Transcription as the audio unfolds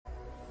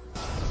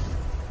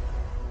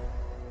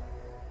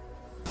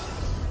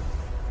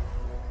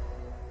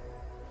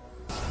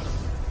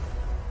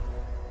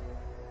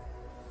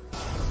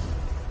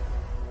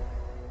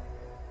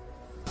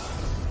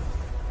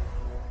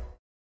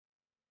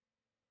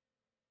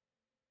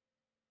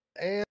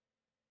and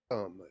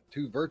welcome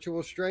to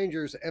Virtual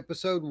Strangers,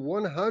 episode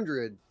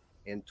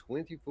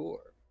 124.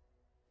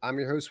 I'm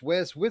your host,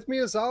 Wes. With me,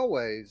 as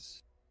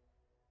always,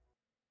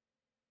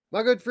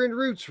 my good friend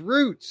Roots.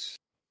 Roots,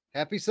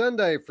 happy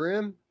Sunday,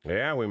 friend.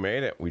 Yeah, we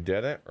made it. We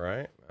did it,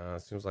 right?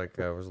 Seems like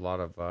there was a lot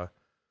of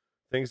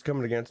things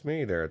coming against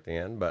me there at the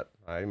end, but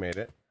I made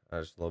it. I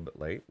was a little bit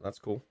late. That's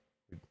cool.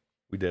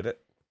 We did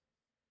it.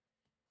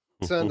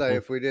 Sunday,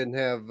 if we didn't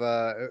have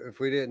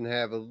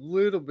a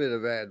little bit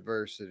of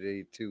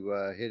adversity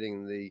to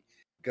hitting the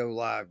go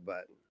live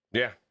button.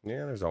 Yeah,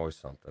 there's always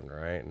something,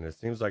 right? And it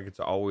seems like it's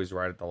always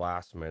right at the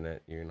last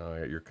minute. You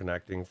know, you're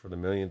connecting for the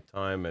millionth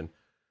time, and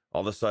all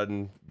of a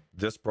sudden,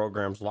 this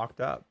program's locked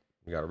up.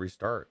 You got to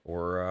restart.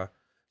 Or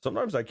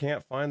sometimes I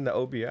can't find the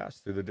OBS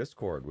through the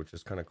Discord, which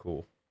is kind of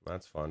cool.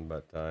 That's fun,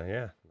 but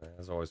yeah,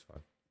 it's always fun.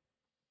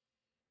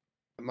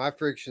 My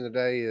friction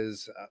today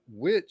is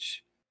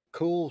which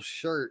cool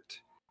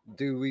shirt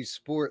do we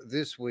sport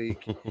this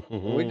week?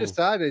 We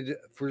decided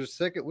for the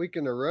second week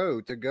in a row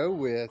to go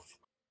with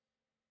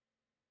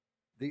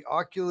the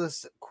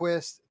Oculus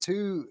Quest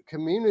 2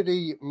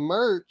 community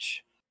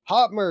merch,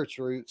 hot merch,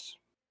 Roots.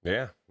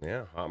 Yeah,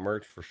 hot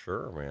merch for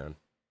sure, man.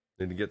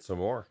 Need to get some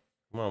more.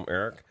 Come on,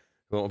 Eric.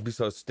 Don't be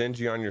so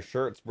stingy on your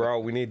shirts,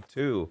 bro. We need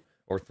 2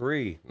 or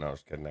 3. No, I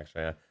was kidding.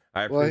 Actually,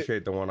 I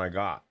appreciate the one I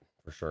got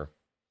for sure.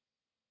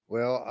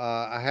 Well,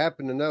 I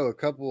happen to know a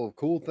couple of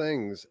cool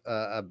things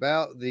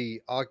about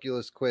the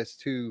Oculus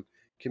Quest 2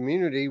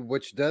 community,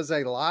 which does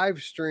a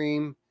live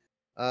stream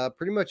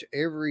pretty much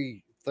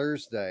every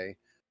Thursday.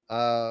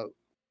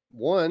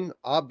 One,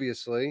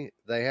 obviously,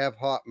 they have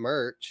hot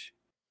merch.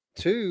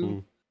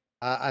 2,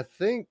 I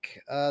think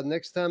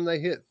next time they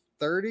hit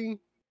 30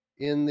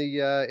 in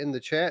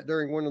the chat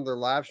during one of their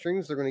live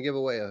streams, they're going to give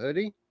away a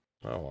hoodie.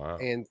 Oh wow!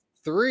 And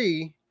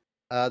 3,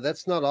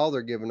 that's not all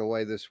they're giving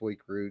away this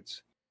week,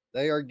 Roots.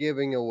 They are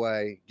giving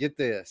away. Get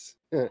this.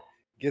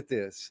 Get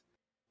this.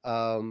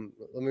 Let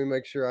me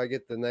make sure I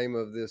get the name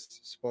of this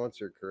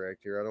sponsor correct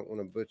here. I don't want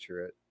to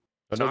butcher it.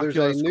 An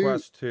Oculus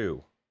Quest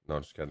 2.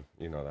 No, just kidding.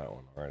 You know that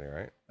one already,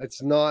 right?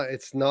 It's not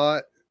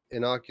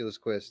an Oculus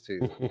Quest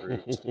 2.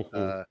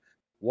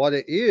 What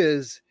it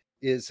is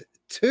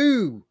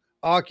 2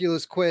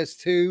 Oculus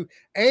Quest 2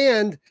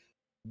 and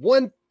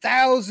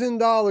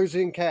 $1,000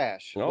 in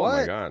cash. Oh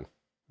my God.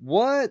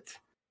 What?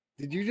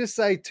 Did you just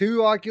say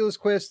 2 Oculus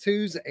Quest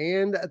 2s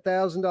and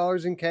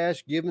 $1,000 in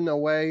cash given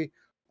away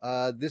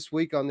this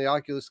week on the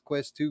Oculus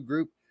Quest 2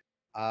 group?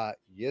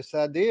 Yes,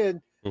 I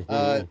did.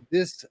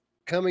 This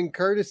coming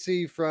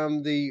courtesy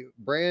from the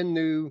brand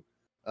new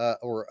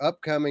or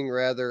upcoming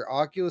rather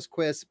Oculus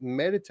Quest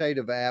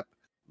meditative app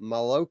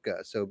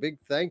Maloka. So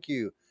big thank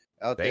you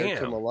out there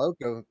to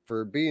Maloka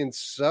for being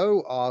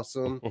so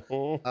awesome,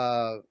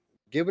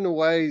 giving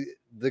away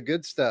the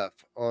good stuff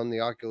on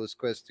the Oculus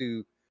Quest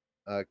 2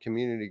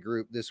 community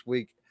group this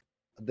week.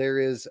 There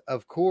is,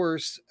 of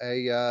course,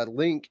 a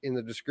link in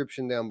the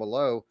description down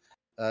below.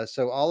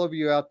 So all of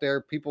you out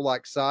there, people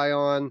like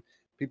Scion,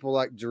 people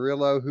like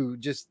Jarillo, who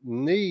just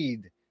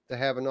need to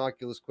have an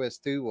Oculus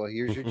Quest 2, well,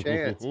 here's your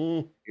chance.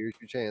 Here's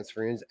your chance,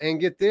 friends. And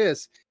get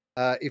this,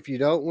 if you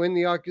don't win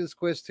the Oculus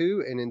Quest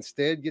 2 and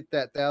instead get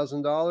that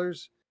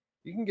 $1,000,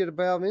 you can get a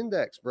Valve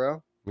Index,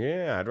 bro.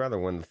 Yeah, I'd rather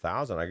win the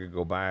 1,000. I could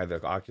go buy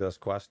the Oculus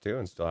Quest 2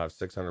 and still have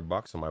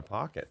 $600 in my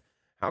pocket.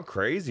 How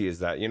crazy is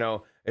that? You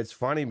know, it's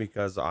funny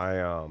because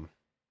I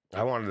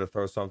wanted to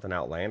throw something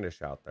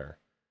outlandish out there.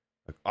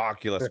 Like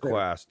Oculus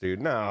Quest,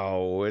 dude.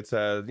 No, it's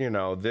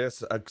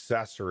this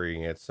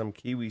accessory. It's some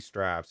Kiwi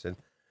straps and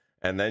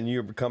then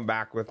you come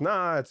back with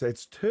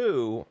it's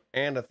 2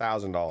 and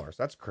 $1,000.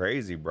 That's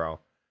crazy, bro.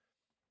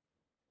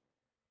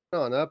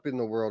 On up in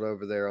the world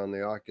over there on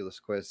the Oculus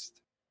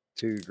Quest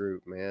 2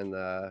 group,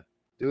 man.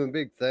 Doing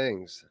big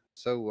things.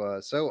 So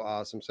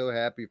awesome. So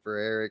happy for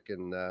Eric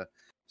and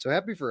so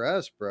happy for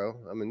us, bro.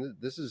 I mean,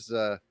 this is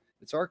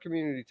it's our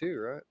community too,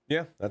 right?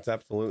 Yeah, that's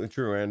absolutely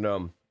true.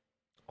 And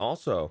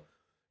also,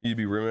 you'd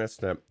be remiss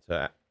to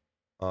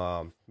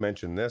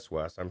mention this,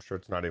 Wes. I'm sure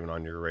it's not even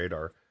on your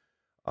radar.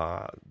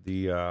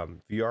 The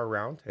VR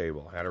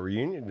Roundtable had a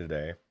reunion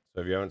today.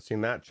 So if you haven't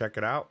seen that, check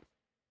it out.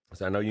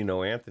 So I know you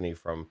know Anthony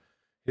from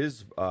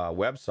his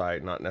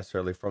website, not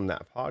necessarily from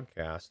that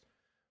podcast.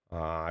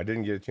 I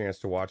didn't get a chance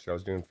to watch it. I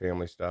was doing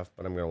family stuff,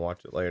 but I'm going to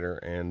watch it later.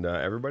 And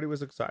everybody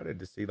was excited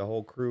to see the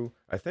whole crew.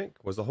 I think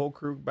was the whole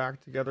crew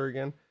back together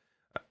again.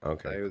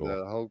 Okay,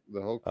 cool.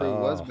 The whole crew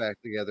was back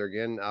together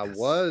again. I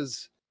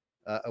was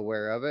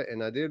aware of it,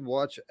 and I did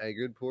watch a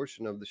good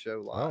portion of the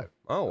show live.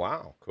 Oh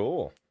wow,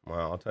 cool. Well,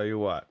 I'll tell you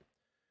what,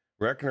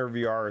 Reckoner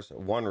VR is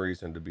one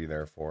reason to be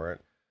there for it,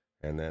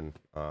 and then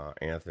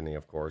Anthony,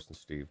 of course, and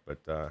Steve,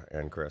 but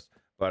and Chris.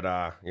 But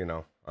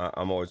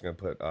I'm always going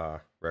to put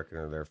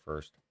Reckoner there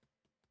first.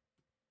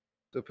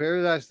 So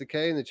Paradise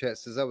Decay in the chat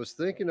says, I was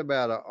thinking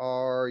about a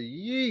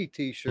RE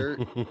t-shirt,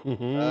 but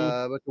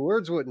the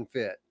words wouldn't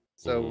fit.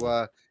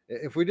 So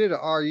if we did a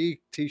RE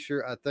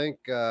t-shirt, I think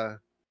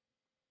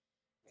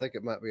think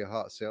it might be a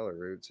hot seller,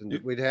 Roots, and You-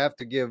 we'd have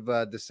to give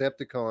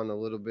Decepticon a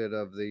little bit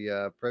of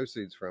the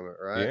proceeds from it,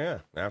 right? Yeah,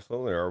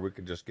 absolutely. Or we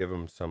could just give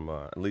him some,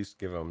 at least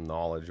give him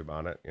knowledge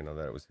about it. You know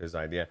that it was his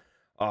idea.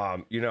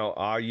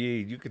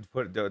 You could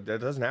put that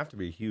doesn't have to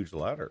be huge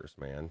letters,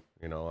 man.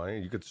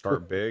 You could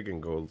start big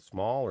and go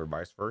small, or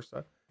vice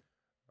versa.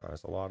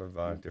 There's a lot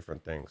of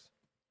different things.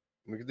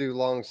 We could do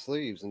long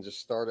sleeves and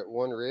just start at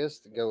one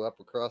wrist and go up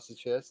across the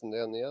chest and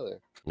down the other.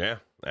 Yeah,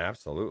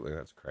 absolutely.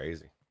 That's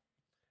crazy.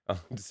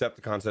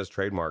 Decepticon says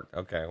trademark.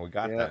 Okay, we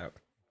got that.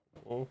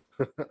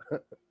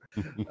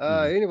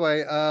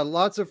 Anyway,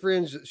 lots of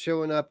friends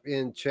showing up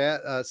in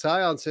chat.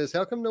 Scion says,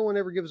 "How come no one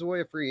ever gives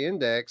away a free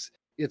index?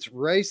 It's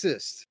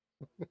racist."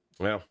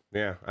 Well,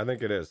 yeah, I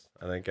think it is.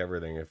 I think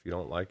everything. If you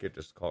don't like it,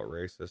 just call it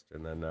racist,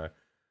 and then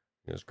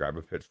just grab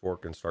a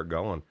pitchfork and start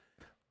going.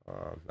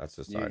 That's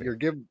society.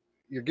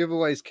 Your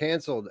giveaway's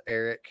canceled,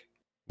 Eric.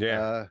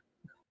 Yeah.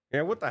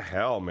 Yeah, what the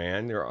hell,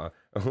 man?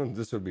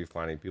 This would be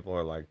funny. People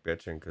are like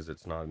bitching because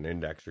it's not an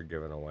index you're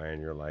giving away,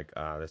 and you're like,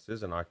 this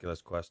is an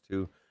Oculus Quest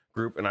 2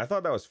 group. And I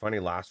thought that was funny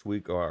last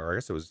week, or I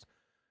guess it was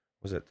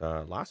it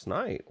last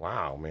night?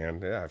 Wow,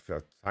 man. Yeah, I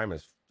feel time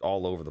is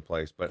all over the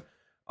place. But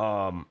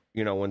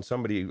when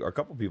somebody or a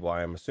couple people,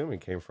 I am assuming,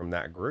 came from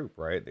that group,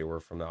 right? They were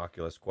from the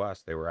Oculus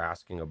Quest. They were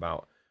asking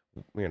about,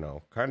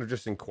 kind of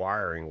just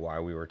inquiring why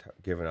we were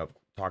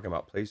talking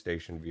about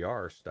PlayStation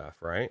VR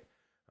stuff, right?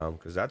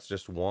 Because that's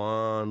just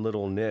one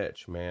little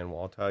niche, man.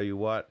 Well, I'll tell you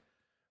what,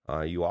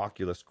 you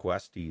Oculus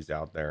Questies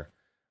out there,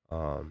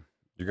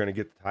 you're going to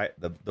get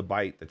the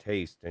bite, the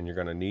taste, and you're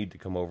going to need to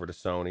come over to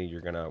Sony.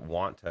 You're going to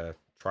want to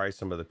try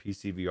some of the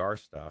PC VR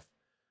stuff.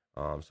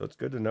 So it's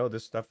good to know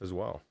this stuff as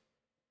well.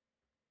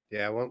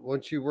 Yeah,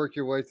 once you work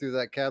your way through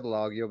that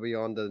catalog, you'll be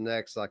on to the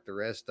next, like the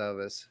rest of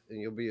us, and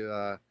you'll be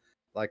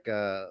like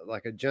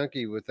a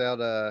junkie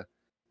without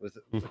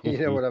you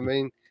know what I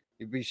mean?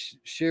 You'd be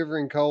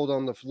shivering cold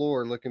on the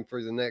floor looking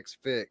for the next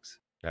fix.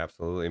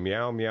 Absolutely.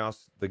 Meow Meow,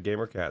 the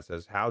Gamer Cat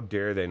says, "How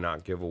dare they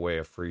not give away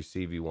a free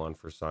CV1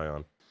 for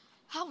Scion?"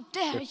 How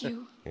dare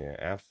you? Yeah,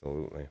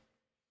 absolutely.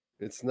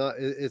 It's not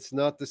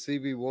the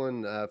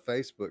CV1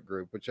 Facebook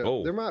group, which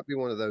there might be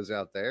one of those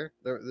out there.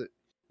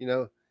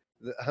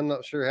 I'm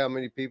not sure how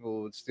many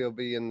people would still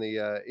be in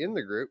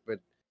the group, but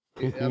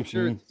I'm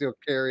sure it's still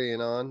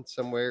carrying on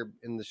somewhere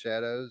in the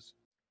shadows.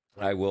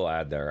 I will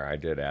add there. I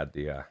did add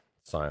the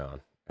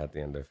Scion at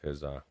the end of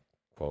his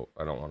quote.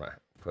 I don't want to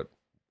put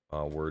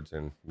words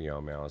in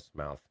Meow Meow's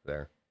mouth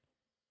there.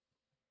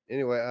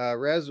 Anyway,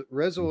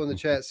 Rezel in the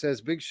chat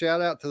says, "Big shout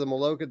out to the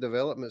Maloka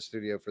Development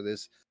Studio for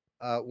this."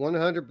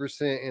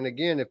 100%. And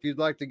again, if you'd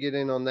like to get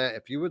in on that,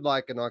 if you would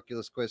like an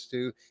Oculus Quest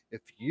 2,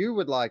 if you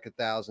would like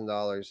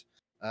 $1,000,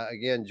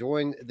 again,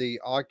 join the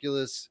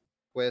Oculus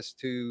Quest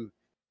 2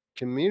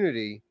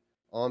 community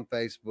on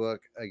Facebook.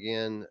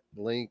 Again,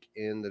 link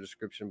in the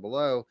description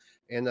below.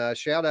 And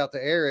shout out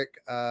to Eric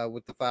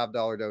with the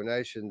 $5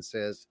 donation.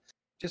 Says,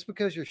 "Just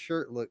because your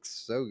shirt looks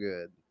so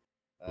good."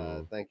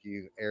 Thank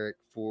you, Eric,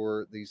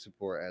 for the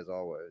support as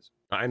always.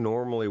 I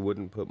normally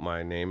wouldn't put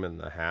my name in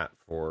the hat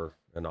for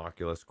an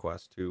Oculus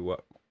Quest 2,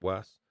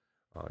 Wes,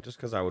 just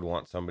because I would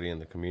want somebody in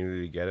the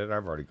community to get it.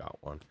 I've already got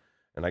one,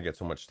 and I get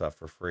so much stuff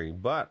for free.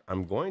 But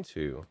I'm going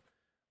to,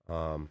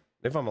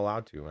 if I'm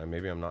allowed to, and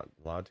maybe I'm not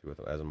allowed to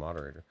as a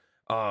moderator,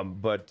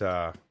 but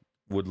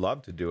would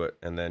love to do it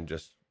and then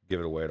just give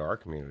it away to our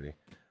community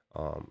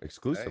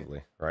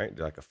exclusively, right?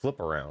 Like a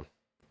flip around.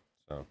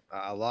 So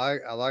I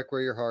like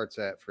where your heart's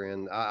at,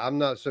 friend. I'm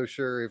not so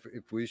sure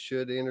if we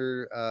should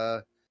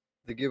enter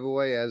the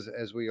giveaway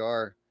as we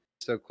are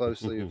so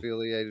closely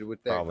affiliated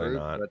with that probably group.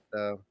 Not.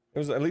 But it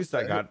was at least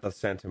I got the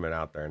sentiment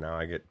out there. Now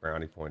I get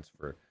brownie points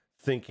for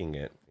thinking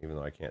it, even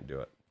though I can't do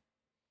it.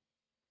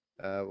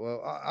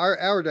 Well,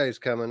 our day's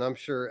coming. I'm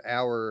sure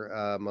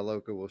our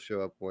Maloka will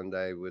show up one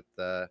day with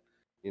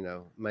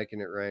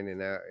making it rain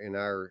in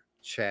our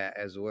chat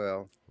as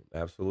well.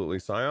 Absolutely.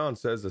 Scion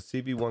says the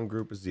CV1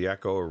 group is the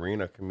Echo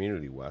Arena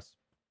community, Wes.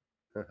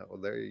 Well,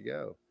 there you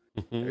go.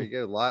 There you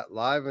go.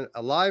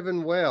 Alive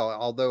and well.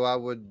 Although I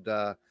would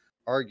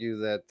argue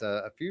that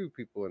a few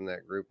people in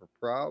that group are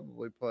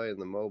probably playing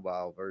the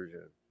mobile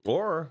version.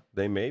 Or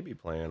they may be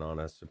playing on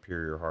a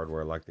superior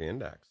hardware like the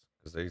Index,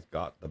 because they've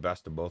got the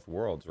best of both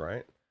worlds,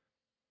 right?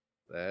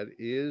 That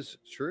is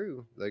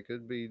true. They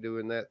could be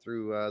doing that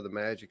through the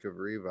magic of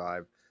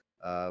Revive.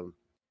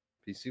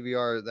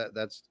 PCVR,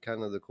 that's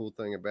kind of the cool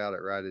thing about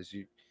it, right? Is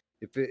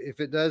if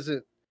it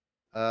doesn't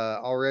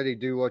already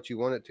do what you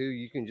want it to,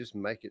 you can just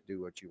make it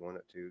do what you want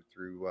it to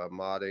through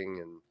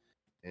modding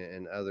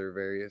and other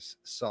various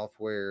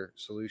software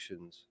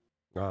solutions.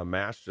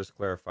 Mash just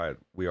clarified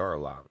we are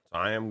allowed. So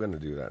I am going to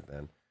do that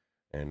then.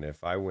 And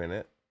if I win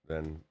it,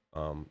 then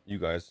you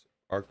guys,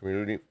 our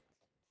community,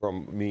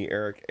 from me,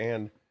 Eric,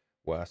 and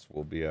Wes,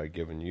 will be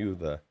giving you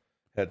the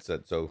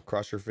headset. So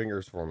cross your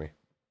fingers for me.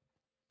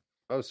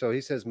 Oh, so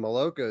he says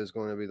Maloka is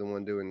going to be the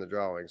one doing the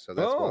drawing, so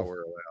that's why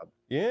we're allowed.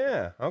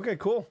 Yeah. Okay.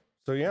 Cool.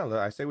 So yeah,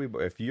 I say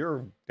if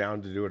you're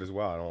down to do it as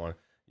well, I don't want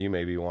you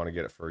maybe want to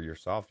get it for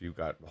yourself. You've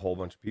got a whole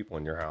bunch of people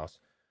in your house.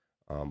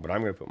 But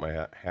I'm going to put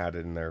my hat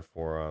in there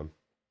for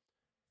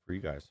you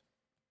guys.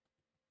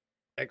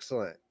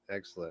 Excellent.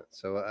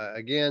 So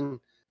again,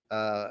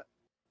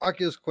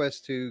 Oculus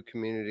Quest 2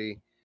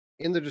 community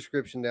in the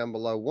description down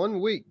below.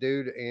 1 week,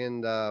 dude,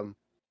 and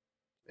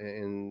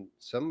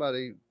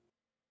somebody,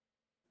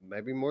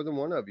 maybe more than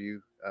one of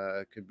you,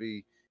 could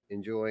be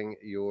enjoying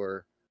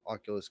your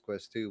Oculus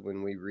Quest 2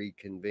 when we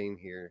reconvene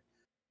here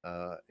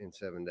in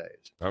 7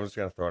 days. I'm just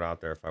going to throw it out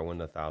there. If I win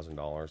the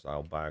 $1,000,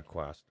 I'll buy a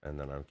Quest, and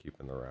then I'm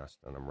keeping the rest,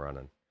 and I'm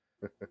running.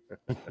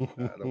 I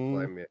don't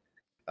blame you.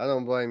 I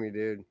don't blame you,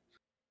 dude.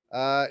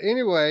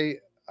 Anyway,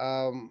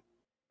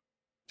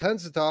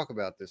 tons to talk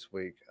about this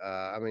week.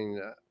 I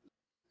mean,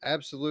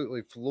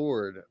 absolutely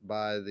floored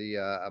by the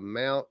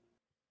amount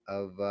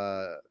of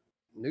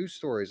news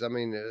stories. I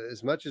mean,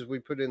 as much as we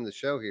put in the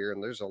show here,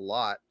 and there's a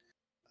lot,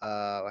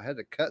 I had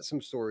to cut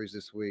some stories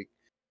this week.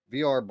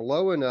 VR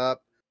blowing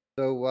up.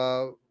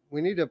 So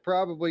we need to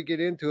probably get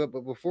into it.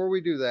 But before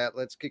we do that,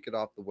 let's kick it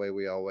off the way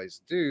we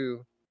always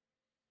do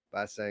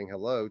by saying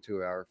hello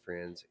to our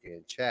friends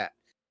in chat.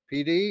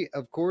 PD,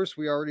 of course,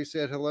 we already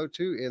said hello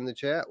to in the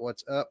chat.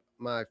 What's up,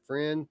 my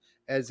friend?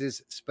 As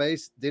is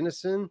Space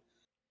Denison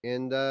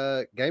and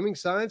gaming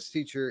science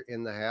teacher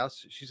in the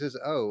house. She says,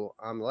 "Oh,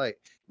 I'm late."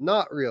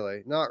 Not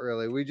really.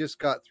 We just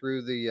got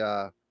through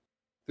the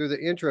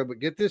intro. But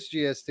get this,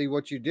 GST.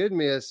 What you did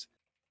miss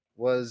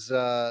was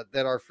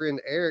that our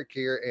friend Eric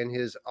here and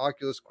his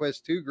Oculus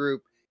Quest 2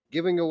 group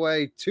giving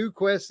away 2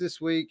 quests this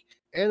week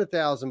and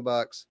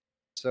 $1,000.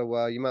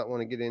 So you might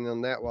want to get in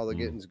on that while the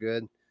getting's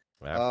good.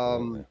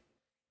 Absolutely.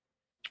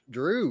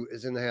 Drew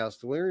is in the house.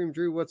 Delirium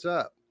Drew, what's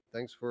up?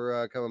 Thanks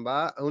for coming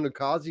by.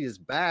 Onakazi is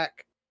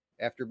back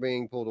after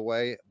being pulled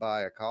away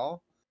by a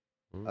call.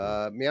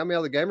 Meow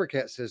Meow the Gamer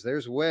Cat says,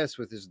 "There's Wes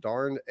with his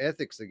darned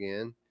ethics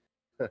again."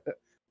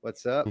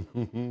 What's up?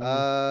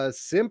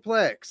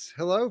 Simplex,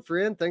 hello,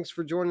 friend. Thanks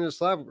for joining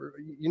us live.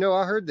 You know,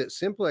 I heard that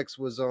Simplex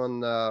was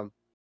on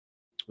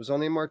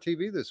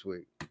MRTV this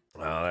week.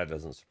 Well, that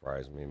doesn't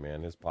surprise me,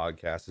 man. His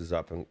podcast is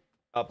up and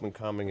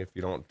coming. If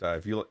you don't,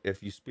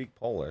 if you speak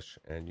Polish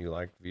and you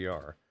like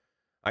VR,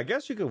 I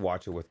guess you could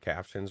watch it with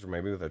captions or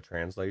maybe with a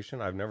translation.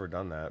 I've never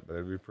done that, but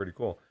it'd be pretty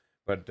cool.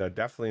 But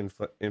definitely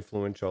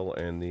influential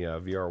in the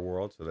VR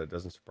world, so that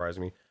doesn't surprise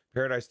me.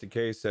 Paradise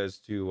Decay says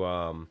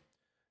to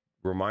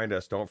remind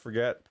us, don't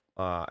forget,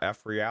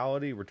 F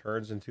Reality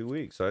returns in 2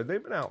 weeks. So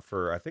they've been out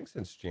for, I think,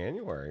 since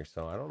January.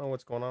 So I don't know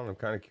what's going on. I'm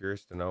kind of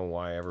curious to know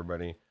why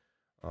everybody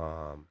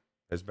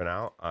has been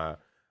out.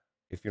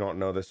 If you don't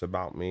know this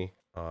about me,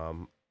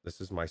 this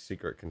is my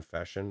secret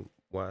confession.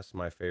 Wes,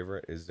 my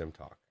favorite is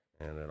Zimtalk,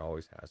 and it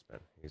always has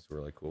been. He's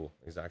really cool.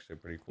 He's actually a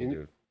pretty cool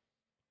dude.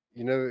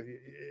 You know,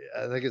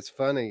 I think it's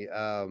funny.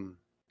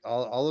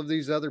 All of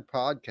these other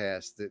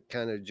podcasts that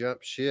kind of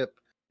jump ship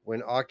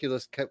when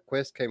Oculus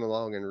Quest came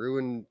along and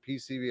ruined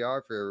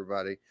PCVR for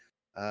everybody,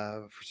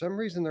 for some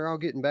reason they're all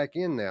getting back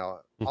in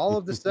now. All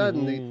of a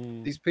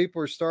sudden, these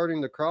people are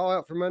starting to crawl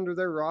out from under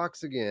their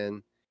rocks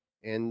again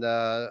and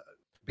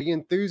be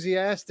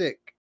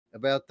enthusiastic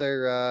about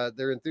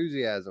their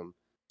enthusiasm.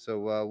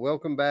 So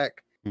welcome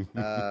back,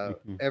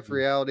 F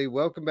Reality.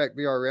 Welcome back,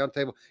 VR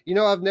Roundtable. You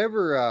know, I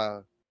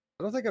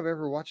don't think I've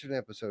ever watched an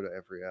episode of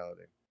F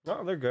Reality.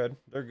 No, they're good.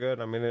 They're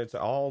good. I mean,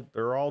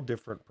 they're all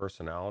different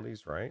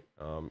personalities, right?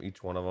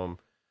 Each one of them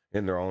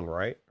in their own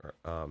right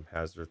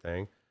has their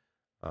thing.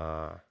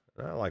 I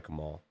like them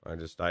all.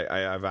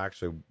 I've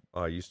actually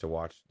used to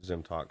watch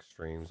Zimtalk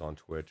streams on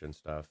Twitch and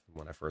stuff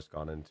when I first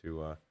got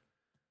into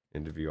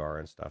VR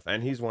and stuff.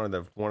 And he's one of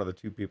the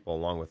 2 people,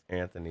 along with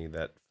Anthony,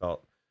 that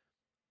felt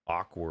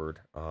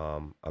awkward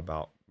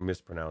about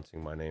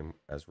mispronouncing my name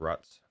as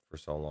Ruts for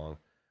so long.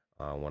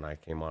 When I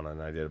came on and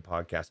I did a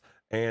podcast.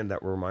 And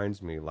that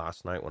reminds me,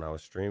 last night when I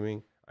was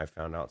streaming, I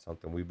found out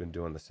something. We've been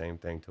doing the same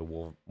thing to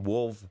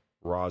Wolv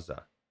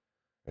Raza.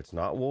 It's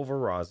not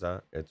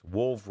Wolveraza, it's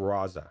Wolv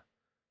Raza.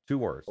 2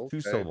 words, okay.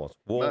 2 syllables.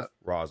 Wolv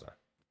Raza.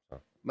 So.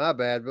 My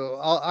bad,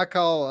 but I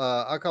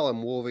call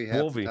him Wolvie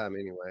half the time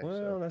anyway.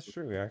 Well, that's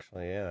true,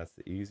 actually. Yeah, that's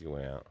the easy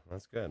way out.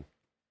 That's good.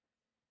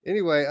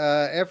 Anyway,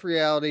 F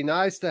Reality,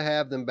 nice to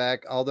have them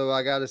back. Although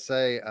I got to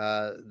say,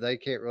 they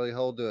can't really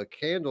hold to a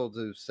candle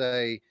to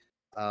say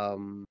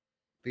VR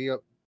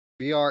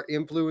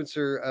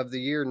Influencer of the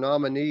Year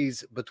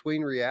nominees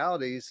between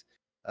realities.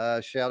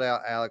 Shout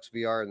out Alex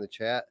VR in the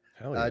chat.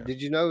 Yeah.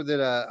 Did you know that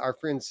our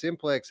friends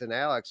Simplex and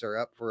Alex are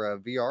up for a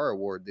VR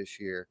award this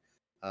year?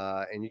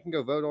 And you can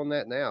go vote on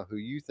that now. Who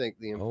you think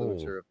the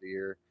Influencer of the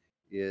Year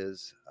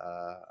is?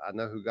 I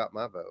know who got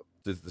my vote.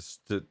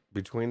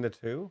 Between the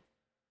 2?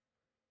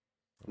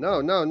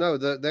 No.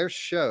 Their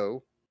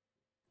show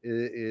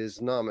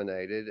is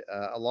nominated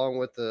along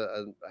with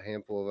a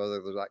handful of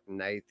others like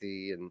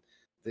Nathy and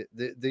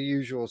the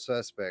usual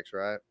suspects,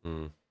 right?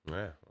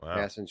 Yeah, wow.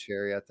 Cass and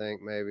Sherry, I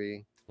think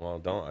maybe. Well,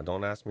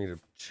 don't ask me to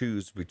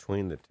choose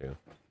between the 2,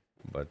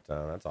 but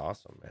that's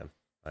awesome, man.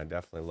 I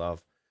definitely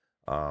love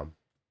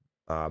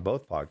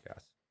both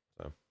podcasts.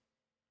 So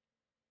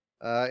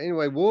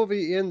anyway,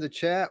 Wolvie in the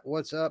chat,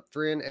 what's up,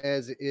 friend?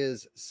 As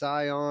is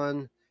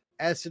Scion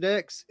Acid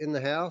X in the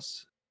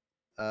house.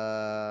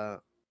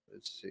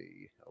 Let's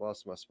see. I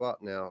lost my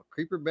spot now.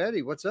 Creeper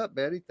Betty, what's up,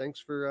 Betty? Thanks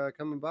for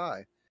coming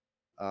by.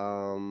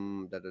 Da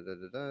da da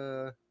da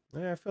da.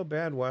 Yeah, I feel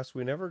bad, Wes.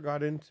 We never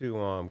got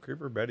into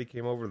Creeper Betty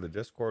came over to the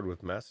Discord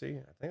with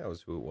Messi. I think that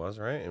was who it was,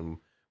 right? And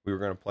we were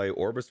gonna play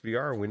Orbis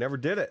VR, and we never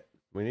did it.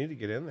 We need to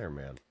get in there,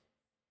 man.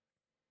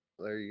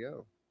 There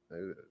you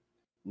go.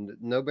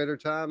 No better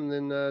time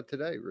than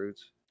today,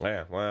 Roots.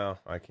 Yeah, well,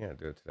 I can't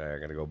do it today. I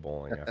gotta go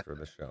bowling after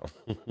the show.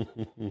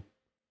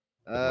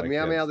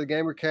 Meow Meow the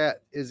Gamer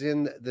Cat is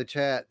in the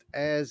chat,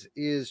 as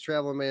is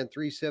Traveling Man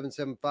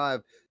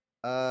 3775.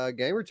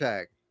 Gamer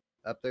tag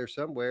up there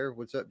somewhere.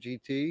 What's up,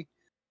 GT?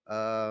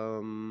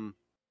 A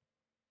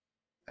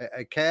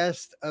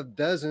cast of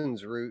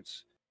dozens,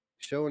 Roots,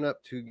 showing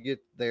up to get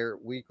their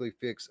weekly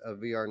fix of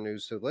VR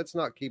news. So let's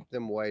not keep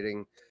them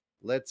waiting.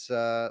 Let's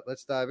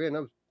dive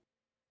in.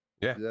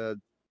 Yeah.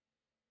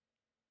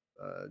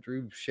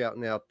 Drew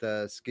shouting out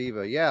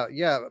Skiva.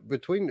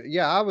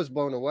 Yeah, I was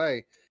blown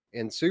away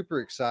and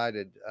super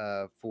excited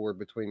for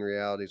Between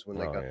Realities when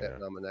they got that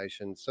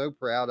nomination. So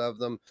proud of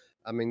them.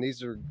 I mean,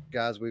 these are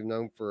guys we've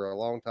known for a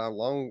long time,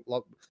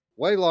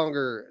 way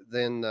longer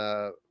than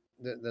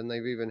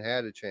they've even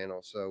had a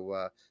channel.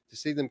 So to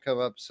see them come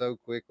up so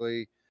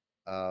quickly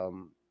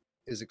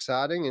is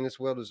exciting, and it's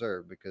well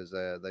deserved because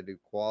they do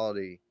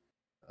quality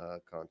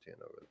content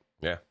over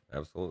there. Yeah,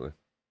 absolutely.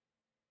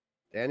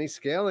 Danny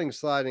Scaling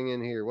sliding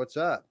in here. What's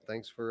up?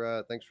 Thanks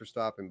for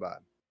stopping by.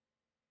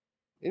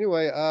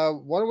 Anyway,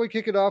 why don't we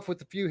kick it off with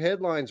a few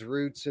headlines,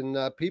 Roots, and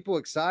people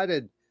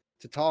excited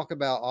to talk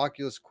about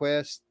Oculus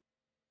Quest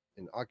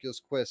and Oculus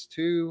Quest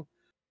 2.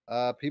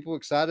 People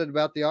excited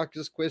about the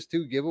Oculus Quest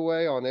 2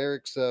 giveaway on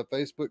Eric's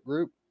Facebook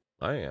group.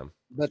 I am.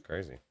 That's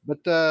crazy. But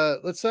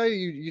let's say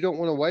you don't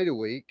want to wait a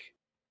week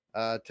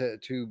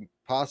to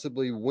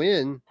possibly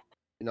win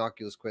an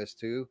Oculus Quest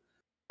 2.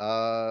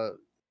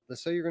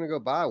 Let's say you're going to go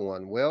buy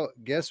one. Well,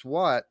 guess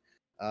what?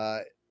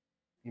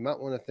 You might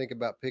want to think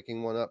about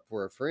picking one up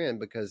for a friend,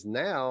 because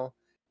now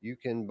you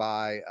can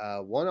buy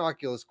one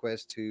Oculus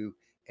Quest 2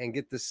 and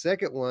get the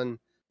second one,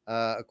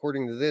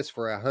 according to this,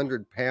 for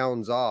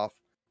 £100 off.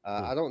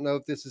 I don't know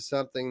if this is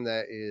something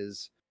that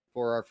is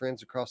for our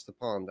friends across the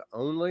pond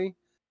only,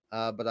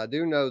 but I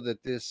do know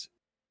that this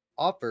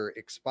offer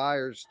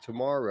expires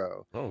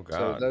tomorrow. Oh, God.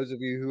 So those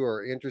of you who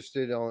are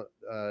interested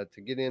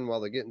to get in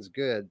while the getting's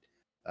good,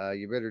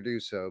 you better do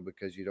so,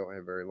 because you don't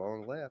have very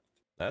long left.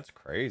 That's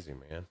crazy,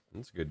 man.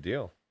 That's a good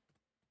deal.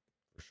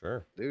 For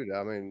sure. Dude,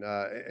 I mean,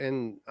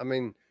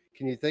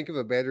 can you think of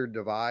a better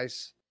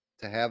device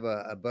to have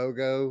a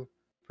BOGO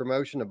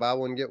promotion, a buy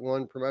one, get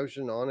one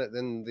promotion on it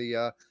than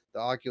the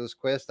Oculus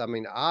Quest? I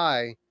mean,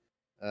 I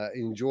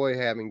enjoy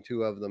having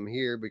two of them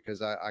here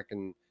because I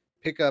can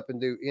pick up and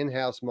do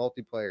in-house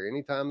multiplayer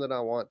anytime that I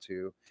want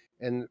to.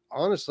 And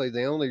honestly,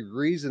 the only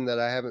reason that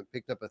I haven't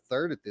picked up a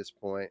third at this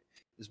point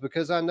is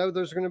because I know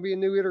there's going to be a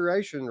new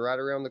iteration right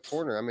around the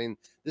corner. I mean,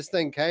 this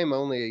thing came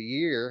only a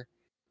year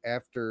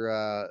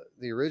after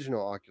the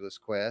original Oculus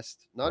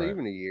Quest, not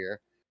even a year.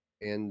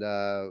 And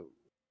I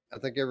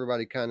think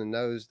everybody kind of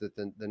knows that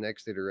the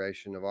next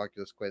iteration of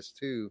Oculus Quest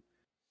 2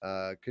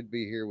 could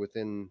be here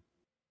within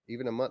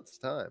even a month's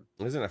time.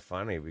 Isn't it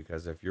funny?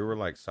 Because if you were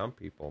like some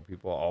people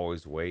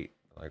always wait.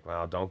 Like,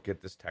 wow, don't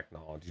get this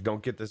technology.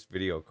 Don't get this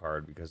video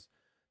card, because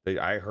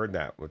I heard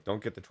that with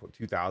don't get the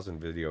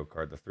 2000 video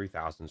card. The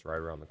 3000's right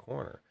around the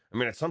corner. I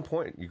mean, at some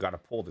point you got to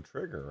pull the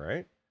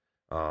trigger,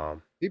 right?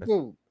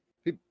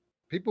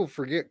 People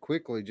forget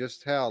quickly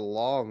just how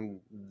long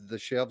the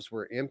shelves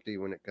were empty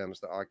when it comes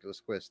to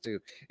Oculus Quest 2.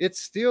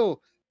 It's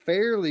still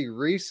fairly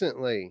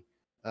recently,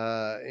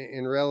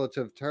 in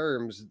relative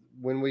terms,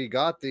 when we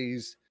got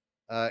these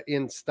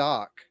in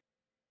stock.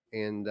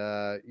 And,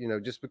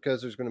 just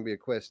because there's going to be a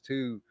Quest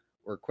 2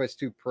 or Quest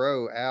 2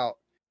 Pro out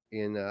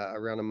in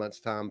around a month's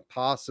time,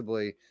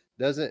 possibly,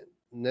 doesn't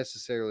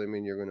necessarily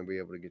mean you're going to be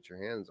able to get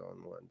your hands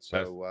on one.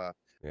 So,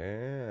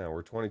 yeah,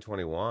 we're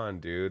 2021,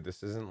 dude.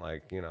 This isn't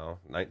like,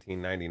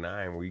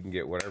 1999 where you can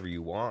get whatever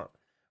you want.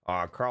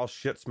 Carl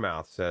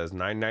Shitsmouth says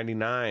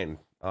 $9.99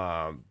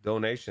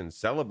 donation.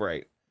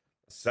 Celebrate.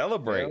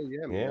 Hell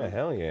yeah, man. Yeah,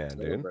 hell yeah,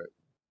 dude.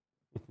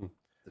 The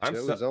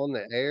show is on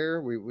the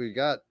air. We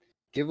got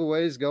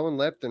giveaways going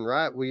left and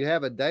right. We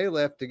have a day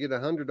left to get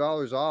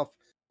 $100 off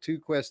 2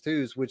 Quest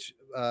 2s, which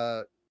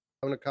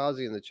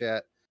Onakazi in the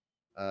chat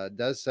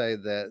does say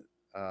that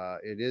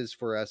it is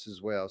for us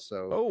as well.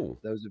 So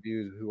those of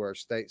you who are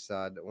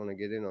stateside that want to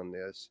get in on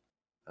this,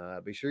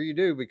 be sure you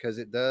do, because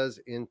it does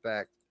in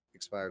fact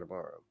expire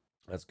tomorrow.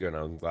 That's good.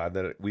 I'm glad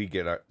that we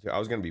get I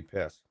was going to be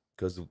pissed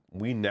because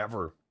we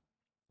never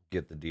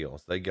get the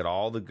deals. They get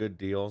all the good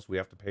deals. We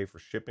have to pay for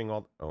shipping.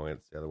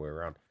 It's the other way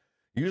around.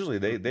 Usually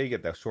they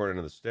get that short end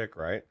of the stick,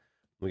 right?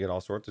 We get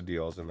all sorts of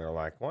deals, and they're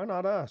like, why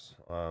not us?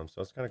 So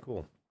it's kind of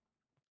cool.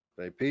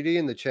 Hey, PD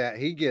in the chat,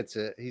 he gets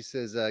it. He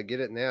says, get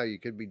it now. You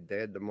could be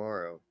dead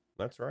tomorrow.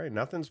 That's right.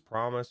 Nothing's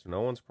promised.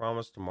 No one's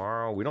promised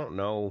tomorrow. We don't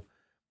know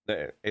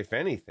if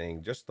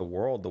anything, just the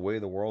world, the way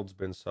the world's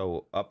been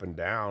so up and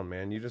down,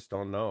 man, you just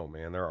don't know,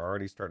 man. They're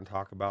already starting to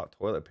talk about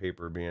toilet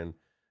paper being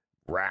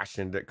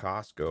rationed at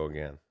Costco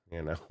again,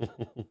 you know.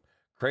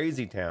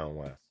 Crazy town,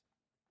 Wes.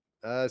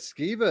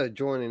 Skiva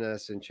joining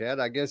us in chat.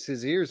 I guess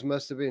his ears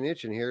must have been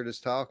itching here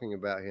just talking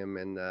about him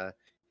and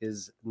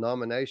his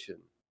nomination.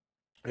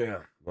 Yeah.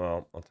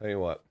 Well, I'll tell you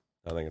what.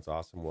 I think it's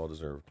awesome, well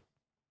deserved.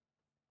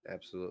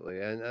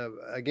 Absolutely. And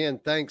again,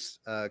 thanks,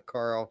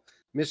 Carl,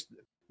 Mr.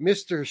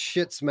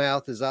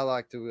 Shitsmouth, as I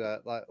like to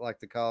like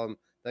to call him.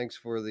 Thanks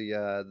for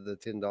the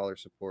 $10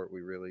 support. We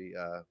really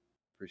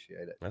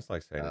appreciate it. That's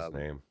like saying his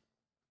name.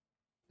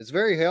 It's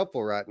very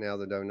helpful right now.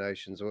 The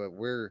donations.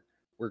 We're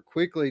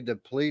quickly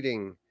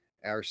depleting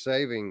our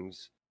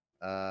savings.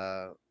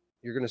 You're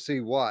going to see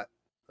what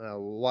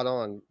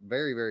on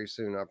very, very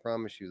soon. I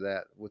promise you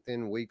that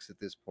within weeks at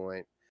this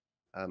point,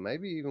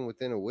 maybe even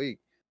within a week.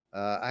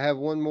 I have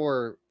one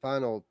more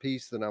final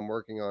piece that I'm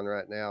working on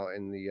right now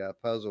in the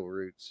puzzle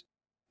roots,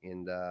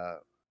 and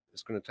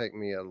it's going to take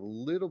me a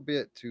little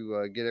bit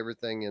to get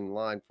everything in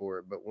line for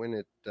it. But when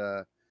it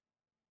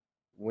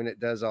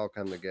does all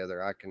come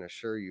together, I can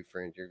assure you,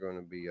 friend, you're going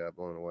to be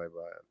blown away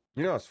by it.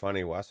 You know, it's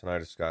funny. Wes and I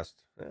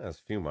discussed a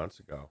few months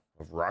ago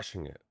of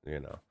rushing it. You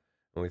know,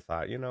 and we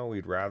thought,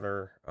 we'd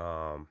rather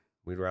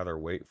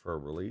wait for a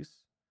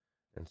release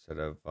instead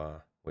of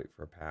wait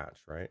for a patch,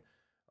 right?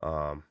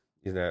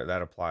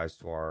 That applies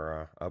to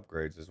our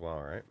upgrades as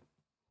well, right?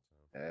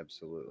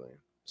 Absolutely.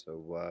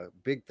 So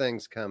big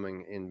things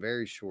coming in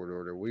very short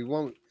order. We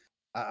won't.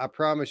 I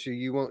promise you,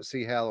 you won't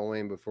see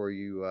Halloween before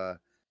you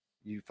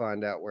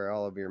find out where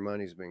all of your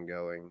money's been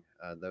going.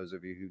 Those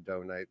of you who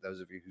donate,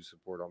 those of you who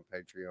support on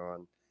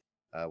Patreon,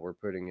 we're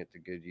putting it to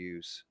good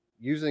use,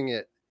 using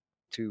it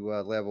to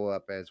level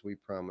up as we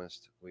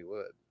promised we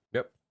would.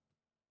 Yep.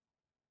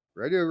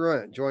 Radio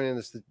Runt joining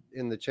us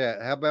in the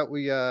chat. How about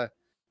we?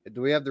 Do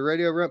we have the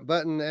Radio Runt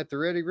button at the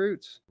Ready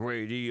Roots?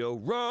 Radio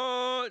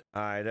Runt,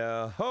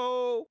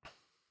 Idaho.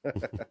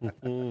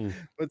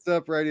 What's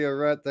up, Radio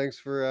Runt? Thanks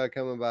for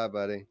coming by,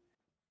 buddy.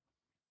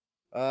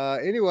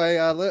 Anyway,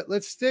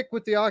 let's stick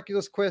with the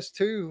Oculus Quest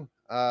 2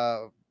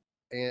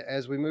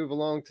 as we move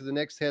along to the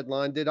next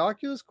headline. Did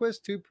Oculus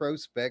Quest 2 Pro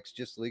specs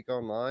just leak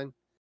online?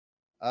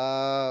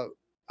 I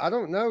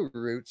don't know,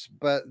 Roots,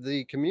 but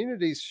the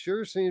community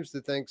sure seems to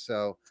think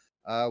so.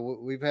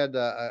 We've had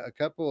a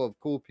couple of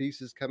cool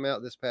pieces come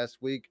out this past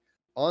week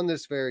on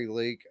this very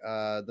leak.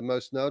 The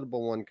most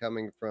notable one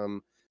coming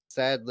from,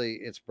 sadly,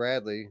 it's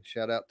Bradley.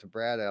 Shout out to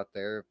Brad out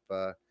there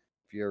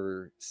if you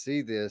ever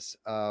see this.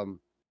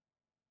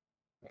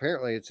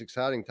 Apparently, it's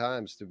exciting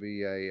times to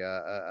be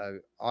a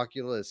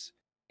Oculus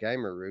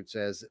gamer, Roots,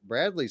 as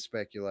Bradley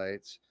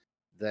speculates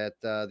that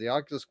the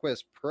Oculus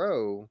Quest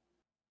Pro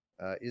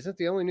isn't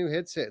the only new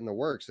headset in the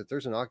works, that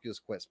there's an Oculus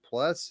Quest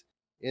Plus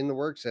in the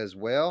works as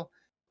well.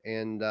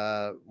 And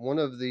one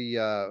of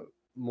the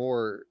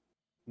more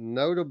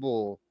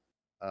notable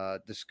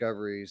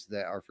discoveries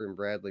that our friend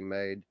Bradley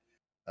made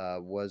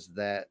was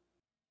that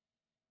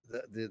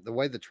the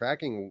way the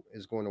tracking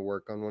is going to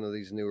work on one of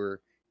these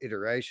newer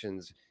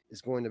iterations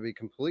is going to be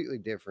completely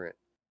different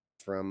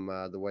from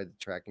the way the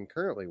tracking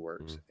currently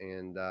works.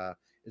 And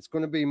it's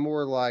going to be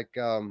more like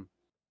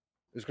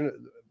there's going to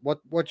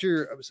what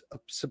you're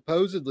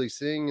supposedly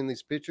seeing in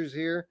these pictures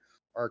here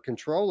are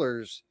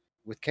controllers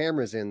with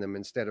cameras in them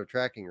instead of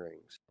tracking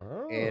rings.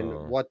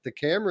 And what the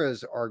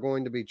cameras are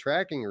going to be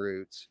tracking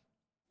routes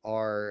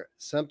are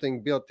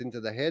something built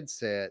into the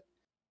headset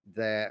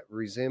that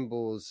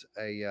resembles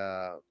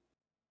a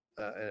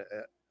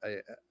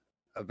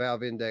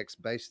Valve Index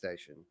base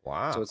station.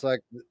 Wow. So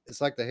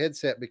it's like the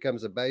headset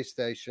becomes a base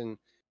station,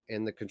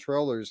 and the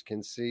controllers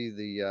can see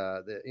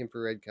the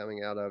infrared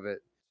coming out of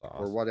it,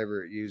 or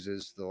whatever it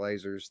uses, the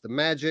lasers, the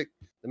magic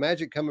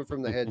coming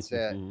from the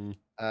headset.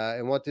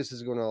 And what this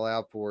is going to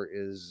allow for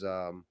is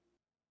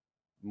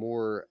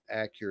more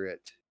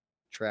accurate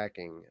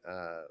tracking,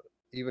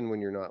 even when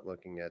you're not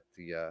looking at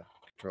the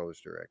controllers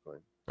directly.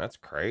 That's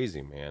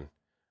crazy, man.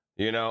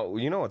 You know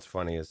what's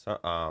funny is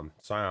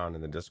Scion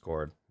in the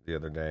Discord the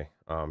other day.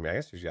 I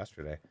guess it was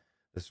yesterday.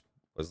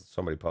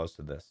 Somebody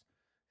posted this.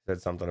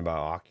 Said something about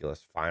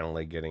Oculus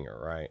finally getting it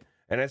right.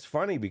 And it's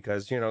funny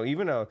because,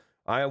 even though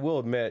I will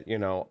admit,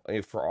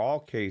 if for all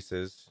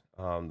cases,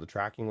 the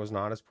tracking was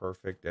not as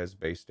perfect as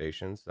base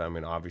stations. I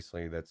mean,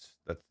 obviously that's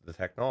the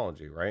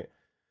technology, right?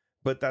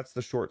 But that's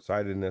the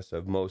short-sightedness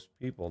of most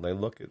people. They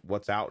look at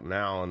what's out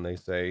now and they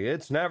say,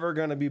 it's never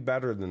going to be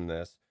better than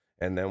this.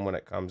 And then when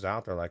it comes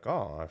out, they're like,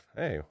 oh,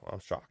 hey, I'm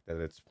shocked that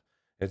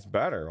it's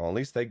better. Well, at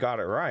least they got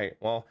it right.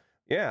 Well,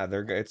 yeah,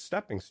 it's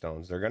stepping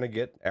stones. They're going to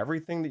get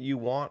everything that you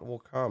want will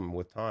come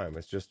with time.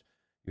 It's just,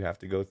 you have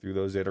to go through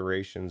those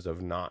iterations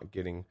of not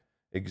getting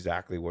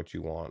exactly what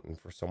you want. And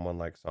for someone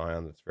like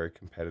Scion that's very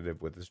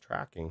competitive with his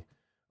tracking,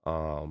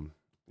 I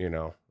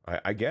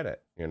get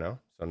it,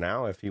 So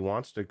now if he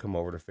wants to come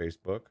over to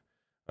Facebook,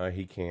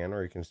 he can,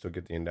 or he can still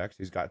get the index.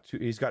 He's got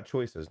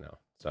choices now.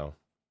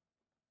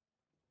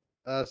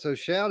 So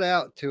shout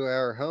out to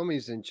our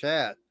homies in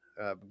chat,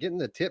 getting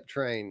the tip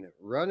train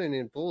running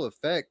in full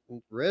effect.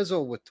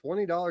 Rizzle with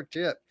 $20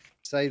 tip.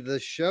 Say the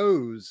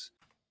shows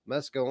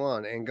must go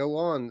on and go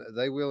on.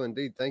 They will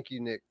indeed. Thank you,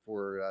 Nick,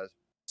 for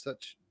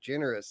such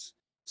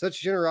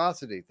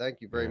generosity.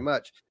 Thank you very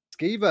much.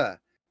 Skiva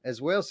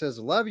as well says,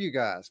 love you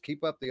guys.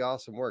 Keep up the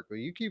awesome work. Well,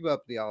 you keep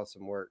up the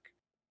awesome work,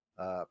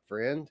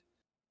 friend.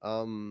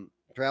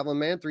 Traveling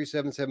Man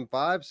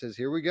 3775 says,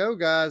 here we go,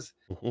 guys.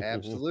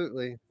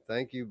 Absolutely.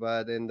 Thank you,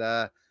 bud.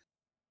 And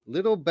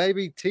little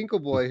baby Tinkle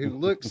Boy, who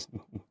looks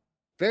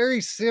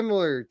very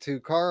similar to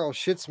Carl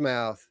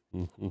Schitzmouth,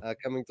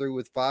 coming through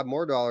with $5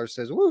 more,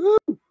 says, woohoo.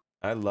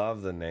 I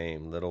love the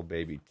name Little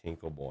Baby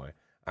Tinkle Boy.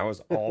 I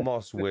was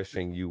almost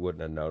wishing you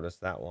wouldn't have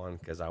noticed that one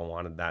because I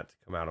wanted that to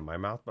come out of my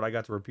mouth, but I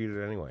got to repeat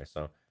it anyway.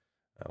 So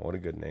what a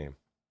good name.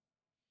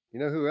 You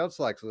know who else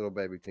likes Little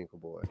Baby Tinkle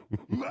Boy?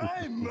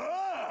 My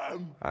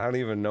mom! I don't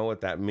even know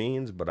what that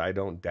means, but I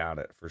don't doubt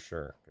it for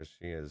sure because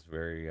she is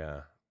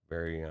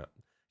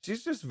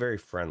she's just very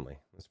friendly.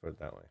 Let's put it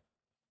that way.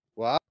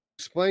 Well, I'll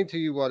explain to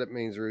you what it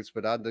means, Roots,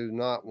 but I do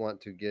not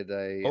want to get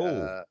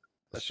a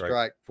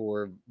strike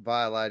for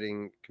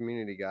violating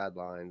community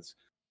guidelines.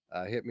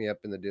 Hit me up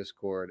in the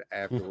Discord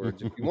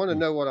afterwards. If you want to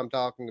know what I'm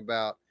talking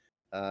about,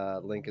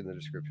 link in the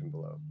description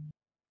below.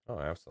 Oh,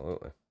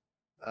 absolutely.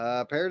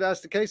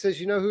 Paradise Decay says,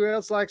 you know who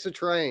else likes a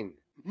train?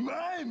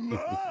 My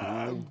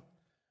mom!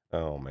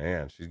 Oh,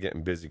 man. She's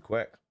getting busy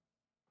quick.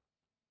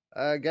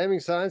 Gaming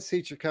science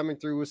teacher coming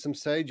through with some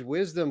sage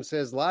wisdom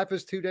says, life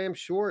is too damn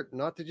short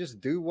not to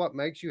just do what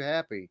makes you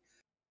happy.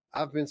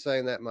 I've been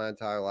saying that my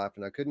entire life,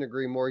 and I couldn't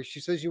agree more. She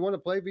says, you want to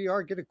play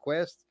VR, get a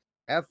Quest,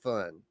 have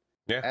fun.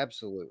 Yeah.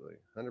 Absolutely.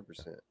 100%.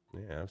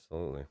 Yeah,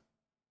 absolutely.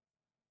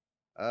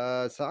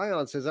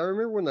 Scion says, I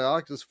remember when the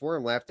Oculus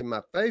Forum laughed in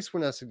my face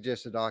when I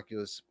suggested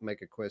Oculus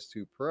make a Quest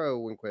 2 Pro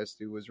when Quest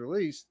 2 was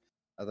released.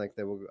 I think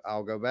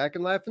I'll go back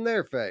and laugh in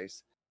their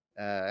face.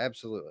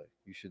 Absolutely.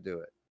 You should do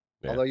it.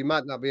 Yeah. Although you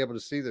might not be able to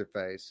see their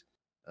face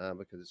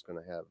because it's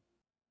going to have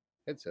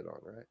headset on,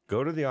 right?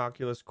 Go to the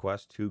Oculus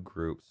Quest 2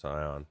 group,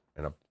 Scion,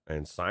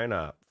 and sign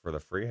up for the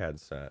free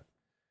headset.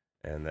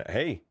 And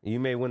hey, you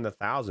may win the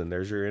 1,000.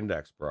 There's your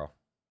index, bro.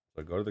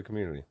 So go to the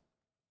community.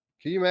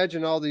 Can you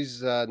imagine all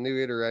these new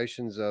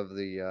iterations of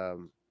the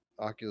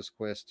Oculus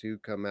Quest 2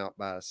 come out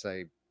by,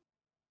 say,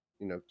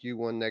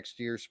 Q1 next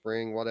year,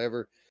 spring,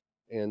 whatever,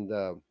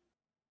 and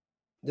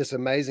this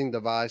amazing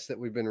device that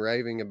we've been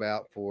raving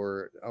about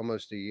for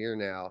almost a year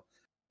now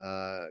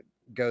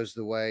goes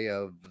the way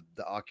of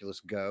the Oculus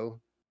Go.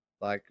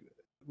 Like,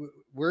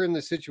 we're in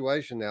the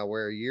situation now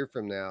where a year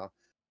from now,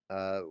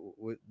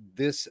 with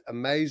this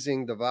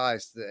amazing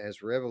device that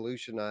has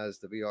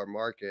revolutionized the VR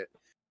market,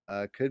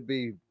 could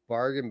be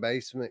bargain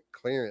basement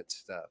clearance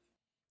stuff.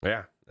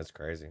 Yeah, that's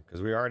crazy.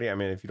 Because we already,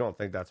 if you don't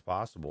think that's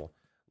possible,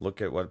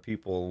 look at what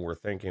people were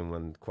thinking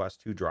when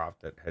Quest 2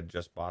 dropped that had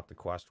just bought the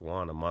Quest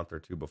 1 a month or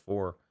two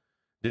before.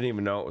 Didn't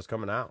even know it was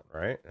coming out,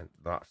 right? And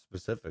not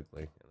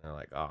specifically. And they're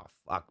like, oh,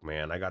 fuck,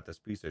 man, I got this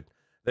piece of...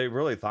 They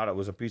really thought it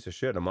was a piece of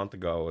shit a month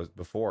ago.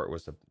 Before it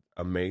was an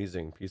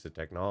amazing piece of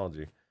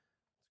technology.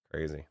 It's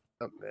crazy.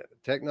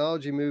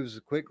 Technology moves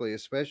quickly,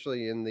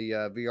 especially in the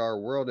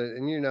VR world.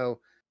 And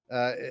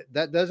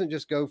that doesn't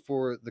just go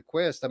for the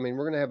Quest. We're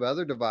going to have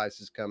other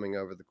devices coming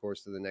over the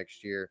course of the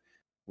next year,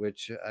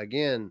 which,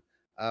 again,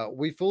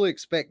 we fully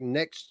expect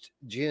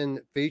next-gen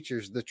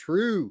features, the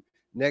true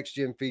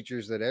next-gen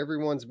features that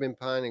everyone's been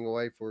pining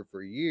away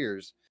for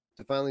years,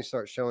 to finally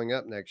start showing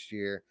up next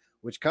year,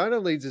 which kind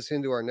of leads us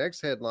into our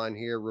next headline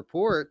here.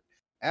 Report,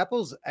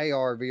 Apple's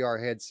AR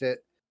VR headset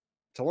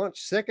to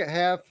launch second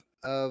half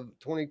of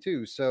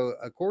 22. So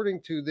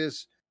according to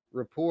this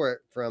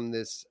report from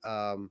this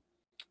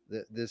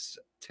this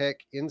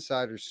tech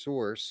insider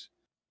source,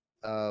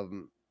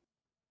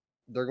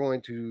 they're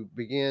going to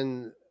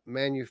begin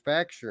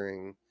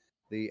manufacturing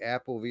the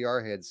Apple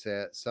VR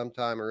headset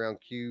sometime around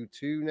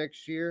Q2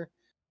 next year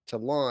to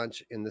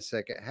launch in the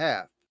second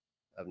half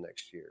of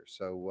next year.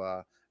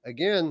 So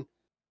again,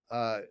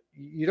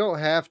 you don't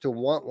have to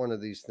want one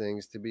of these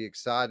things to be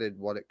excited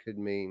what it could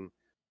mean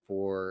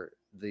for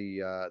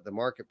the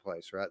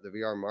marketplace, right? The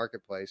VR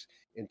marketplace,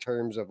 in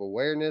terms of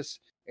awareness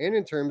and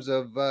in terms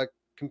of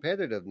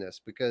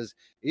competitiveness. Because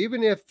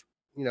even if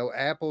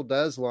Apple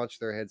does launch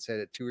their headset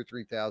at $2,000 or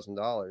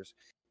 $3,000,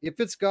 if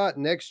it's got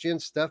next gen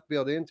stuff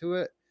built into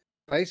it,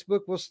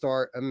 Facebook will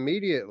start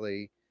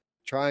immediately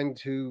trying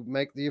to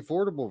make the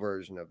affordable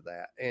version of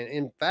that. And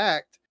in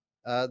fact,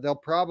 they'll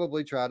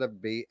probably try to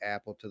beat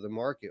Apple to the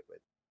market with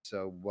it.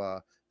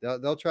 So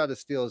they'll try to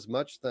steal as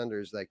much thunder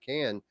as they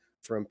can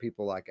from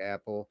people like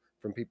Apple,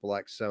 from people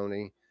like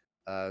Sony.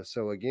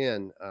 So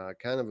again,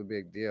 kind of a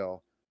big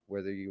deal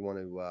whether you want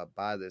to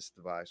buy this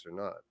device or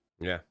not.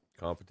 Yeah,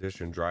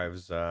 competition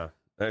drives.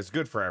 It's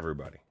good for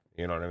everybody.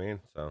 You know what I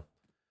mean? So.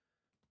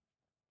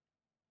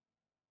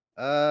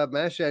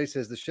 Mashaddy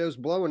says the show's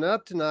blowing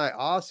up tonight.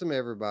 Awesome,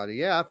 everybody.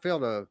 Yeah, I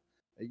felt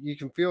you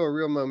can feel a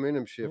real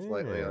momentum shift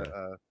lately.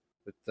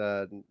 With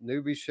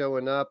newbies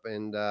showing up,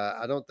 and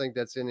I don't think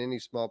that's in any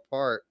small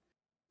part.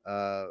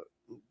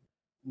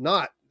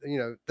 Not,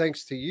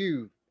 thanks to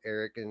you,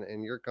 Eric,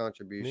 and your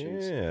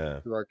contributions Yeah.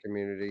 to our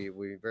community.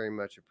 We very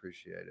much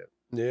appreciate it.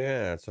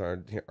 Yeah, it's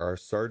our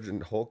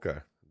Sergeant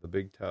Holka, the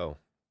big toe.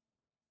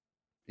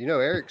 You know,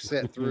 Eric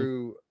sat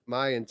through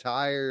my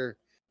entire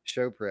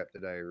show prep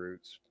today,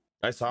 Roots.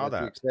 I saw With the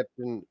that.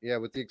 exception,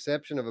 with the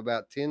exception of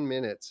about 10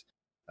 minutes,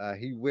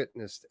 he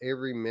witnessed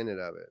every minute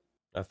of it.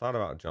 I thought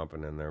about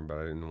jumping in there, but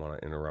I didn't want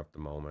to interrupt the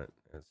moment.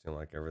 It seemed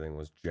like everything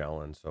was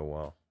gelling so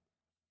well.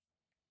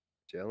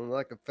 Gelling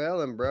like a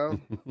felon, bro.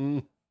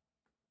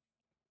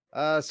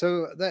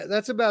 So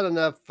that's about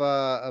enough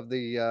of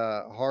the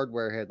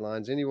hardware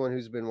headlines. Anyone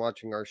who's been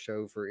watching our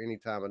show for any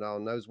time at all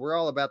knows we're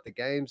all about the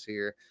games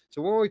here.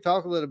 So when we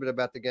talk a little bit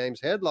about the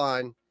game's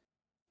headline,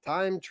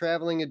 time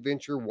traveling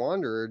adventure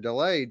Wanderer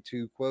delayed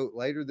to quote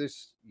later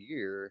this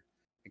year,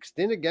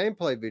 extended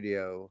gameplay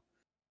video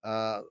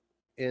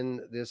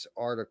in this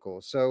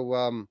article.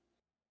 So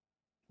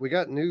we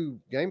got new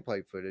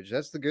gameplay footage.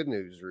 That's the good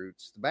news,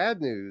 Roots. The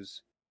bad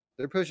news,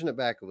 they're pushing it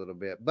back a little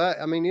bit. But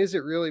I mean, is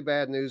it really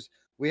bad news?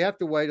 We have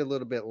to wait a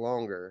little bit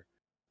longer.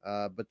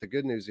 But the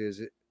good news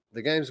is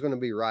the game's going to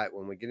be right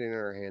when we get it in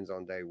our hands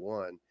on day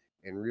one.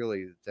 And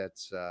really,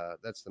 that's the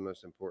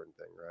most important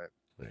thing, right?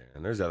 Yeah,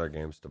 and there's other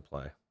games to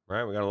play,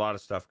 right? We got a lot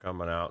of stuff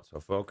coming out, so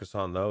focus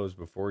on those.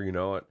 Before you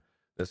know it,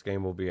 this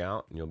game will be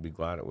out, and you'll be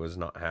glad it was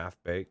not half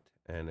baked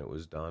and it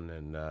was done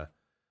and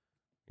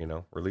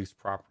released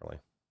properly.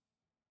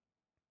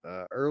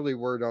 Early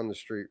word on the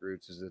street,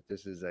 Roots, is that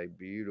this is a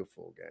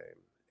beautiful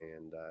game,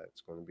 and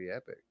it's going to be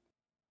epic.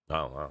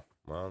 Oh wow!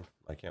 Well,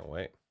 I can't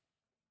wait.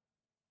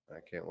 I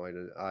can't wait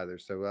either.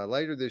 So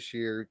later this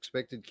year,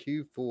 expected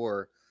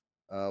Q4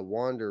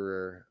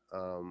 Wanderer.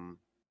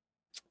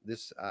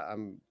 This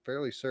I'm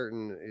fairly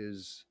certain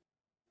is.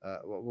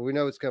 Well, we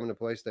know it's coming to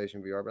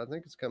PlayStation VR, but I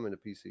think it's coming to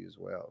PC as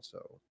well.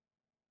 So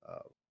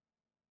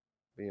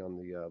be on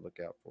the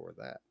lookout for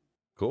that.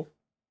 Cool.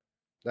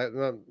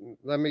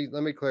 Let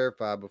me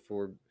clarify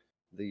before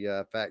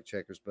the fact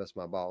checkers bust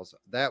my balls.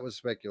 That was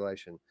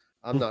speculation.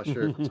 I'm not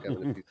sure if it's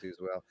coming to PC as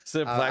well.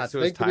 Simplex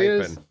was think it typing.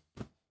 is,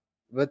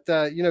 but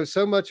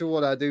so much of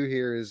what I do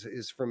here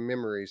is from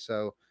memory.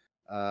 So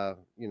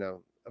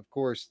of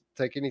course,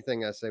 take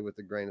anything I say with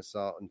a grain of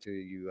salt until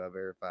you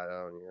verify it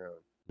on your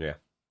own. Yeah,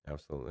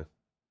 absolutely.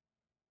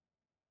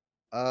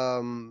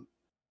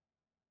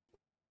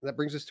 That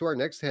brings us to our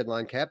next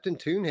headline. Captain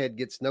Toonhead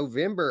gets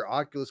November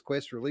Oculus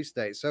Quest release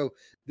date. So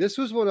this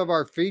was one of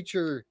our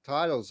feature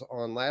titles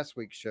on last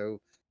week's show,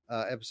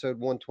 episode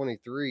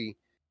 123.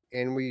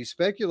 And we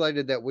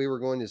speculated that we were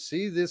going to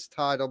see this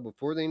title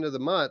before the end of the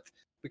month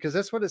because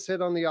that's what it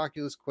said on the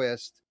Oculus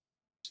Quest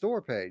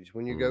store page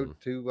when you go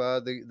to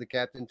the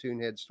Captain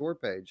Toonhead store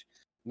page.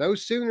 No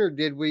sooner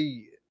did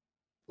we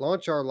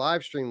launch our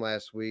live stream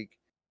last week,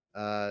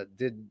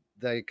 did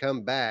they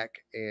come back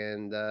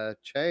and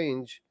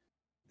change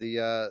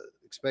the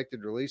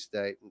expected release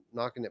date,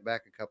 knocking it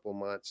back a couple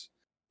months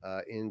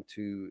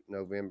into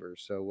November.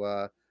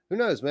 So who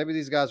knows? Maybe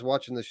these guys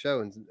watching the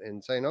show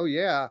and saying, "Oh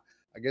yeah,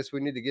 I guess we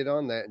need to get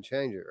on that and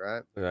change it."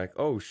 Right? They're like,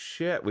 "Oh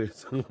shit,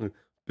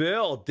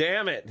 Bill,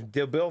 damn it,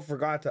 Bill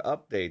forgot to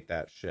update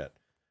that shit."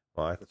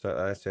 Well,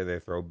 I say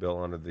they throw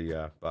Bill under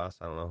the bus.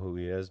 I don't know who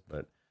he is,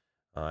 but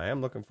I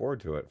am looking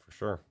forward to it for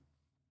sure.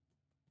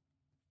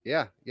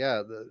 Yeah.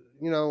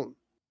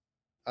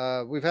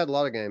 We've had a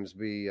lot of games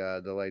be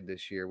delayed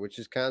this year, which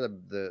is kind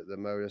of the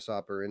modus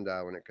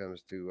operandi when it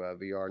comes to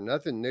VR.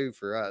 Nothing new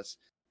for us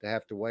to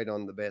have to wait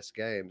on the best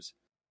games,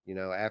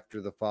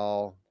 after the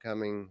fall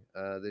coming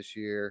this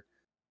year,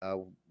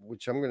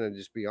 which I'm going to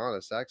just be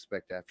honest, I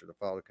expect after the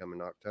fall to come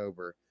in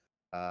October.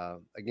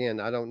 Again,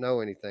 I don't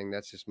know anything.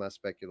 That's just my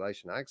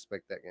speculation. I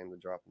expect that game to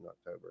drop in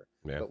October,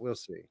 but we'll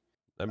see.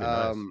 That'd be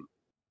nice.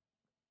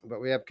 But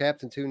we have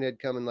Captain Toonhead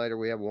coming later.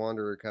 We have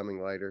Wanderer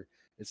coming later.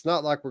 It's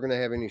not like we're going to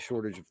have any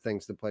shortage of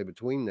things to play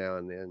between now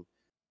and then.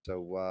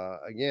 So,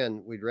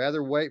 again, we'd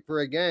rather wait for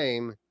a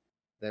game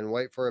than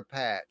wait for a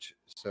patch.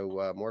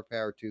 So, more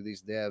power to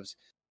these devs.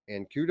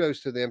 And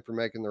kudos to them for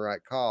making the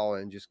right call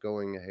and just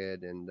going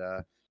ahead and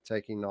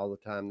taking all the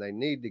time they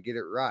need to get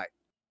it right.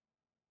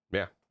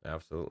 Yeah,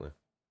 absolutely.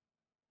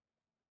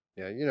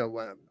 Yeah, you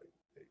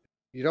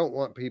don't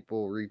want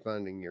people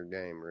refunding your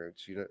game,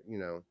 Roots.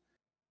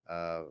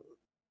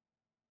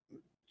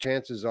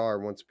 Chances are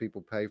once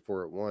people pay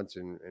for it once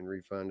and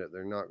refund it,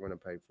 they're not going to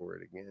pay for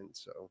it again.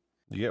 So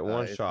you get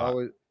one shot,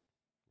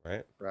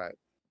 right? Right.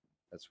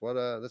 That's what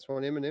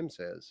Eminem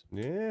says.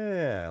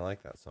 Yeah, I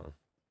like that song.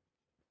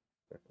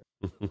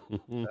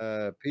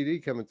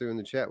 PD coming through in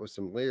the chat with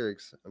some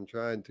lyrics. I'm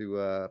trying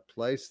to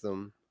place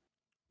them,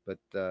 but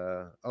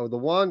the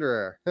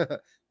Wanderer.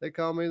 They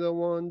call me the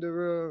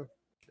Wanderer.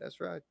 That's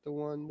right, the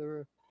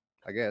Wanderer.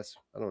 I guess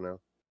I don't know.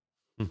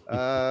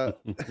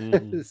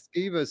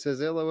 Skiva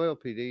says LOL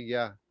PD.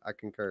 Yeah, I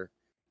concur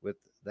with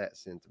that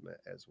sentiment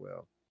as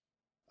well.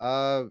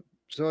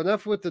 So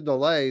enough with the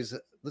delays.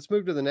 Let's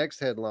move to the next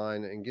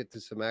headline and get to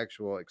some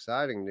actual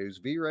exciting news.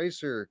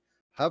 V-Racer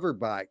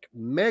Hoverbike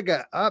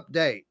mega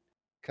update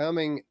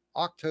coming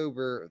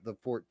October the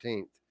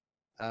 14th.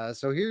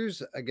 So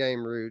here's a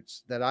game,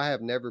 Roots, that I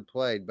have never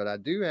played, but I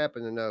do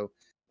happen to know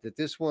that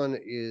this one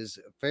is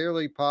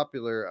fairly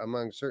popular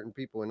among certain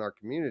people in our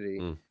community.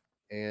 Mm.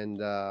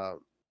 And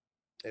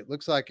it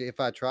looks like if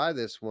I try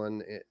this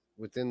one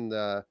within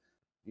the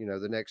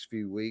next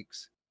few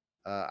weeks,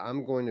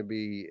 I'm going to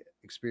be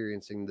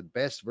experiencing the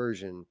best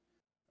version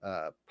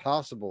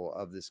possible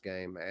of this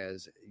game,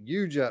 as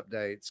huge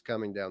updates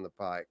coming down the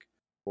pike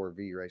for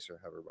V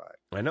Racer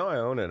Hoverbike. I know I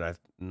own it. I'm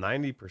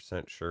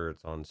 90% sure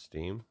it's on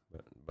Steam,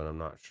 but I'm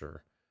not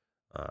sure.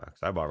 Because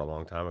I bought it a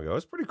long time ago.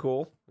 It's pretty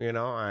cool.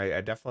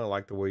 I definitely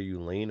like the way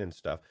you lean and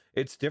stuff.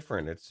 It's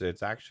different.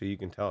 It's actually, you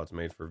can tell it's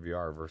made for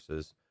VR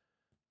versus,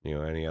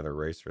 any other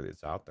racer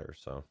that's out there.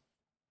 So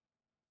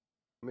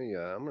I'm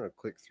going to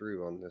click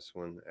through on this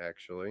one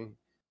actually,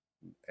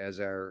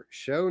 as our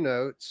show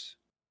notes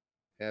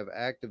have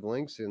active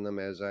links in them,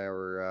 as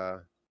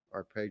our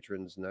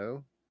patrons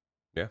know.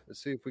 Yeah.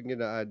 Let's see if we can get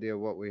an idea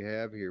of what we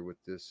have here with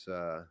this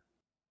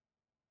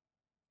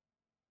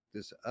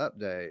this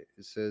update.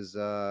 It says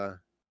the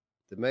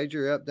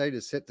major update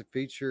is set to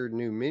feature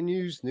new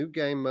menus, new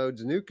game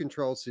modes, new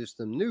control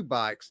system, new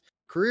bikes,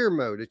 career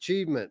mode,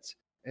 achievements,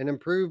 an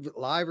improved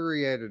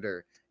livery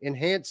editor,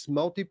 enhanced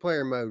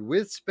multiplayer mode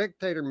with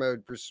spectator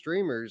mode for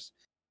streamers,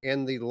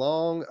 and the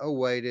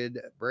long-awaited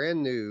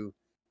brand new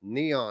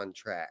neon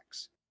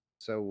tracks.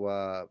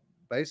 So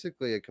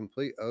basically a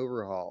complete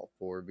overhaul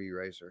for V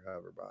Racer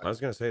Hoverbike. I was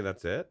gonna say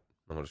that's it.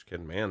 I'm just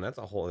kidding, man. That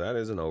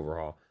is an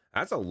overhaul.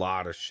 That's a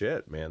lot of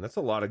shit, man. That's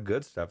a lot of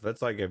good stuff.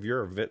 That's like, if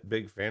you're a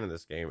big fan of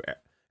this game,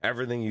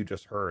 everything you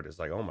just heard is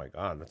like, oh my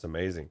god, that's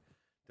amazing.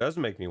 It does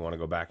make me want to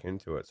go back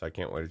into it, so I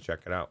can't wait to check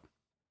it out.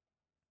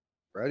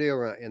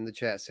 Radio in the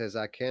chat says,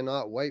 I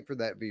cannot wait for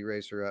that V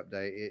Racer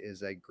update. It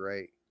is a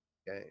great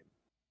game.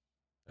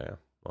 Yeah,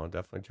 well,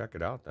 definitely check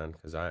it out then,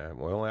 because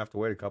we only have to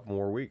wait a couple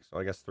more weeks. So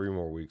I guess 3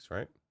 more weeks,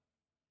 right?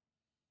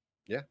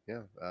 Yeah.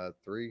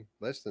 3,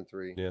 less than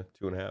 3. Yeah,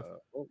 2.5.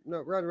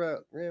 No, right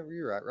around. Yeah,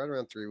 you're right. Right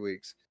around 3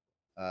 weeks.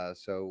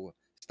 So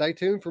stay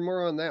tuned for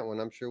more on that one.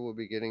 I'm sure we'll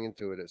be getting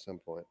into it at some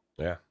point.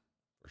 Yeah,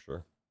 for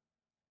sure.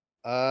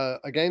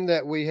 A game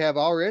that we have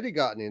already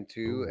gotten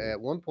into Ooh. at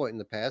one point in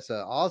the past, an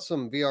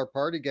awesome VR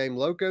party game,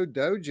 Loco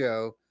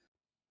Dojo,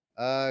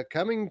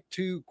 coming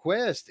to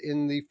Quest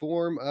in the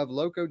form of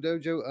Loco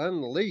Dojo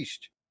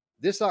Unleashed.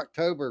 This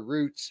October,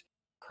 Roots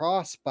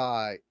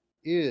cross-buy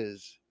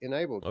is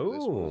enabled for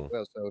this one as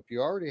well. So if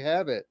you already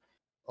have it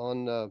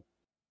on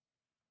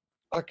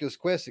Oculus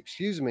Quest,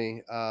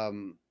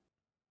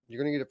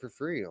 you're going to get it for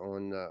free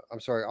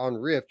on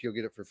Rift. You'll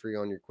get it for free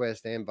on your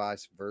Quest and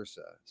vice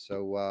versa.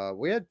 So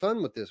we had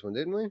fun with this one,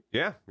 didn't we?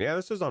 Yeah.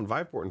 This is on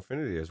Viveport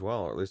Infinity as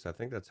well, or at least I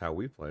think that's how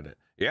we played it.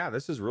 Yeah,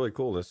 this is really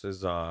cool. This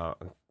is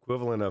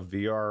equivalent of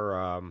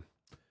VR.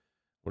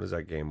 What is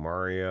that game?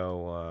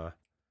 Mario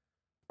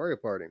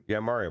Party.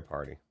 Yeah, Mario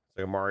Party. It's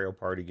like a Mario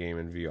Party game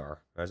in VR.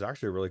 That's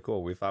actually really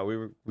cool. We thought we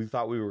were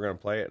going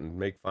to play it and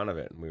make fun of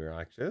it, and we were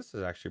like, this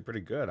is actually pretty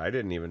good. I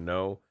didn't even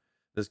know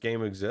this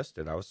game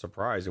existed. I was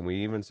surprised, and we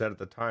even said at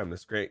the time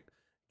this great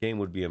game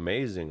would be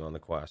amazing on the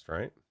Quest,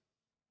 right?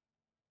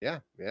 Yeah,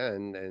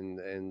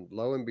 and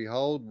lo and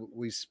behold,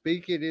 we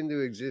speak it into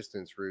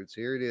existence, Roots.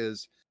 Here it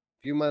is.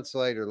 A few months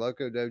later,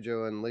 Loco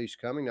Dojo Unleashed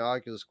coming to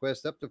Oculus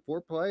Quest, up to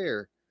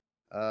 4-player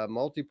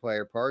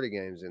multiplayer party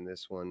games in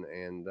this one,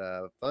 and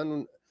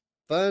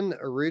fun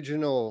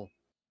original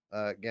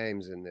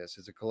games in this.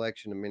 It's a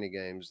collection of mini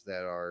games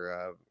that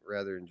are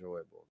rather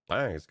enjoyable.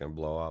 I think it's going to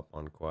blow up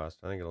on Quest.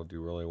 I think it'll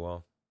do really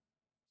well.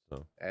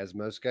 So, as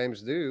most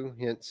games do,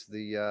 hence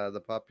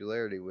the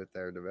popularity with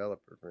their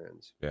developer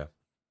friends. Yeah.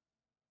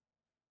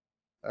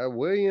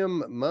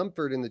 William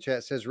Mumford in the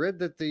chat says, read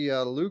that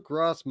the Luke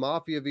Ross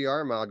Mafia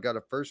VR mod got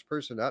a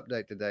first-person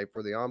update today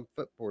for the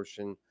on-foot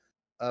portion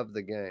of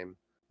the game.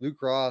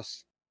 Luke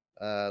Ross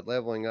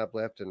leveling up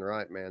left and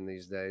right, man,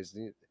 these days.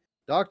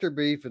 Dr.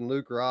 Beef and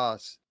Luke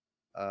Ross,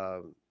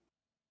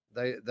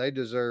 they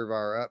deserve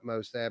our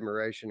utmost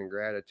admiration and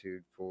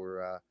gratitude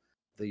for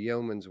the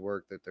yeoman's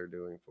work that they're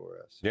doing for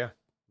us. Yeah,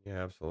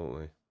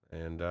 absolutely.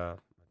 And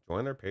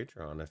join their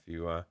Patreon if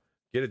you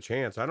get a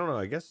chance. I don't know.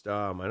 I guess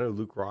I know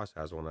Luke Ross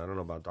has one. I don't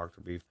know about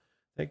Dr. Beef.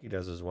 I think he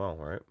does as well,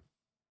 right?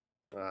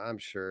 I'm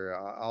sure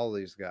all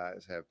these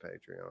guys have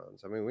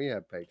Patreons. I mean, we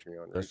have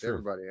Patreon. That's true.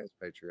 Everybody has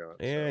Patreon.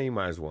 Yeah, so. you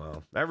might as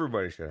well.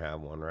 Everybody should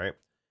have one, right?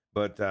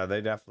 But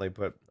they definitely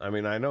put, I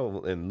mean, I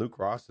know in Luke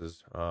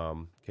Ross's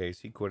case,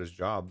 he quit his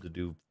job to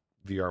do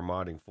VR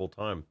modding full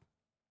time.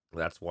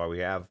 That's why we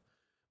have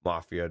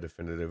Mafia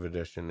Definitive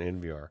Edition in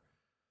VR.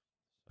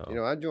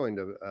 So. I joined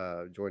a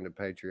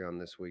Patreon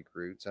this week,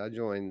 Roots. I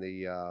joined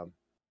the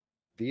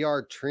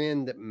VR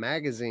Trend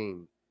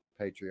magazine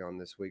Patreon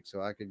this week,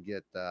 so I could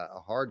get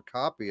a hard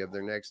copy of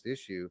their next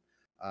issue.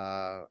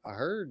 I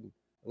heard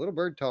a little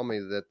bird told me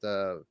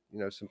that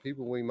some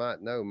people we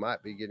might know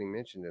might be getting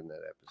mentioned in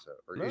that episode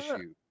or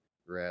issue,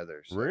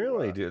 rather. So,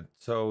 really, dude.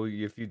 So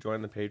if you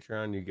join the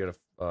Patreon, you get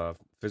a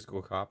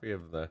physical copy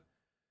of the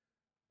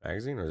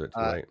magazine, or is it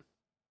too late?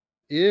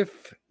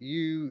 if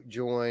you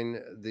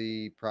join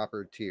the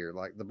proper tier,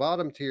 like the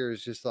bottom tier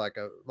is just like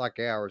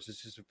ours,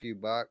 it's just a few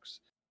bucks,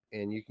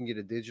 and you can get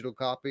a digital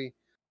copy.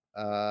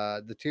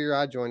 The tier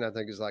I joined, I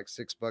think, is like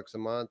 $6 a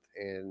month,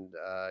 and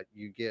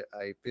you get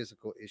a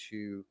physical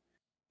issue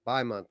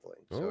bi-monthly.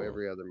 So Oh,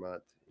 every other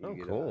month, oh,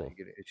 you cool.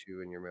 get an issue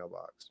in your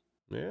mailbox.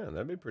 Yeah,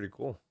 that'd be pretty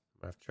cool.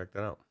 I have to check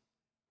that out.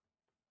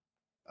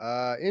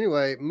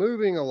 Anyway,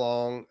 moving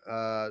along,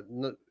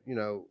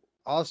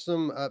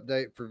 awesome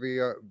update for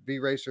V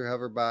Racer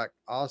Hoverback.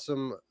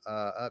 Awesome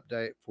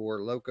update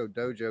for Loco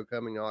Dojo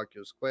coming to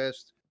Oculus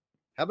Quest.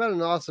 How about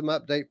an awesome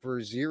update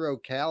for Zero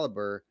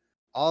Caliber?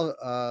 All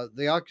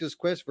the Oculus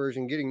Quest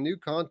version getting new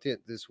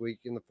content this week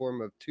in the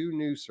form of 2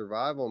 new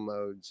survival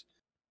modes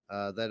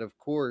that, of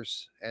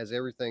course, as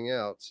everything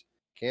else,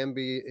 can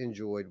be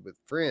enjoyed with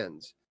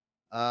friends.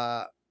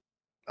 I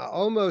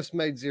almost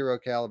made Zero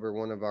Caliber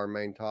one of our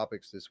main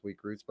topics this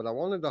week, Roots, but I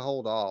wanted to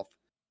hold off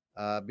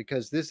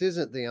because this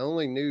isn't the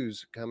only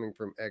news coming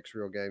from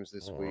X-Real Games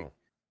this week.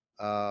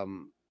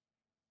 Oh,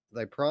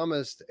 They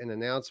promised an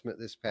announcement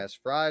this past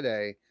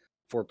Friday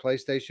for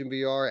PlayStation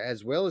VR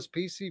as well as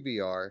PC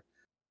VR.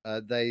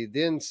 They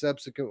then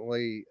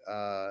subsequently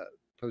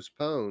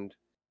postponed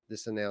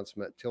this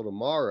announcement till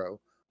tomorrow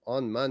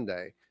on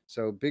Monday.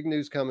 So big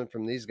news coming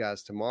from these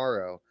guys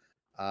tomorrow.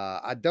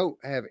 I don't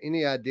have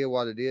any idea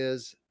what it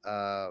is,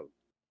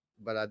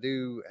 but I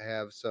do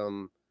have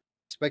some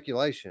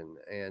speculation.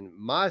 And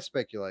my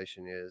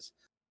speculation is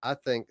I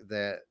think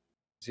that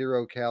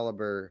Zero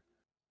Caliber,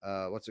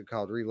 what's it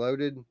called?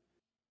 Reloaded.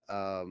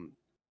 Um,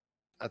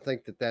 I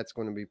think that that's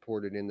going to be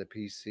ported in the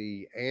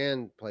PC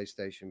and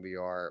PlayStation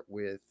VR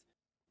with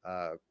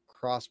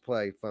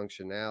crossplay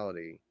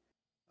functionality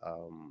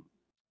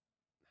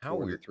how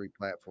for the weird! 3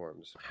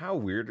 platforms. How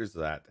weird is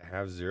that to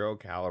have Zero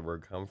Caliber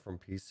come from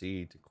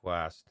PC to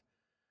Quest,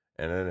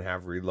 and then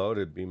have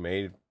Reloaded be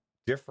made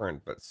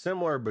different, but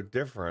similar, but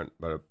different,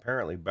 but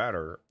apparently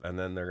better, and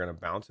then they're gonna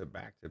bounce it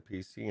back to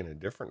PC in a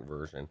different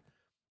version.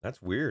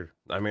 That's weird.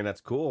 I mean,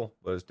 that's cool,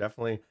 but it's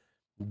definitely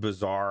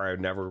bizarre. I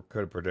never could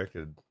have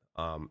predicted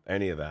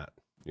any of that.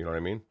 You know what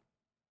I mean?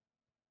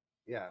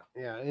 Yeah,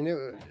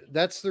 and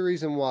that's the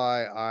reason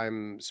why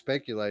I'm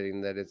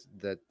speculating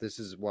that this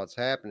is what's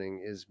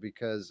happening is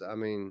because uh,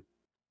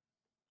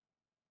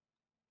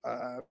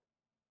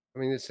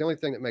 it's the only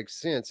thing that makes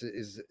sense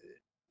is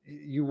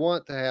you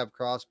want to have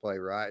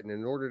crossplay, right? And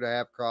in order to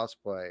have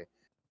crossplay,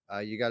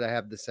 you got to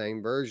have the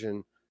same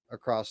version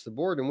across the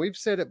board. And we've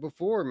said it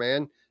before,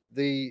 man.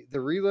 The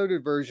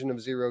reloaded version of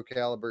Zero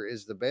Caliber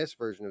is the best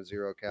version of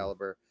Zero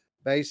Caliber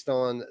based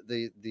on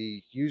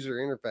the user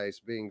interface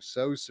being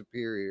so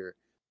superior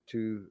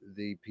to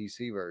the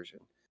PC version.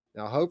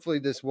 Now, hopefully,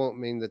 this won't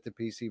mean that the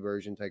PC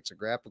version takes a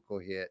graphical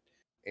hit,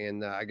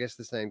 and I guess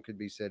the same could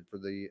be said for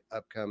the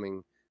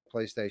upcoming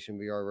PlayStation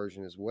VR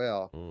version as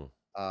well.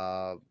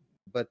 Mm.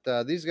 But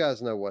these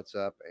guys know what's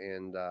up,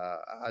 and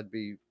I'd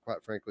be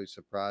quite frankly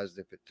surprised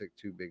if it took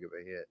too big of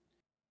a hit.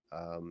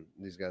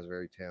 These guys are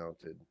very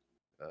talented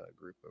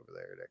group over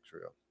there at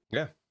X-Real.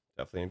 Yeah,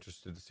 definitely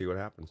interested to see what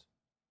happens.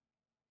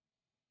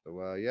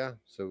 So yeah,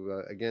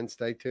 so again,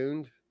 stay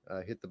tuned.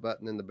 Hit the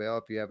button and the bell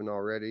if you haven't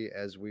already,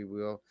 as we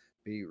will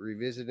be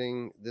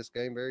revisiting this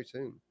game very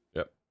soon.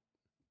 Yep.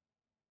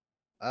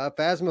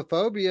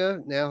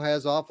 Phasmophobia now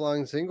has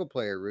offline single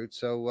player routes.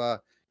 So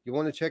you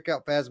want to check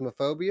out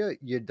Phasmophobia?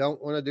 You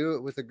don't want to do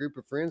it with a group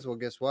of friends? Well,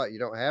 guess what? You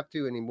don't have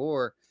to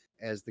anymore,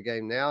 as the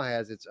game now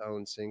has its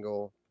own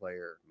single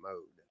player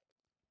mode.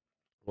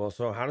 Well,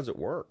 so how does it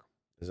work?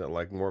 Is it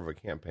like more of a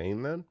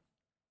campaign then?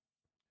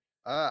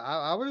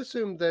 I would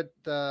assume that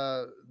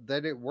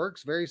that it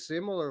works very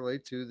similarly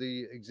to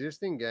the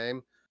existing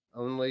game,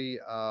 only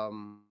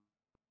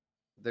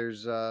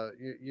there's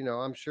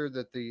I'm sure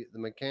that the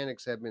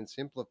mechanics have been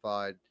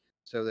simplified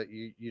so that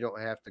you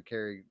don't have to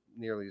carry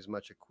nearly as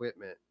much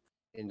equipment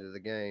into the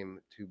game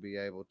to be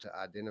able to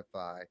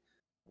identify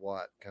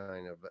what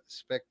kind of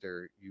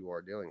specter you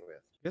are dealing with.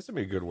 I guess it'd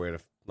be a good way to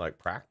like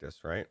practice,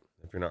 right?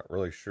 If you're not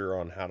really sure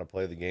on how to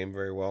play the game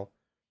very well,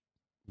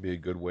 it'd be a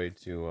good way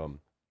to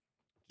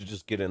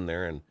just get in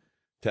there and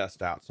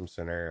test out some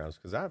scenarios.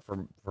 Because that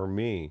for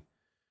me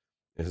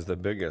is the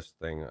biggest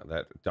thing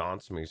that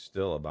daunts me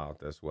still about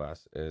this,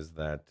 Wes, is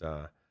that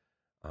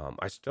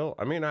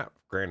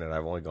granted,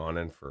 I've only gone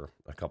in for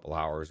a couple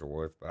hours or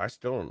worth, but I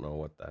still don't know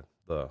what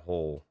the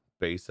whole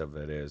base of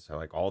it is.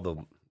 Like all the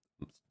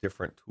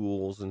different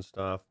tools and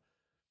stuff.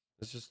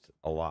 It's just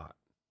a lot.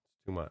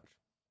 It's too much.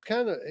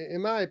 Kind of,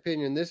 in my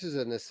opinion, this is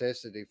a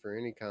necessity for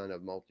any kind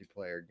of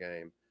multiplayer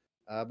game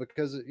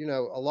because a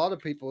lot of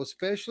people,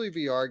 especially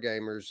VR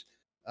gamers,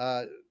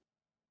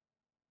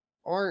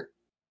 aren't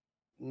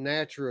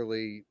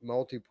naturally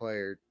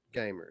multiplayer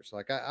gamers.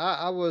 Like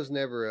I was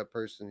never a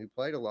person who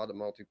played a lot of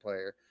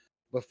multiplayer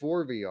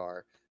before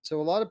VR. So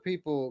a lot of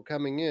people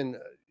coming in,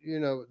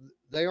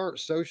 they aren't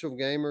social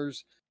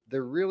gamers.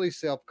 They're really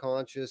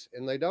self-conscious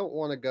and they don't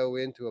want to go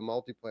into a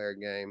multiplayer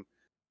game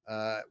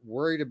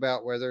worried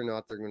about whether or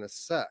not they're going to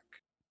suck.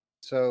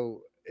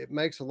 So it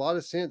makes a lot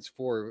of sense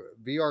for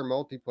VR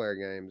multiplayer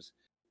games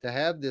to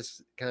have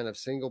this kind of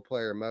single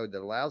player mode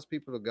that allows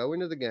people to go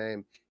into the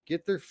game,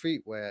 get their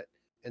feet wet,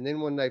 and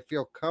then when they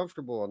feel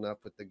comfortable enough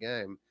with the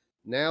game,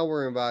 now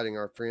we're inviting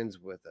our friends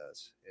with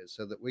us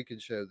so that we can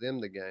show them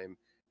the game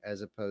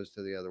as opposed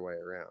to the other way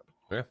around.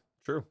 Yeah,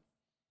 true.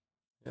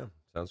 Yeah,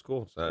 sounds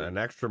cool. So an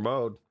extra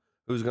mode.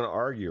 Who's going to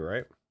argue,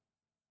 right?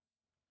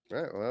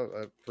 Right.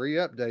 Well, free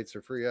updates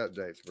are free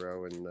updates,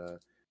 bro. And,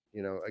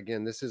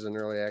 again, this is an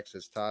early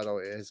access title.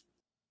 It has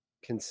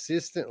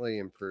consistently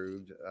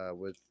improved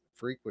with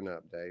frequent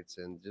updates,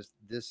 and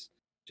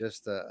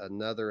just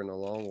another in a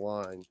long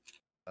line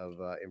of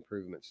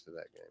improvements to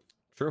that game.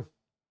 True.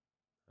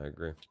 I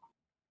agree.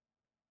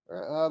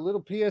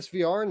 Little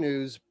PSVR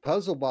news.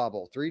 Puzzle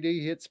Bobble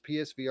 3D hits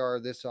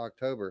PSVR this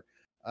October.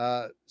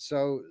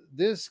 So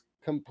this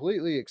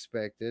completely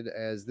expected,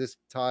 as this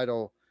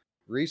title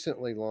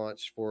recently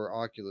launched for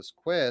Oculus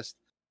Quest.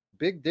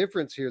 Big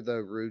difference here,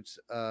 though, Roots.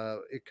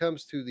 It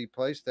comes to the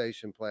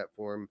PlayStation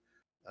platform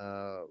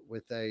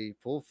with a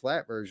full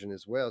flat version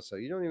as well. So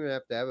you don't even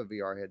have to have a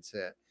VR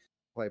headset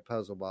to play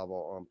Puzzle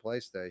Bobble on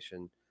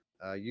PlayStation.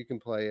 You can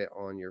play it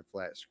on your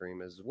flat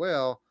screen as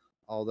well,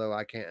 although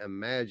I can't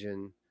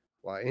imagine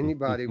why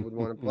anybody would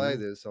want to play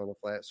this on a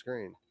flat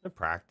screen. And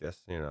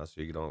practice,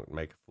 so you don't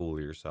make a fool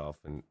of yourself,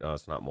 and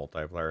it's not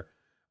multiplayer.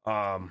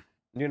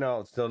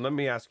 So let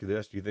me ask you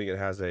this: do you think it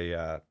has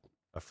a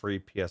free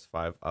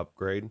PS5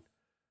 upgrade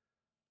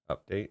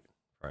update?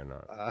 Probably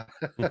not.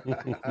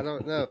 I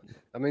don't know.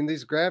 I mean,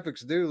 these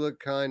graphics do look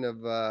kind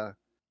of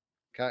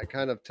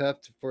tough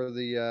for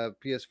the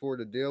PS4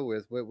 to deal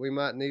with. But we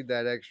might need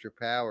that extra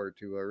power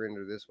to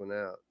render this one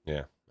out.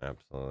 Yeah,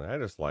 absolutely. I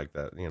just like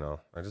that.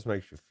 It just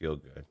makes you feel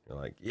good. You're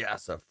like,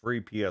 yes, a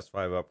free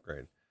PS5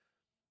 upgrade.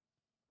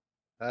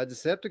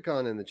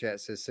 Decepticon in the chat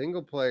says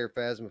single player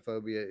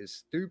Phasmophobia is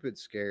stupid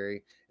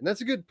scary, and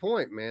that's a good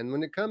point, man.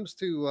 When it comes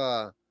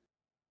to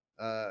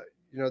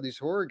these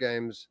horror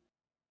games,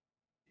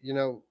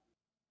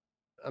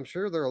 I'm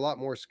sure they're a lot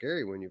more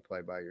scary when you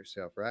play by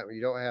yourself, right? When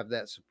you don't have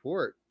that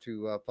support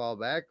to fall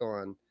back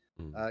on.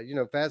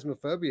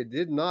 Phasmophobia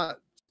did not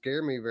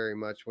scare me very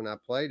much when I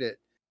played it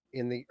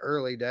in the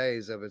early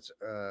days of its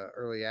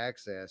early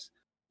access,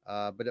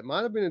 but it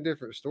might have been a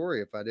different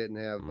story if I didn't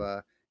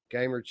have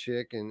Gamer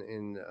Chick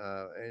and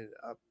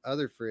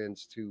other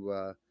friends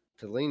to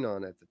lean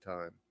on at the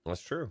time.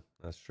 That's true.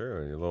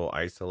 You're a little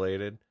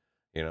isolated.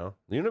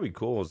 It'd be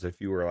cool is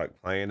if you were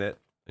like playing it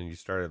and you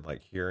started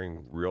like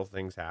hearing real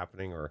things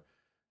happening or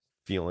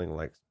feeling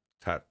like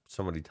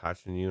somebody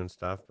touching you and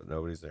stuff, but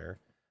nobody's there.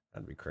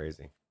 That'd be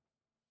crazy.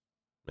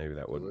 Maybe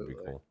that wouldn't be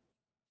cool.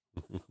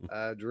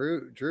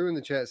 Drew in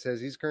the chat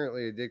says he's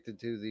currently addicted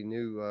to the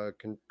new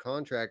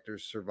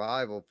Contractors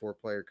Survival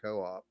 4-player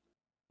co-op.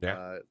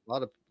 Yeah, a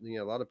lot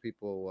of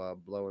people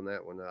blowing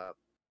that one up.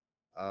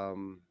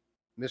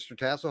 Mr.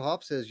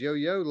 Tasselhoff says, "Yo,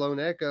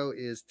 Lone Echo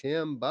is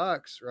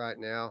 $10 right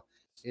now.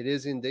 It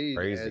is indeed,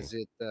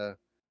 crazy.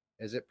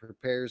 as it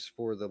prepares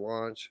for the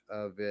launch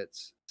of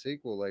its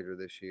sequel later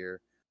this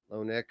year.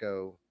 Lone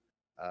Echo,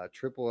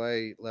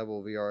 AAA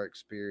level VR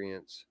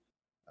experience,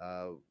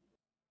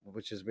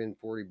 which has been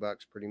 $40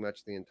 pretty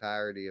much the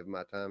entirety of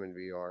my time in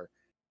VR.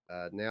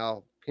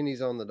 Now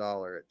pennies on the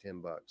dollar at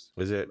 $10.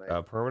 Is it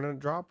a permanent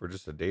drop or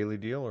just a daily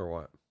deal or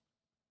what?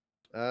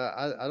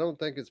 I don't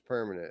think it's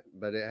permanent,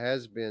 but it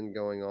has been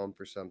going on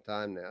for some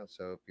time now.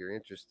 So if you're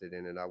interested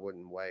in it, I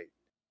wouldn't wait.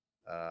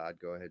 I'd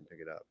go ahead and pick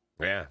it up.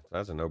 Yeah,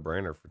 that's a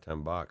no-brainer for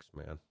 $10,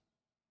 man.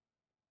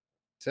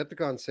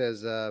 Decepticon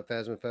says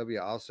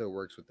Phasmophobia also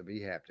works with the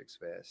vHaptics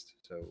Fest.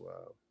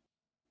 So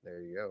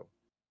there you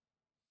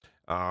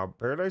go.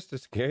 Paradise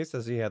Decay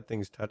says he had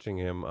things touching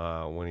him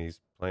when he's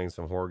playing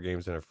some horror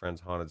games in a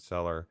friend's haunted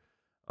cellar.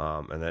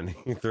 And then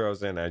he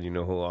throws in, and you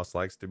know who else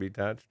likes to be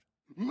touched?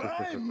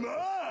 My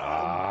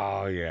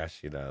mom! Oh, yeah,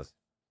 she does.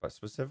 But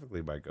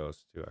specifically by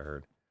ghosts, too, I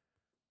heard.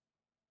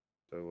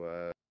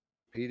 So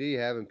PD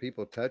having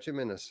people touch him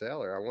in a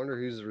cellar. I wonder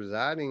who's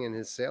residing in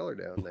his cellar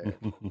down there.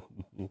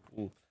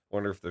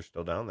 Wonder if they're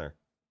still down there.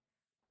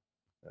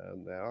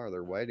 They are.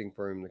 They're waiting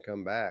for him to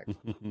come back.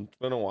 It's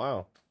been a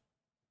while.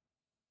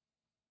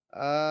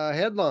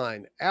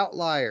 Headline: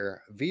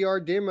 Outlier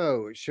VR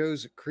demo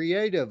shows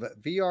creative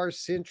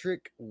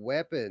VR-centric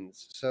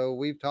weapons. So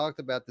we've talked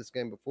about this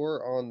game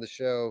before on the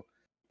show.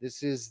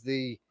 This is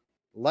the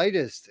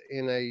latest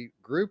in a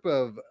group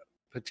of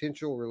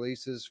potential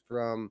releases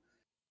from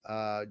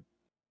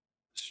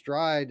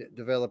Stride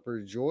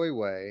developer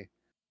Joyway.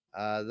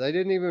 They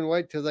didn't even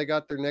wait till they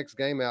got their next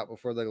game out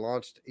before they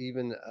launched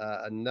even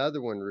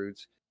another one,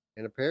 Roots.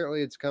 And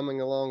apparently it's coming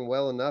along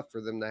well enough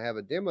for them to have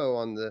a demo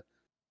on the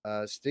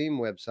Steam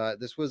website.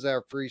 This was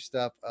our free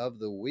stuff of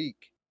the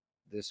week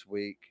this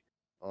week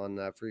on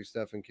Free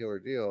Stuff and Killer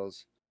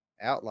Deals.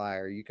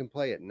 Outlier, you can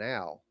play it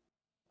now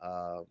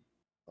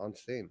on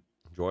Steam.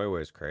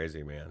 Joyway is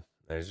crazy, man.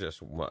 There's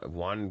just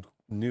one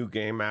new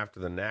game after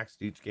the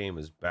next. Each game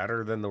is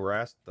better than the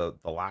rest. The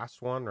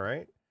last one,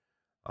 right?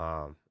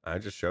 It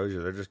just shows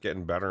you they're just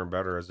getting better and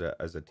better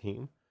as a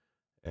team.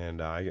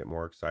 And I get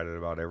more excited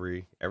about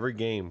every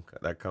game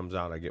that comes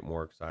out. I get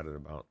more excited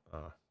about.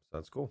 So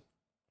that's cool.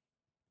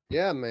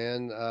 Yeah,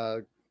 man.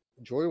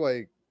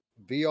 Joyway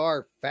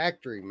VR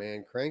Factory,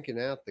 man, cranking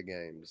out the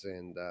games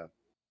and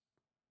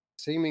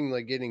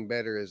seemingly getting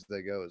better as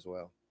they go as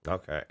well.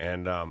 Okay,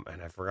 and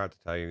I forgot to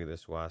tell you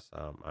this, Wes.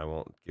 I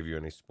won't give you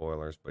any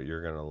spoilers, but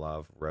you're gonna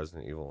love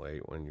Resident Evil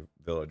 8 when you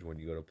go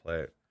to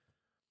play it.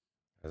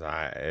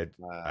 Because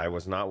I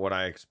was not what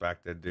I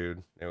expected,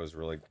 dude. It was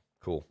really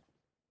cool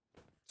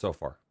so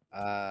far.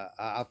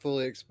 I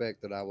fully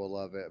expect that I will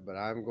love it, but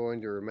I'm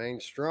going to remain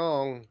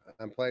strong.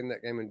 I'm playing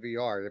that game in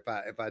VR.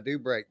 If I do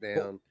break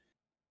down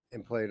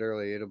and play it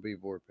early, it'll be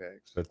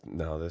Vortex. But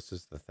no, this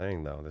is the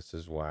thing, though. This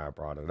is why I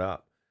brought it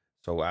up.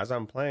 So as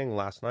I'm playing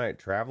last night,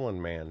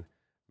 Traveling Man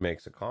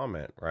makes a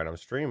comment, right? I'm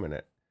streaming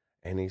it,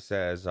 and he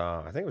says,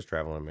 I think it was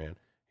Traveling Man.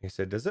 He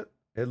said, "Does it?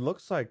 It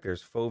looks like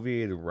there's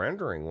foveated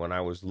rendering." When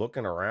I was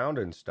looking around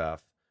and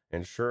stuff,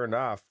 and sure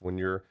enough, when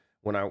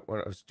I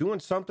was doing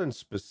something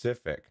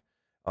specific,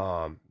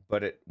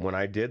 but when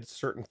I did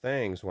certain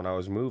things when I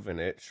was moving,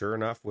 it sure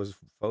enough was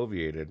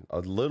foveated a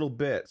little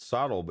bit,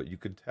 subtle, but you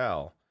could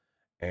tell,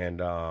 and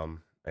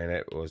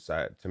it was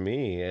to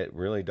me, it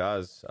really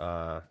does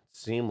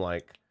seem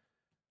like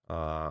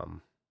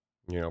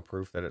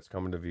proof that it's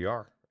coming to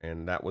VR.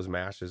 And that was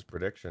Mash's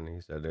prediction.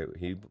 He said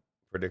he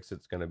predicts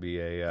it's going to be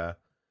a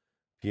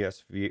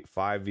PS5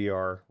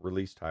 VR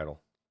release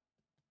title.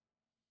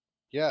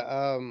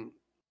 Yeah,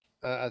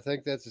 I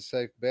think that's a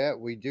safe bet.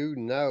 We do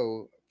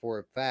know for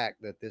a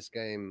fact that this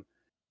game,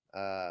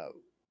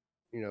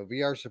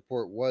 VR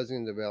support was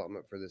in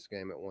development for this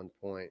game at one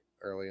point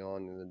early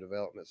on in the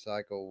development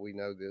cycle. We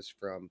know this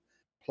from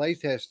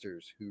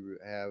playtesters who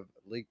have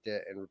leaked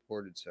it and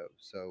reported so.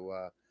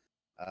 So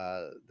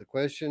the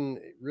question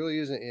really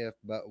isn't if,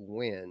 but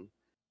when.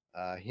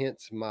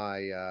 Hence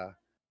my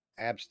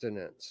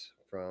abstinence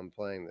from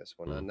playing this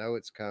one. I know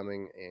it's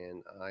coming,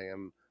 and I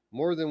am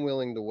more than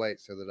willing to wait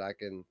so that I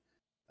can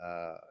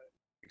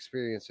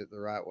experience it the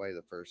right way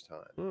the first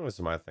time. This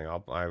is my thing.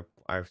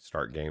 I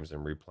start games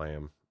and replay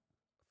them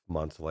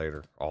months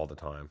later all the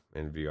time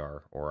in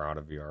VR or out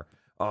of VR.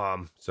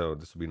 So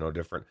this will be no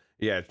different.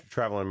 Yeah,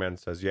 Traveling Man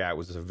says, yeah, it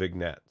was a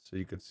vignette, so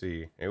you could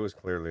see it was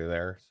clearly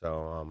there.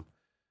 So,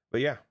 but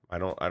yeah, I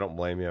don't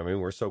blame you. I mean,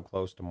 we're so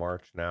close to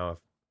March now,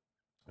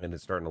 and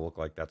it's starting to look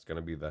like that's going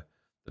to be the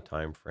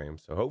time frame.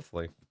 So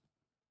hopefully.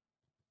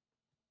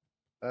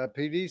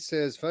 PD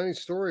says, funny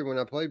story, when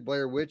I played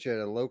Blair Witch at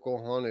a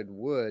local haunted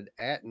wood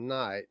at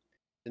night,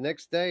 the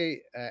next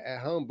day at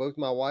home, both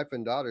my wife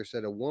and daughter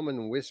said a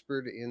woman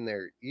whispered in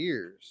their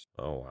ears.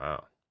 Oh,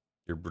 wow.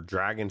 You're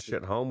dragging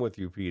shit home with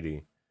you,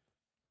 PD.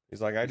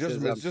 He's like,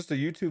 it's just a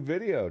YouTube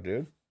video,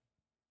 dude.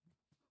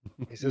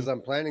 He says,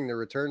 I'm planning to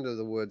return to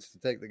the woods to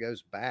take the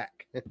ghost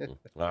back.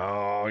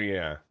 Oh,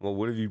 yeah. Well,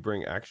 what if you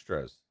bring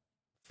extras?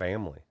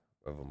 Family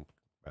of them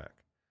back.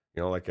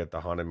 You know, like at the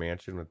Haunted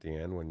Mansion at the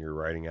end when you're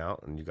riding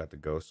out and you got the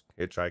ghost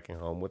hitchhiking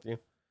home with you?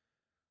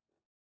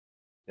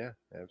 Yeah,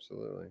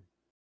 absolutely.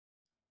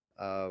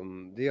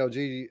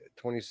 DLG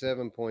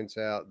 27 points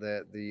out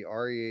that the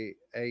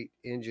RE8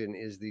 engine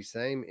is the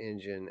same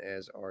engine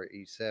as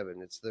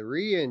RE7. It's the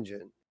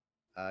re-engine.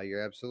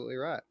 You're absolutely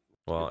right.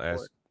 Well,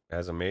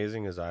 as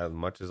amazing as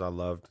much as I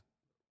loved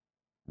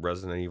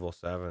Resident Evil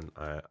 7,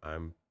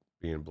 I'm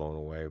being blown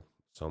away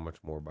so much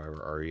more by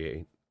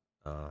RE8.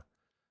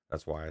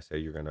 That's why I say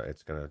you're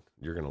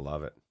gonna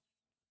love it.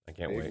 I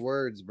can't wait. Big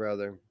words,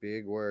 brother.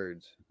 Big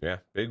words. Yeah,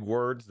 big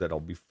words that'll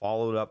be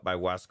followed up by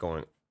Wes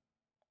going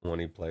when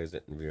he plays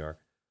it in VR.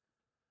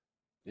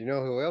 You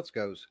know who else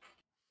goes?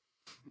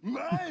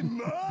 My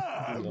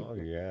mom. Oh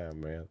yeah,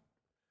 man.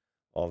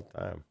 All the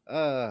time.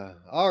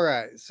 All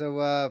right.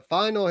 So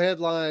final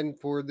headline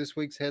for this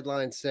week's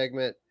headline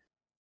segment.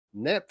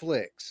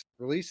 Netflix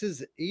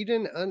releases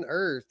Eden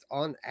Unearthed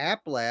on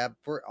App Lab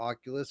for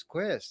Oculus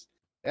Quest.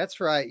 That's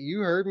right. You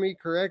heard me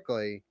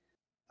correctly.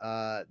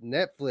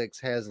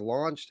 Netflix has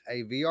launched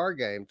a VR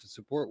game to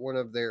support one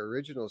of their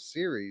original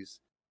series.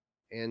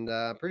 And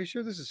I'm pretty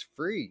sure this is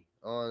free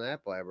on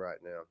App Lab right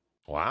now.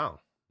 Wow.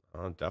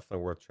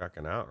 Definitely worth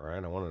checking out,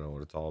 right? I want to know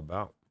what it's all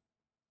about.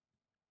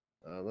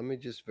 Let me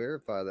just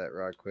verify that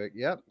right quick.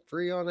 Yep,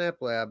 free on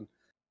App Lab.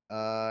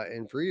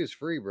 And free is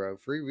free, bro.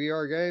 Free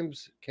VR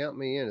games, count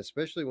me in,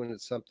 especially when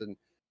it's something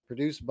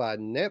produced by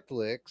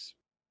Netflix,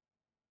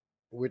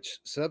 which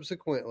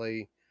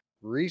subsequently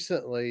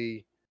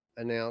recently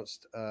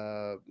announced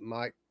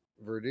Mike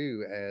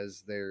Verdu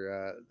as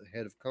their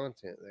head of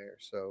content there.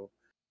 So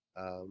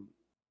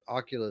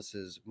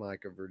Oculus's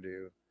Mike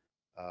Verdu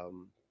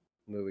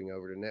moving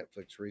over to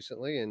Netflix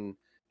recently and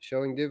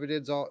showing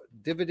dividends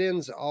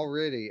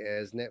already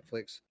as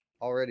Netflix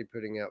already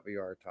putting out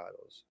VR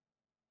titles.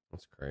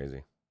 That's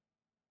crazy.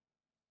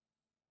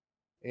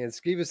 And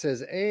Skiva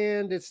says,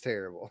 and it's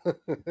terrible.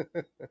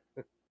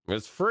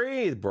 It's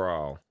free,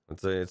 bro.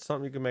 It's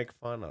something you can make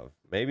fun of.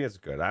 Maybe it's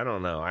good. I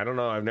don't know.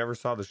 I've never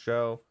saw the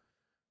show.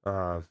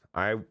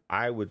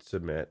 I would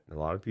submit. A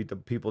lot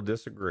of people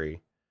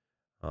disagree.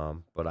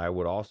 But I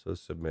would also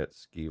submit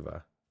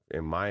Skiva.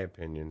 In my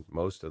opinion,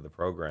 most of the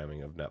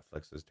programming of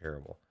Netflix is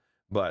terrible.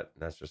 But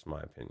that's just my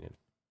opinion.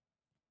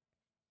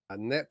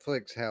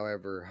 Netflix,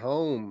 however,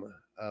 home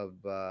of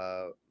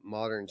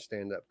modern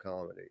stand-up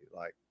comedy.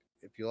 Like,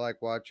 if you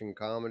like watching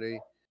comedy,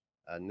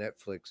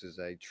 Netflix is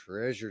a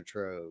treasure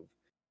trove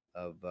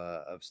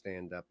of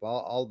stand-up.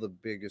 All the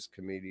biggest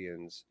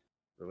comedians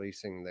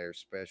releasing their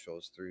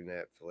specials through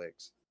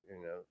Netflix.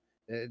 You know,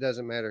 it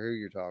doesn't matter who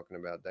you're talking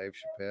about. Dave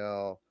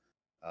Chappelle,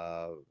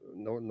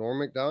 Norm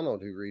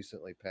Macdonald, who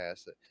recently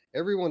passed it.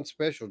 Everyone's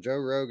special. Joe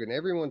Rogan,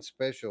 everyone's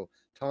special.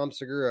 Tom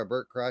Segura,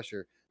 Bert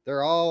Kreischer.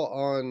 They're all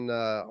on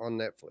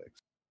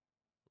Netflix.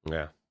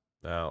 Yeah.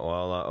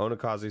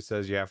 Onakazi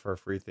says, yeah, for a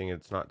free thing,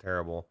 it's not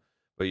terrible.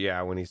 But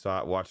yeah, when he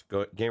saw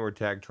it, Gamer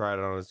Tag tried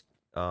it on his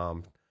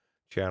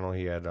channel,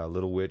 he had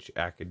Little Witch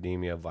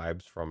Academia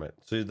vibes from it.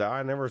 So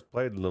I never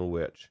played Little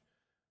Witch.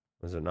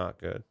 Was it not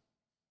good?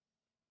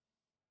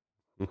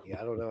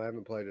 Yeah, I don't know. I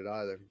haven't played it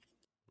either.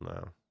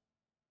 No.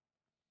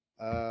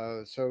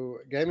 So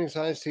gaming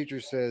science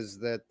teacher says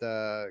that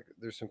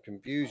there's some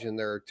confusion.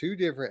 There are 2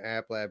 different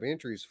App Lab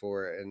entries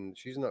for it, and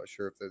she's not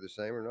sure if they're the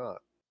same or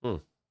not.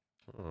 Oh,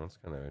 that's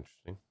kind of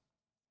interesting.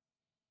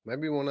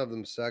 Maybe one of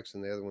them sucks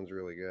and the other one's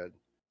really good.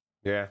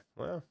 Yeah,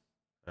 well,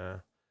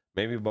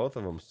 maybe both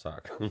of them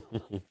suck.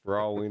 For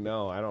all we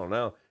know, I don't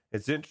know.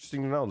 It's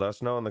interesting to know. Let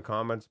us know in the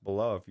comments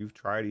below if you've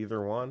tried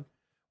either one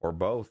or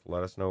both.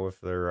 Let us know if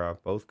they're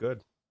both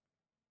good.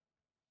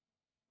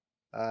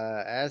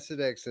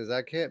 Acidex says,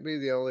 I can't be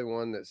the only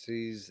one that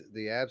sees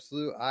the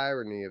absolute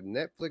irony of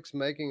Netflix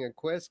making a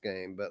Quest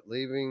game, but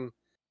leaving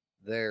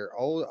their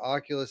old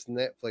Oculus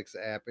Netflix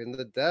app in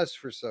the dust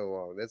for so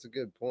long. That's a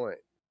good point.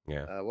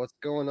 Yeah. What's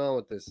going on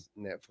with this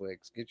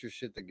Netflix? Get your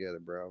shit together,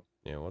 bro.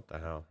 Yeah, what the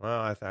hell?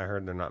 Well, I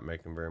heard they're not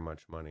making very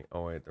much money.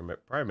 Oh, wait, they're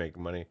probably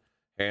making money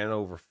hand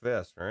over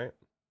fist, right?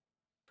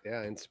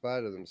 Yeah, in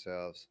spite of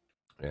themselves.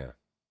 Yeah.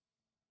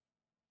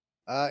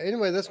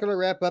 Anyway, that's going to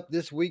wrap up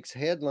this week's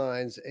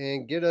headlines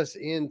and get us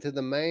into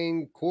the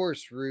main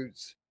course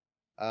routes.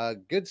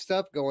 Good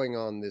stuff going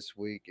on this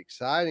week.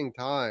 Exciting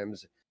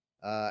times.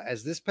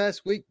 As this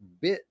past week,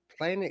 Bit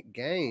Planet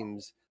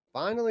Games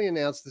finally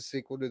announced the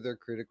sequel to their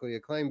critically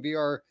acclaimed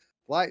VR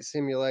flight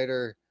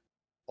simulator,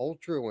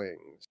 Ultra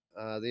Wings.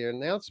 The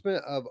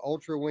announcement of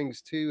Ultra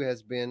Wings 2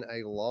 has been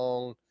a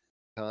long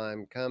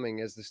time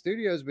coming, as the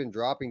studio has been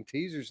dropping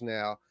teasers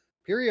now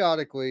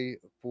periodically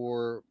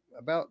for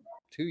about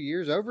 2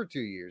 years, over 2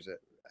 years,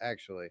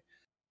 actually.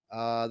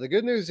 The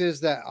good news is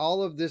that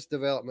all of this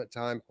development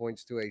time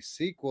points to a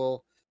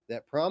sequel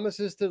that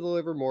promises to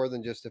deliver more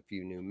than just a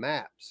few new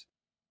maps.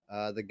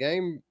 The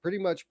game pretty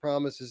much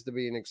promises to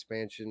be an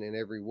expansion in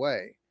every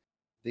way.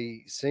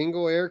 The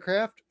single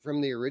aircraft from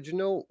the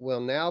original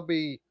will now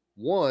be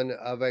one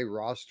of a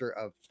roster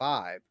of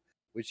 5,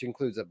 which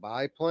includes a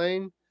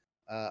biplane,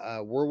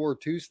 a World War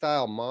II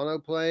style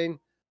monoplane,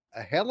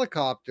 a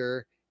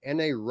helicopter,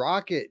 and a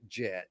rocket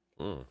jet.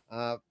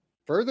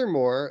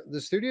 Furthermore,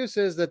 the studio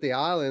says that the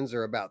islands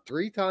are about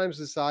 3 times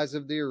the size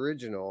of the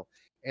original,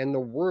 and the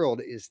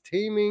world is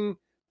teeming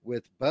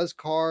with buzz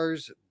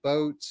cars,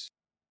 boats,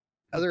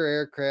 other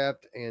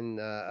aircraft, and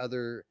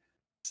other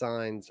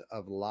signs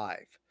of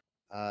life.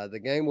 The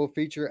game will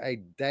feature a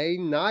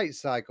day-night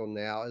cycle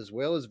now, as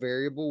well as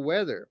variable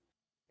weather.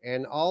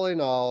 And all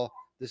in all,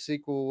 the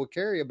sequel will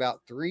carry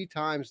about 3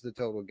 times the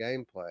total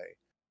gameplay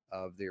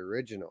of the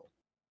original.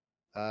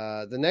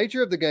 The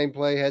nature of the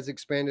gameplay has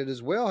expanded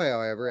as well,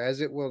 however,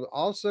 as it will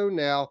also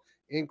now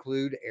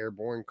include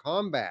airborne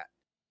combat,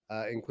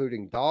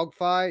 including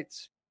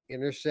dogfights,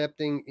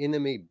 intercepting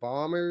enemy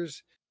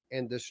bombers,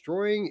 and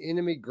destroying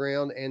enemy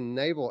ground and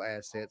naval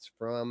assets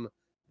from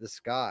the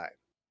sky.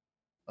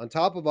 On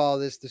top of all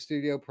this, the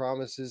studio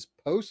promises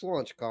post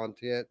launch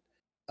content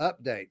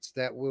updates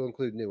that will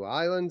include new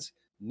islands,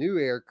 new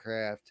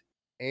aircraft,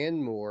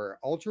 and more.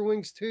 Ultra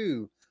Wings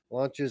 2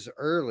 launches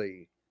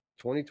early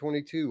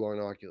 2022 on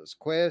Oculus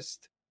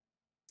Quest,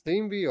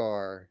 Steam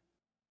VR,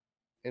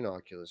 and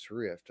Oculus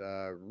Rift.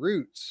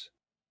 Roots,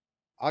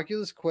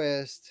 Oculus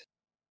Quest,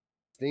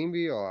 Steam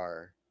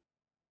VR,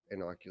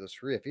 and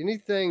Oculus Rift.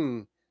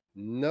 Anything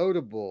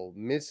notable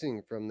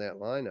missing from that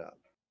lineup?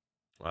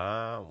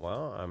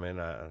 Well, I mean,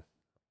 I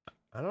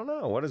don't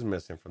know what is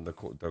missing from the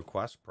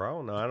Quest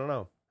Pro. No, I don't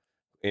know.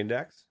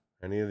 Index?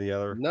 Any of the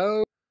other?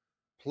 No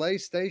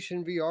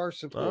PlayStation VR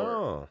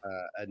support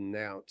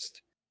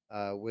announced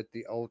with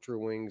the Ultra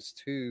Wings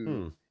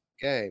 2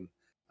 game.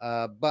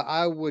 But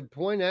I would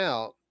point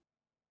out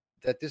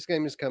that this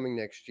game is coming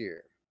next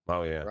year.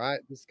 Oh, yeah. Right?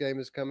 This game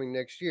is coming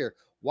next year.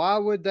 Why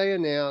would they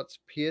announce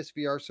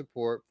PSVR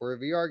support for a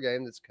VR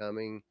game that's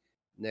coming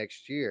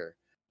next year?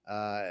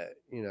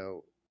 You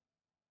know,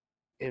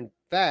 in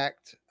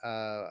fact,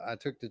 I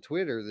took to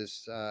Twitter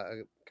this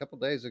a couple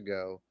days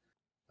ago,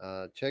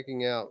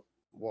 checking out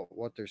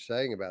what they're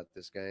saying about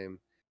this game,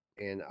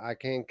 and I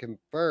can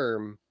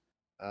confirm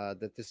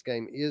that this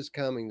game is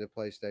coming to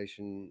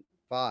PlayStation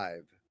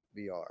 5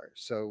 VR.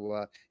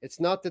 So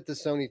it's not that the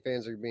Sony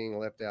fans are being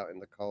left out in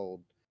the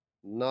cold,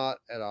 not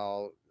at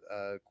all.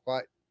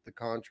 Quite the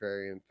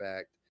contrary. In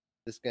fact,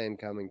 this game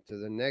coming to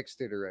the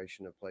next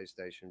iteration of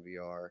PlayStation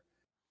VR.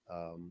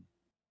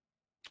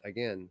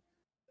 Again,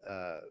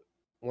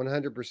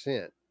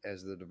 100%,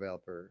 as the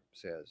developer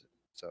says.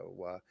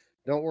 So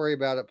don't worry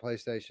about it,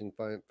 PlayStation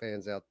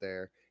fans out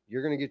there.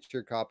 You're going to get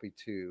your copy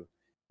too,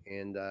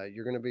 and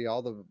you're going to be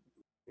all the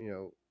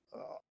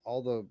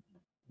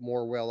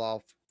more well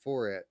off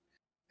for it,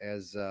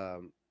 as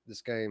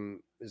this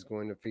game is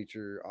going to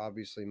feature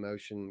obviously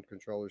motion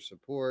controller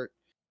support,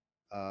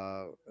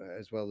 uh,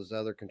 as well as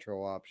other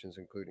control options,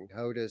 including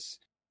HOTAS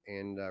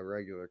and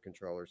regular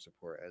controller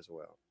support as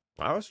well.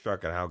 I was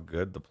struck at how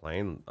good the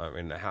plane, I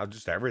mean, how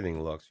just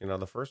everything looks.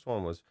 The first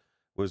one was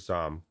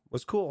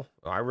cool.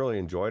 I really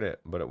enjoyed it,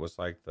 but it was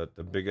like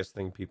the biggest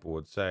thing people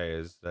would say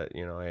is that,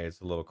 hey, it's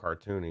a little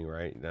cartoony,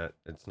 right? That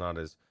it's not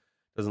as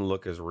doesn't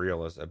look as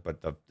real as it, but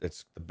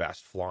it's the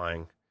best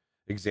flying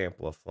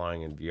example of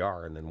flying in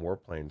VR. And then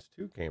Warplanes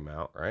 2 came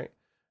out, right?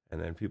 And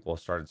then people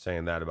started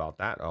saying that about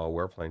that. Oh,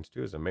 Warplanes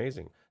 2 is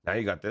amazing. Now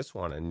you got this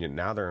one, and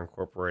now they're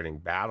incorporating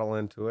battle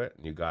into it,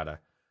 and you got a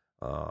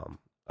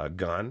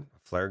gun, a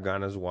flare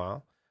gun as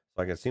well.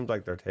 Like it seems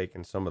like they're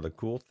taking some of the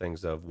cool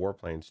things of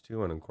Warplanes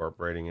 2 and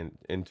incorporating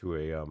into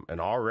an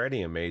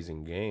already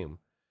amazing game.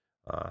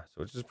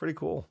 So it's just pretty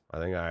cool. I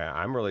think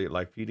I'm really,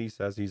 like PD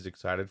says, he's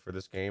excited for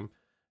this game,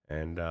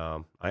 and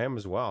I am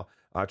as well.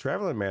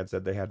 Traveling Mad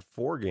said they had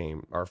four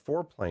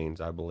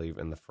planes, I believe,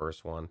 in the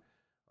first one.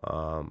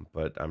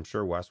 But I'm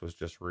sure Wes was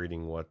just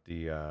reading what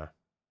the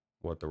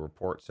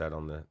report said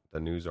on the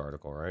news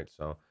article, right?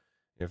 So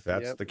if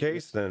that's the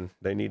case, then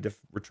they need to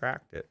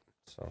retract it.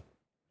 So,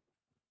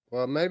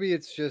 well, maybe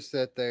it's just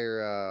that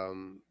they're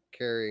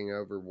carrying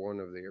over one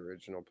of the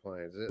original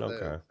planes.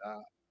 Okay.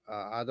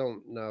 I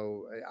don't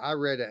know. I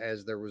read it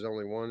as there was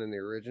only one in the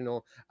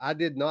original. I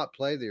did not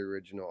play the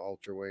original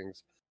Ultra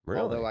Wings,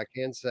 although I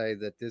can say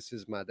that this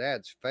is my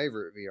dad's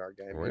favorite VR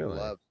game. Really? He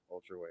loves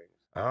Ultra Wings.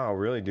 Oh,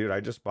 really, dude? I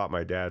just bought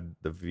my dad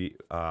the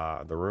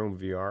Room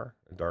VR,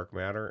 Dark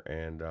Matter,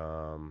 and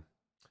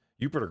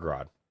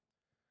Jupitergrad.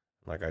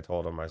 Like I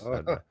told him, I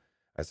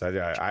said,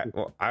 yeah,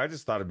 I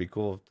just thought it'd be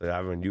cool to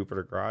have him in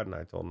Jupitergrad, and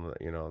I told him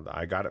that,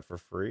 I got it for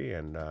free,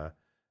 and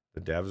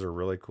the devs are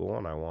really cool,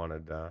 and I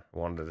wanted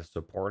to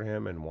support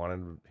him and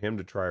wanted him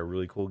to try a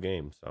really cool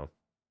game. So,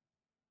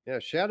 yeah,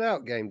 shout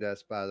out Game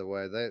Dust, by the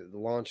way. They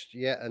launched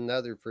yet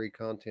another free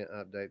content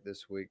update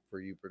this week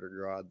for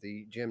Jupitergrad.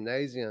 The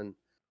Gymnasium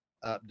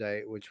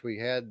update, which we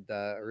had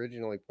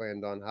originally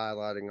planned on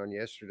highlighting on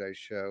yesterday's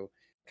show,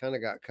 kind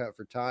of got cut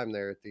for time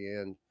there at the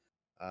end.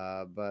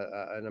 But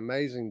an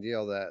amazing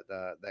deal,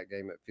 that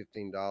game at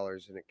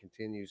 $15, and it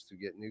continues to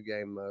get new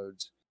game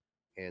modes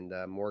and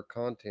more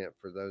content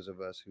for those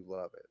of us who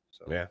love it.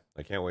 So yeah,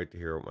 I can't wait to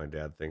hear what my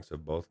dad thinks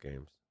of both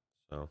games.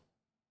 So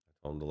I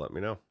told him to let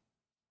me know.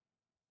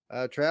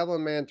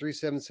 Traveling Man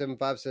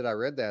 3775 said, I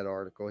read that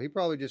article. He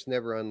probably just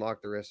never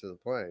unlocked the rest of the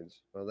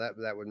planes. Well,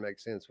 that would make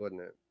sense,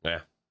 wouldn't it?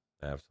 Yeah,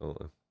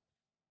 absolutely.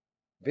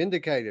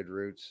 Vindicated,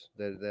 Roots,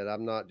 that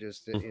I'm not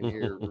just in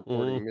here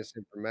reporting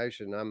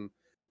misinformation.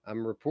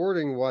 I'm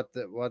reporting what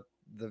the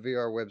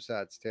VR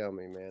websites tell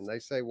me, man. They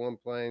say one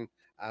plane,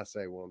 I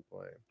say one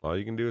plane. All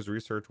you can do is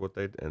research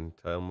and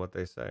tell them what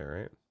they say,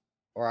 right?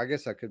 Or I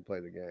guess I could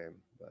play the game,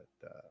 but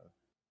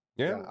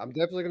yeah, I'm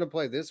definitely going to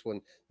play this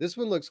one. This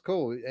one looks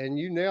cool, and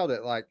you nailed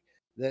it. Like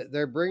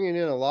they're bringing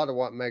in a lot of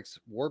what makes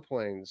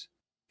warplanes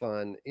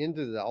fun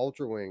into the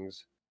Ultra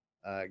Wings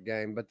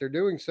game, but they're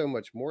doing so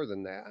much more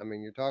than that. I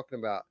mean, you're talking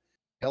about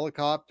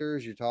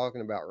helicopters, you're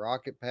talking about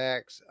rocket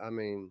packs. I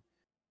mean,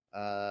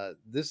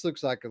 this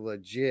looks like a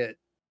legit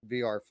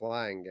VR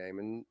flying game,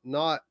 and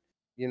not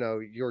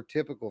your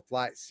typical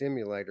flight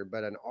simulator,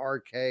 but an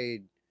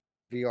arcade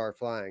VR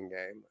flying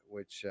game,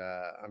 which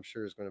I'm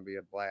sure is going to be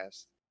a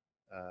blast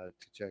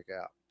to check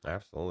out.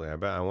 Absolutely.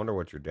 I wonder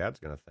what your dad's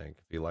going to think.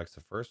 If he likes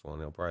the first one,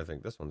 he'll probably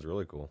think this one's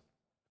really cool.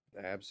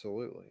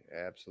 Absolutely.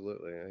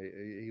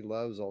 He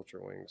loves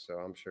Ultra Wings, so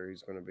I'm sure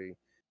he's going to be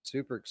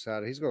super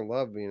excited. He's going to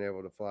love being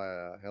able to fly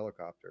a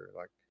helicopter.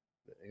 Like,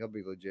 he'll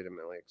be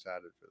legitimately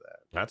excited for that.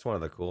 That's one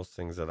of the coolest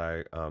things that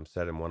I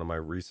said in one of my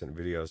recent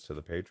videos to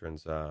the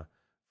patrons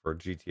for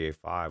GTA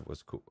 5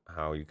 was cool,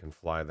 how you can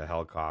fly the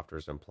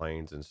helicopters and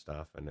planes and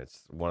stuff. And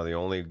it's one of the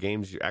only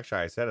games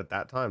I said at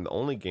that time, the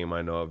only game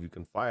I know of you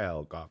can fly a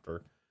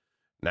helicopter.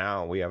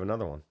 Now we have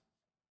another one.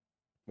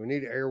 We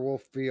need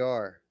Airwolf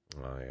VR.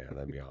 Oh yeah,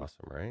 that'd be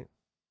awesome, right?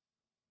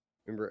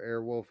 Remember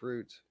Airwolf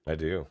Roots? I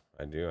do.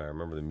 I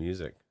remember the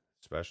music,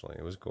 especially.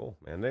 It was cool,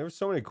 man. There were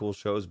so many cool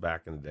shows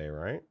back in the day,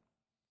 right?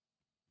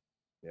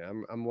 Yeah,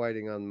 I'm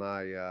waiting on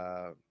my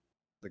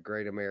the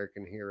Great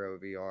American Hero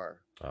VR.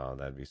 Oh,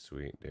 that'd be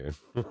sweet, dude.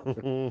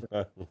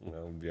 That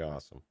would be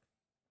awesome.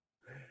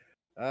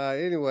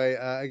 Anyway,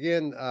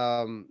 again,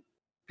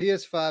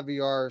 PS5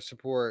 VR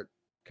support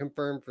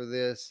confirmed for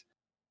this.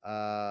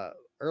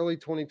 Early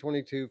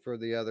 2022 for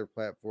the other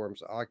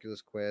platforms: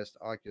 Oculus Quest,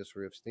 Oculus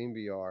Rift, Steam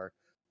VR,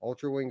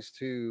 Ultra Wings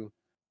 2.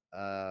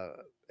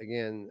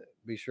 Again,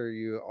 be sure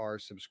you are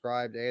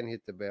subscribed and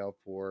hit the bell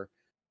for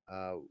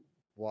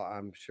what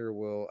I'm sure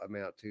will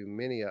amount to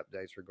many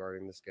updates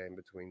regarding this game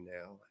between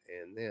now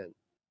and then.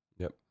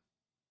 Yep.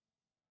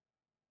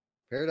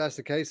 Paradise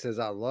Decay says,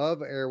 I love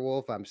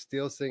Airwolf. I'm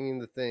still singing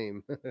the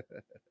theme.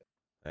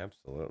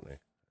 Absolutely.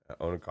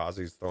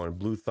 Onikazi's throwing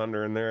Blue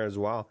Thunder in there as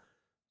well.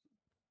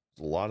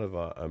 There's a lot of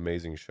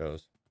amazing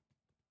shows.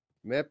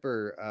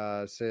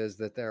 Mepper says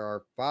that there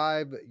are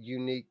 5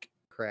 unique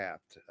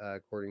craft,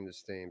 according to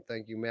Steam.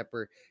 Thank you,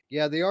 Mepper.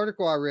 Yeah, the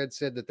article I read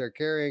said that they're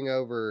carrying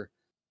over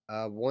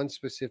one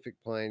specific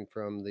plane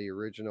from the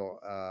original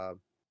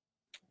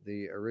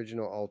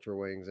Ultra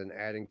Wings and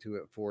adding to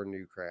it 4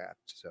 new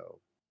craft. So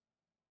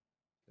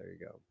there you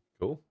go.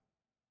 Cool.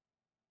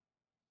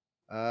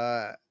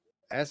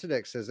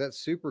 Acidex says that's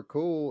super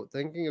cool.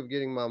 Thinking of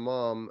getting my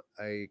mom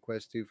a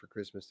Quest 2 for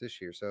Christmas this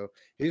year. So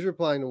he's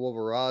replying to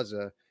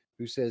Wolveraza,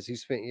 who says he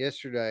spent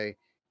yesterday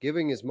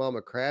giving his mom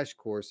a crash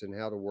course in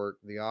how to work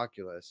the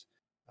Oculus.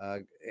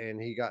 And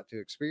he got to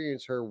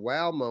experience her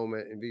wow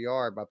moment in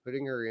VR by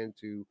putting her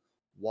into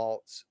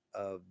Waltz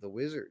of the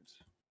Wizards.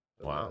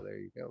 So, wow. There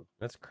you go.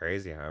 That's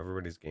crazy how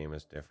everybody's game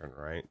is different,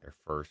 right? Their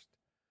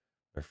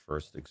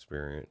first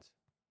experience.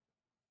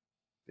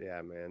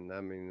 Yeah, man.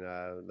 I mean,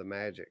 the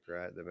magic,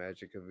 right? The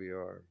magic of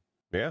VR.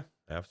 Yeah,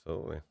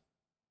 absolutely.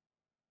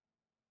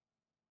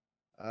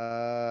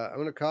 I'm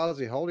gonna call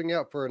he holding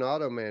out for an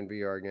Automan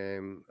VR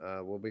game.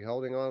 We'll be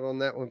holding on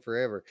that one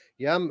forever.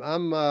 Yeah,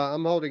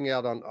 I'm holding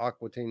out on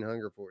Aqua Teen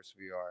Hunger Force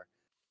VR.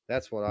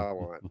 That's what I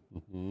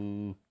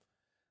want.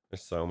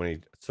 There's so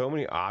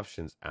many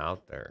options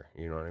out there.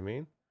 You know what I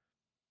mean?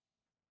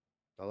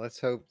 Well,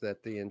 let's hope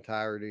that the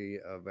entirety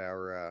of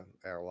our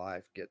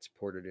life gets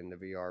ported into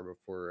VR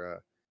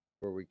before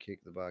we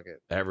kick the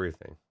bucket.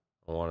 Everything.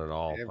 I want it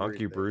all. Everything.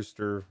 Punky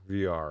Brewster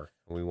VR.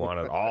 We want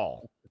it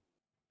all.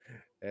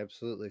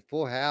 Absolutely.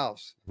 Full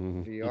House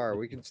VR.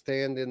 We can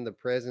stand in the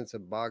presence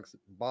of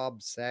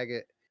Bob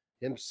Saget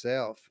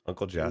himself.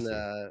 Uncle Jesse.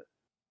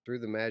 Through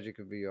the magic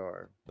of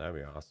VR. That'd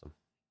be awesome.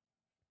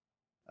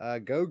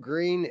 Go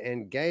Green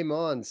and Game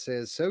On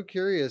says, so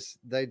curious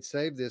they'd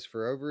save this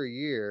for over a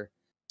year,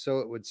 so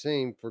it would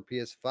seem, for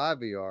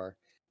PS5 VR.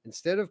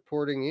 Instead of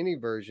porting any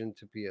version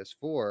to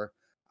PS4,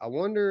 I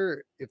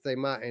wonder if they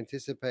might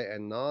anticipate a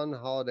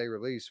non-holiday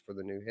release for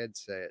the new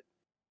headset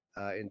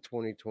in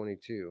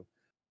 2022.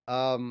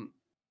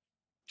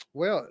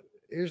 Well,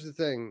 here's the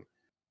thing.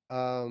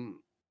 I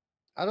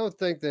don't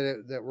think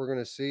that we're going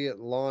to see it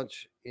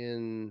launch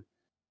in,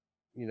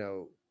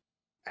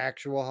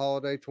 actual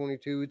holiday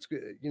 22. It's,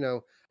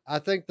 I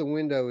think the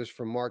window is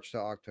from March to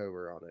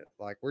October on it.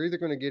 Like, we're either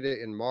going to get it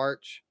in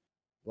March,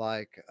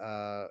 like,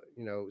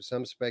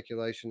 some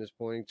speculation is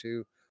pointing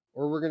to,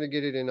 or we're going to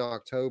get it in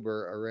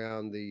October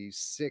around the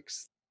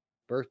 6th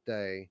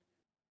birthday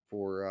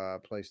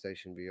for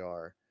PlayStation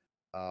VR.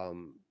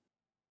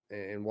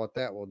 And what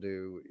that will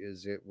do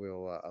is it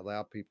will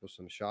allow people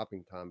some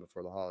shopping time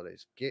before the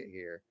holidays get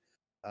here.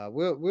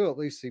 We'll at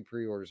least see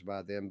pre-orders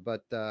by then,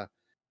 but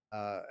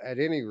at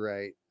any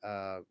rate,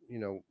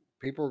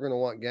 people are going to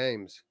want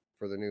games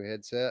for the new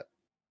headset,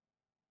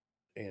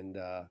 and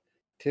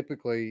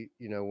typically,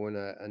 when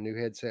a new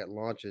headset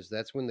launches,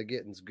 that's when the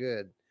getting's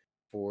good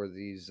for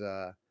these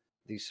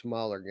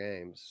smaller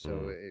games.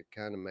 So it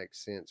kind of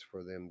makes sense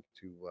for them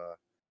to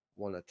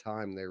want to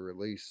time their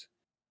release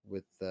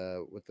with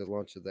the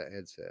launch of that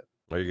headset.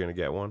 Are you gonna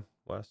get one,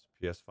 Wes?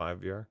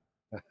 PS5 VR?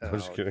 I'm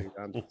just kidding. Dude,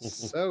 I'm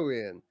so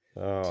in.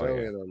 Oh,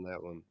 in on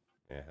that one.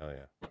 Yeah, hell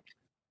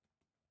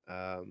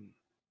yeah.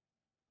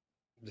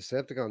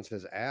 Decepticon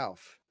says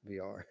Alf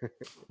VR.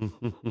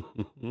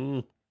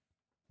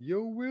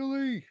 Yo,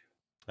 Willie.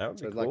 That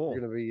would be cool. Like, we're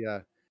gonna be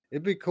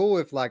it'd be cool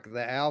if like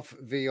the Alf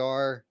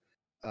VR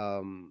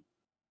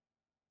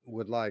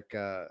would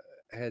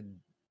had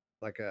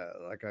like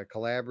a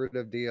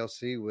collaborative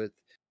DLC with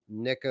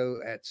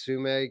Neko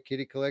Atsume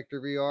Kitty Collector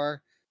VR,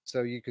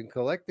 so you can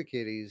collect the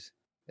kitties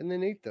and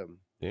then eat them.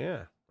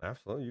 Yeah,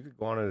 absolutely. You could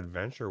go on an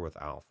adventure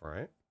with Alf,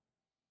 right?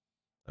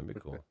 That'd be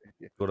cool.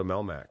 Yeah. Go to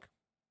Melmac.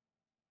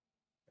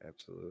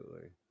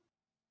 Absolutely.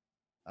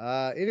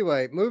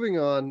 Anyway, moving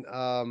on.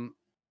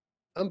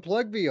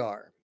 Unplug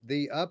VR,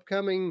 the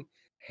upcoming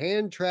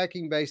hand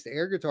tracking based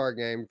air guitar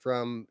game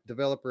from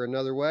developer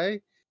Another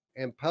Way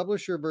and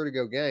publisher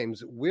Vertigo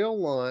Games, will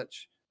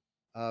launch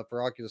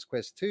for Oculus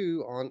Quest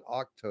 2 on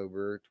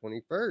October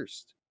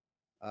 21st.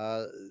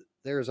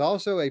 There is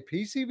also a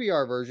PC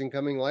VR version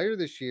coming later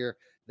this year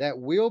that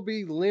will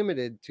be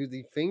limited to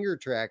the finger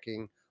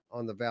tracking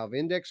on the Valve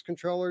Index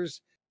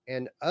controllers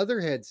and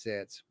other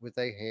headsets with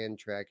a hand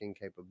tracking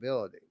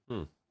capability.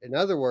 In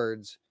other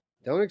words,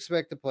 don't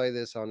expect to play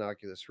this on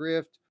Oculus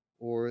Rift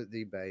or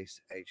the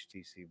base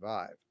HTC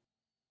Vive.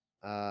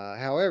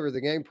 However,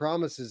 the game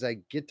promises a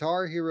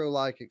Guitar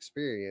Hero-like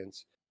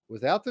experience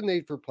without the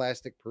need for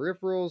plastic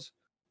peripherals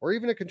or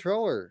even a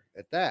controller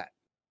at that.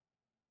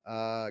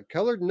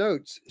 Colored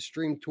notes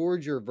stream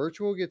towards your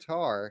virtual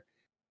guitar,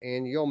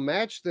 and you'll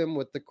match them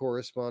with the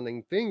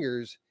corresponding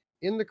fingers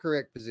in the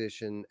correct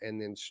position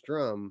and then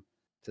strum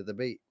to the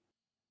beat.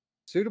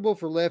 Suitable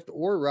for left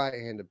or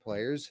right-handed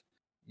players,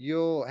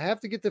 you'll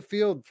have to get the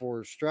feel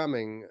for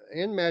strumming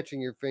and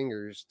matching your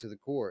fingers to the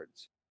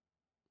chords.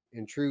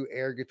 In true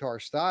air guitar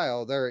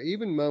style, there are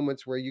even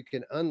moments where you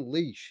can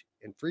unleash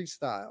and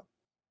freestyle.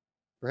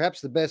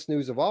 Perhaps the best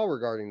news of all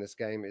regarding this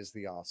game is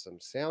the awesome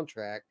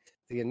soundtrack.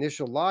 The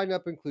initial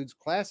lineup includes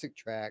classic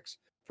tracks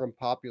from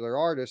popular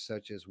artists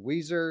such as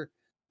Weezer,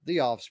 The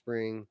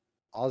Offspring,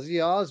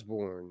 Ozzy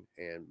Osbourne,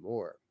 and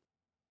more.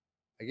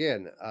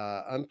 Again,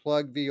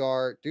 Unplugged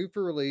VR due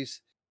for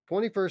release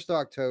 21st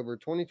October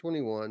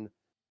 2021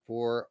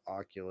 for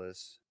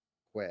Oculus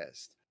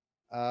Quest.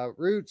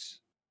 Roots,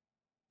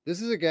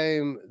 this is a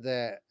game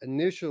that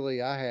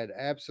initially I had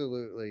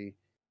absolutely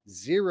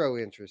zero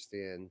interest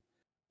in.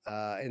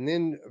 And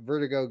then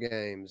Vertigo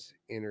Games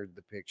entered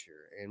the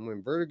picture. And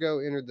when Vertigo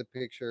entered the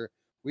picture,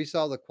 we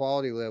saw the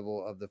quality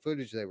level of the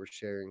footage they were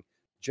sharing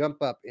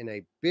jump up in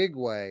a big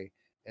way.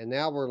 And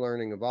now we're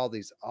learning of all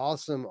these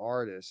awesome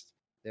artists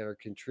that are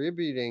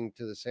contributing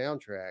to the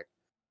soundtrack.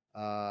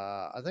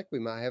 I think we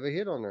might have a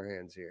hit on our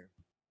hands here.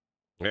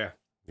 Yeah,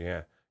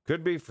 yeah,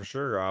 could be for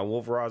sure.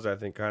 Wolf Roz, I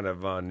think, kind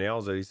of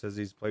nails it. He says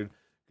he's played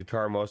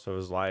guitar most of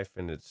his life,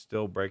 and it's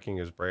still breaking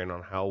his brain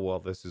on how well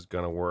this is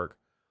going to work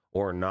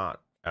or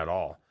not at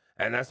all.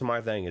 And that's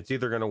my thing. It's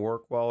either going to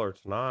work well or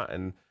it's not.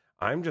 And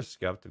I'm just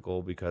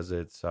skeptical because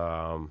it's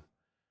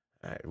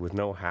with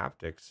no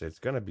haptics, it's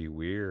going to be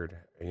weird,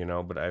 you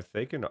know. But if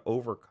they can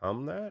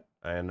overcome that,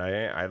 and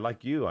I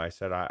like you, I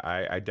said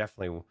I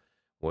definitely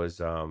was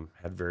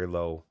had very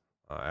low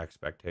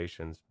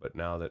expectations, but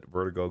now that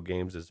Vertigo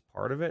Games is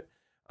part of it,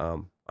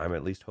 I'm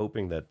at least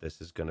hoping that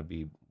this is going to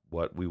be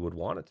what we would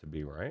want it to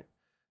be, right?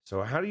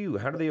 So how do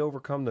they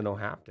overcome the no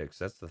haptics?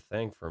 That's the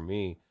thing for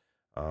me.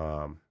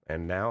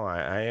 And now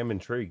I am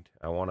intrigued.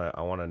 I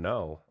wanna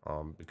know,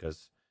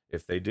 because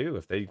if they do,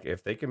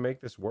 if they can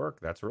make this work,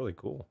 that's really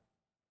cool.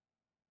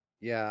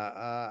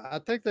 Yeah, I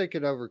think they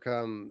could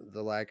overcome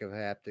the lack of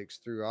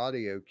haptics through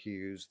audio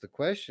cues. The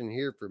question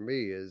here for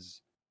me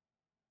is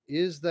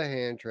the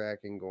hand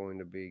tracking going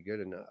to be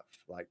good enough?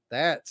 Like,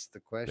 that's the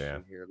Yeah,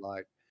 question here.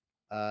 Like,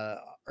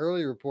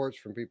 early reports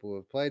from people who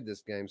have played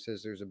this game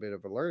says there's a bit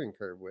of a learning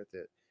curve with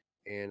it.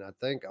 And I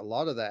think a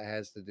lot of that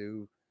has to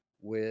do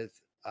with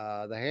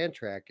the hand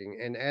tracking.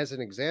 And as an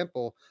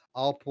example,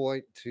 I'll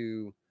point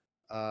to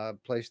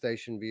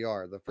PlayStation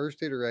VR, the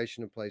first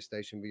iteration of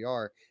PlayStation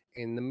VR,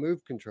 and the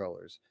Move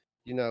controllers.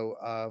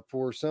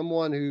 For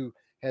someone who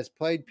has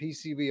played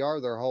PC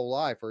VR their whole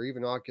life, or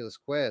even Oculus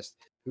Quest,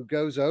 who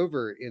goes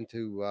over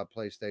into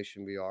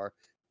PlayStation VR,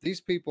 these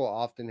people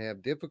often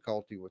have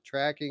difficulty with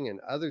tracking and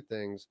other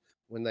things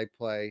when they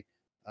play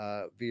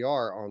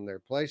VR on their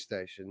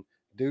PlayStation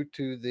due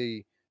to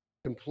the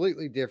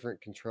completely different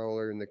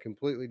controller and the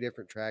completely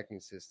different tracking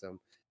system.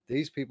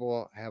 These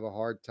people have a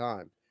hard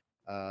time.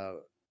 Uh,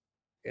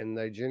 and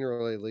they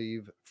generally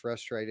leave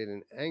frustrated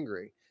and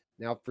angry.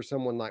 Now, for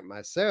someone like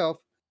myself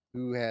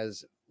who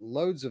has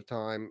loads of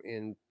time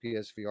in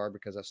PSVR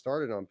because I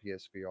started on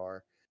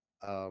PSVR,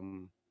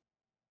 um,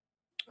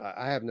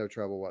 I have no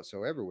trouble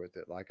whatsoever with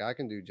it. Like, I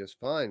can do just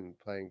fine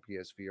playing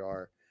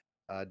PSVR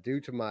due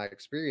to my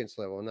experience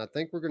level. And I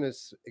think we're going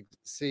to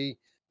see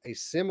a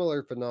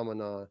similar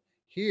phenomenon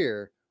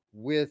here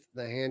with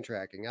the hand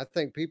tracking. I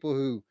think people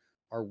who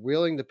are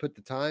willing to put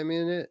the time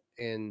in it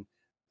and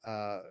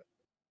uh,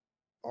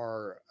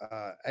 are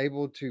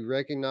able to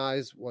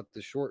recognize what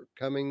the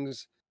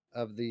shortcomings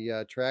of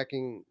the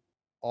tracking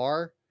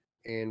are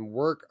and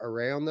work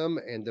around them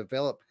and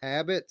develop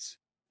habits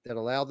that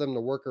allow them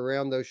to work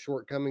around those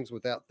shortcomings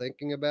without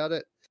thinking about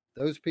it,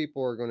 those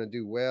people are going to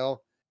do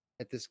well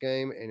at this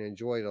game and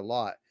enjoy it a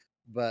lot.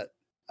 But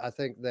I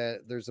think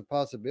that there's a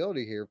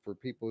possibility here for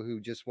people who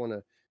just want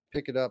to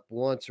pick it up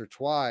once or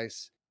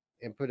twice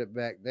and put it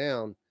back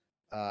down.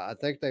 I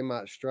think they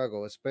might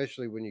struggle,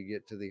 especially when you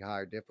get to the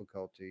higher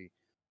difficulty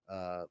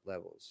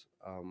levels.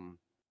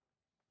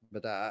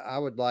 But I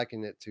would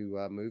liken it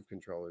to move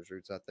controllers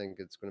roots. I think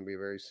it's going to be a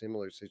very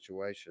similar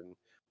situation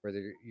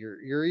where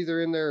you're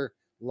either in there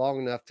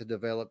long enough to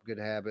develop good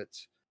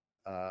habits,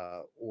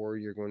 or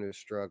you're going to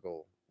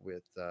struggle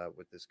with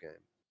this game.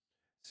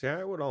 see,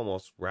 I would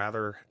almost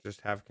rather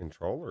just have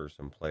controllers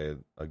and play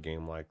a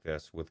game like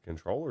this with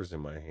controllers in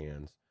my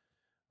hands.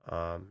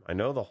 I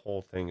know the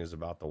whole thing is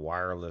about the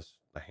wireless,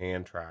 the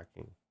hand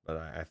tracking, but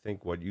I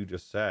think what you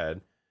just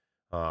said,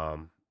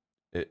 um,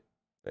 it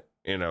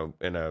in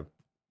a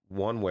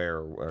one way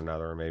or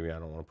another, or maybe I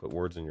don't want to put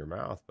words in your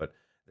mouth, but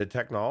the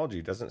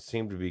technology doesn't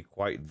seem to be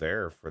quite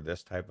there for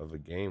this type of a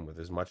game with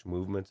as much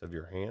movements of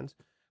your hands.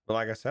 But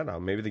like I said,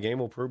 maybe the game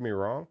will prove me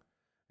wrong,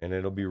 and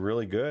it'll be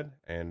really good.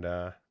 And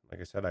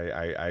like I said,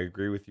 I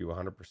agree with you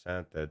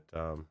 100%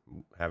 that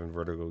having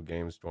Vertigo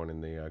Games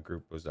joining the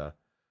group was a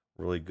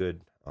really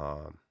good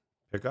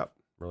pickup,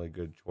 really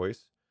good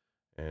choice.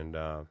 And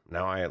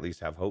now I at least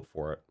have hope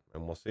for it,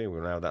 and we'll see. We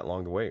don't have that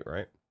long to wait,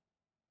 right?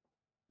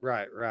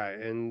 Right, right.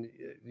 And,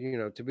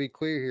 to be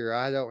clear here,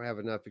 I don't have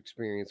enough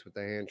experience with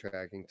the hand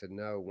tracking to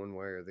know one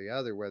way or the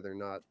other whether or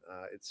not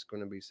it's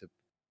going to be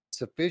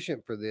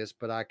sufficient for this.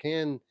 But I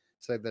can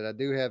say that I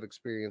do have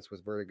experience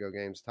with Vertigo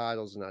Games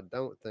titles, and I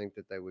don't think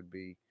that they would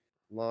be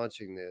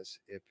launching this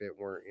if it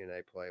weren't in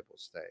a playable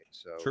state.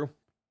 So True.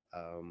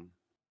 um,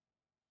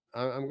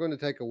 I'm going to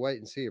take a wait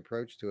and see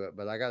approach to it.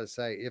 But I got to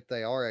say, if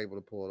they are able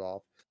to pull it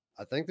off,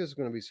 I think this is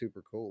going to be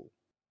super cool.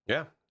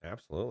 Yeah,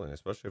 absolutely.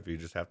 Especially if you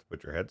just have to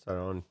put your headset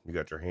on, you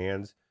got your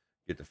hands,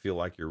 get to feel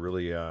like you're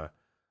really, I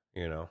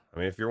mean,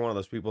 if you're one of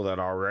those people that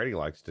already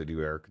likes to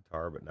do air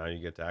guitar, but now you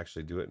get to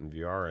actually do it in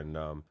VR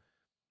and,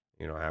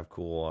 have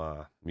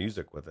cool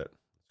music with it.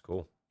 It's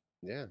cool.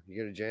 Yeah,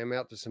 you got to jam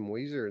out to some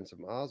Weezer and some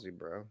Ozzy,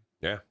 bro.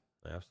 Yeah,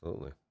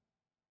 absolutely.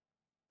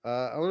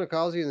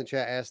 Onakazi in the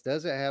chat asked,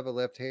 does it have a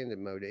left-handed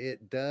mode?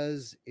 It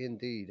does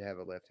indeed have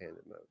a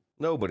left-handed mode.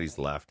 Nobody's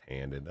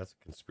left-handed. That's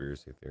a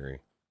conspiracy theory.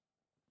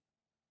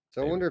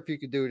 So I wonder if you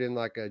could do it in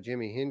like a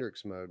Jimi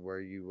Hendrix mode where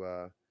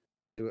you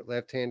do it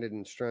left-handed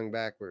and strung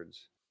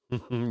backwards.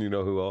 You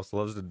know who else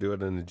loves to do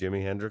it in the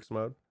Jimi Hendrix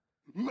mode?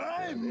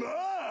 My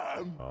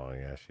mom. Oh,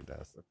 yeah, she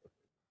does.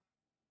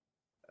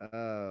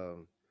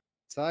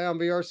 Scion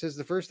VR says,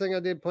 the first thing I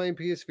did playing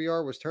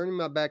PSVR was turning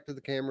my back to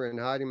the camera and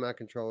hiding my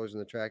controllers,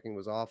 and the tracking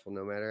was awful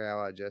no matter how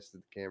I adjusted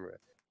the camera.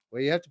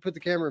 Well, you have to put the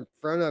camera in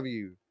front of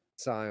you,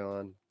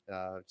 Scion.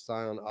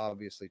 Scion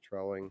obviously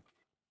trolling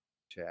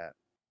chat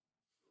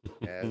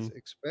as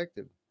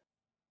expected.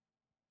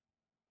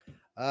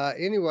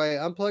 Anyway,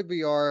 Unplugged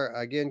VR,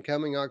 again,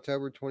 coming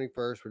October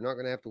 21st. We're not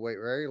going to have to wait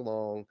very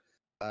long.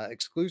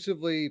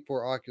 Exclusively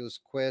for Oculus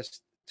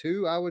Quest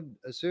 2, I would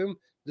assume.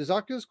 Does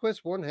Oculus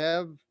Quest 1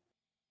 have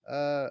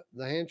the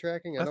hand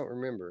tracking? I don't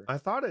remember. I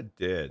thought it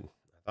did.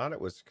 I thought it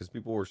was because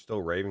people were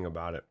still raving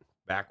about it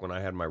back when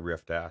I had my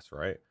Rift S,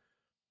 right?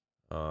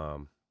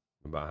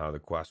 About how the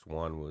Quest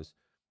 1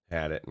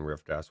 had it and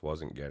Rift S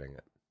wasn't getting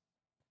it.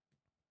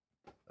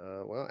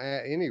 Well,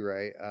 at any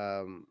rate,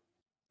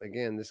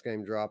 again, this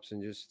game drops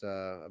in just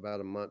about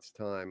a month's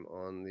time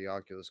on the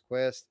Oculus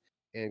Quest,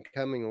 and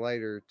coming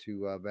later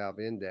to Valve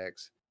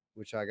Index,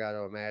 which I got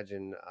to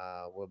imagine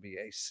will be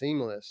a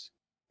seamless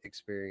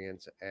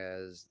experience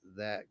as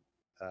that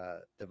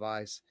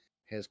device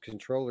has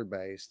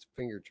controller-based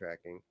finger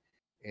tracking.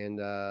 And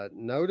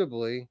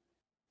notably,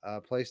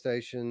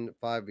 PlayStation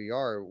 5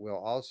 VR will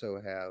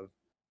also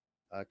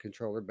have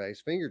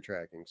controller-based finger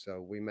tracking.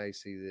 So we may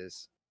see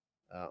this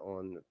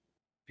on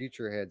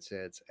future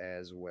headsets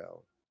as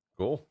well.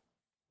 Cool.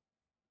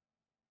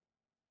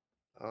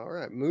 All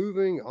right,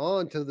 moving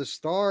on to the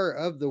star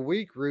of the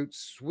week,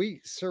 Roots,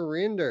 Sweet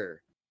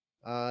Surrender.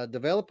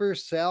 Developer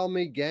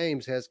Salmi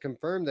Games has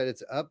confirmed that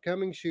its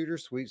upcoming shooter,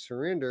 Sweet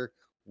Surrender,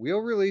 will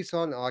release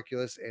on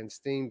Oculus and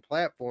Steam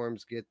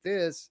platforms. Get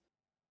this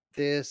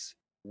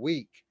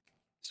week.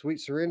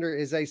 Sweet Surrender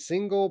is a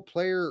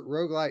single-player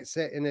roguelite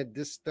set in a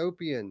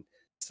dystopian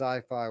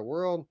sci-fi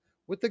world,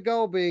 with the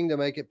goal being to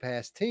make it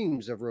past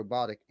teams of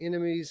robotic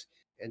enemies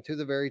and to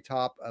the very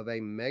top of a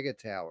mega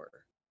tower.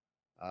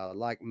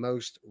 Like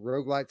most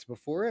roguelites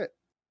before it,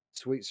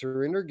 Sweet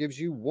Surrender gives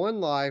you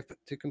one life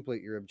to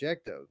complete your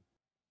objective.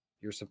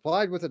 You're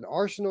supplied with an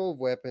arsenal of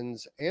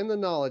weapons and the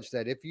knowledge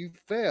that if you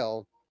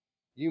fail,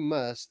 you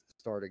must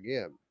start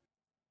again.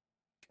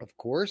 Of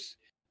course,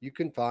 you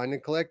can find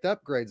and collect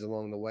upgrades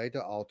along the way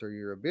to alter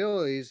your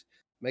abilities,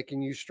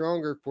 making you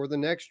stronger for the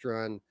next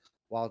run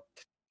while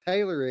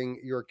tailoring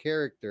your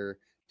character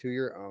to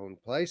your own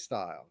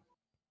playstyle.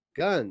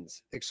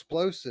 Guns,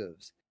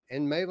 explosives,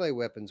 and melee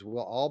weapons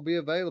will all be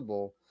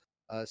available.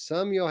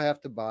 Some you'll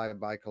have to buy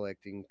by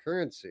collecting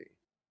currency.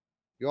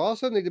 You'll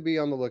also need to be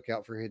on the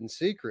lookout for hidden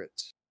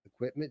secrets,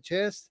 equipment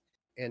chests,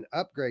 and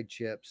upgrade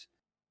chips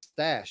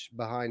stashed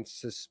behind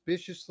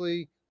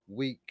suspiciously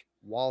weak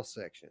wall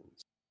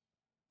sections.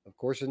 Of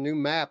course, a new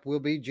map will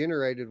be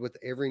generated with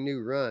every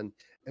new run,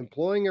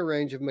 employing a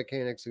range of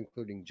mechanics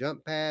including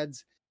jump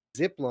pads,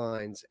 zip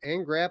lines,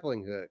 and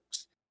grappling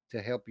hooks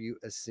to help you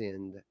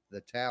ascend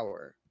the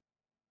tower.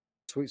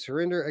 Sweet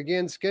Surrender,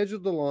 again,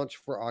 scheduled to launch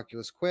for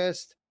Oculus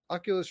Quest,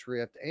 Oculus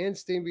Rift, and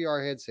Steam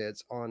VR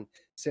headsets on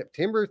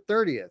September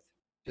 30th,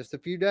 just a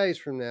few days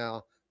from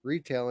now,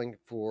 retailing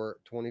for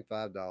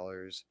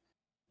 $25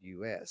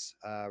 US.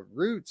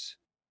 Roots,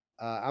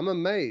 I'm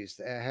amazed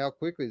at how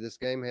quickly this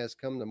game has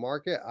come to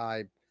market.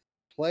 I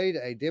played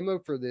a demo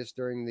for this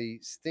during the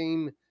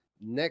Steam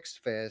Next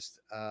Fest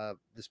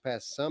this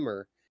past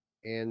summer,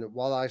 and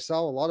while I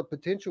saw a lot of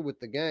potential with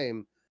the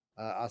game,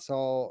 I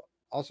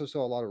also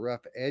saw a lot of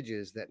rough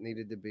edges that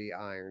needed to be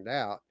ironed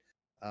out.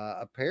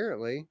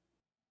 Apparently,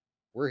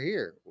 we're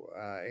here,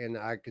 and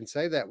I can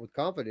say that with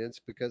confidence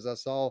because I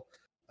saw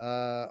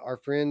our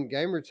friend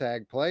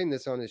Gamertag playing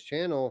this on his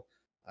channel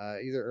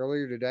either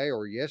earlier today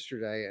or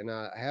yesterday, and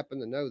I happen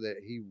to know that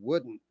he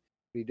wouldn't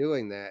be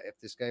doing that if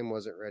this game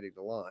wasn't ready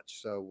to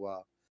launch.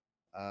 So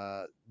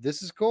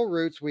this is cool,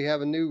 Roots. We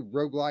have a new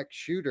roguelike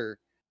shooter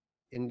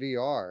in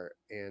VR,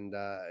 and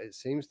it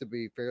seems to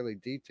be fairly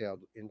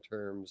detailed in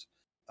terms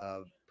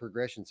of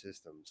progression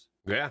systems.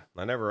 Yeah,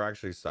 I never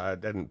actually saw. I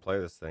didn't play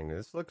this thing.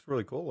 This looks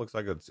really cool. Looks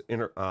like it's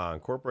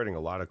incorporating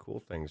a lot of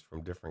cool things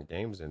from different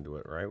games into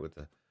it, right? With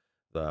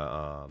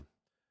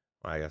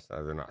I guess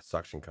they're not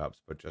suction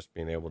cups, but just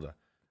being able to,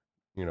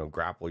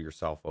 grapple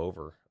yourself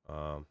over.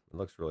 It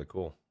looks really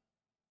cool.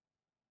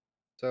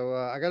 So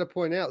I got to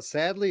point out,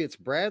 sadly, it's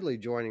Bradley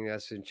joining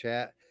us in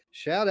chat.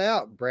 Shout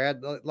out,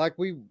 Brad.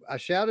 I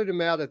shouted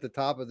him out at the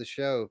top of the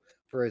show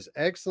for his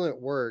excellent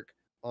work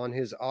on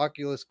his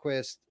Oculus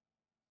Quest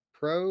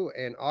Pro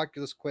and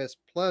Oculus Quest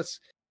Plus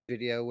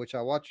video, which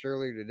I watched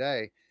earlier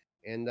today.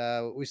 And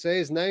we say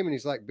his name, and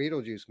he's like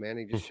Beetlejuice, man.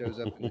 He just shows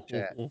up in the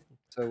chat.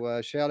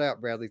 So shout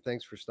out, Bradley.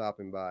 Thanks for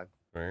stopping by.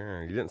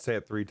 Yeah, you didn't say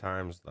it 3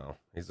 times though.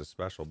 He's a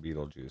special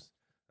Beetlejuice.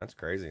 That's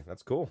crazy.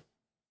 That's cool.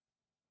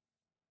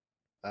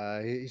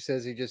 He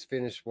says he just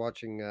finished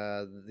watching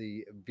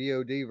the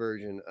VOD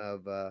version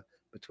of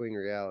Between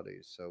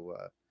Realities. So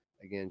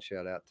again,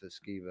 shout out to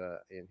Skiva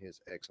and his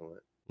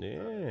excellent.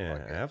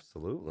 Yeah,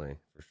 absolutely,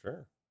 for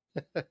sure.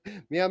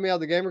 Meow Meow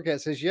the Gamer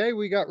Cat says, "Yay,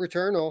 we got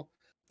Returnal."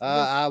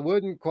 I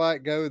wouldn't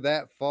quite go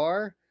that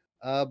far,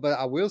 but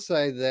I will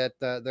say that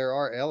there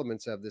are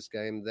elements of this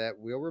game that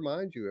will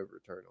remind you of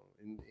Returnal.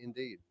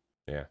 Indeed.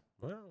 Yeah.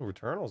 Well,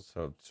 Returnal's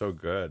so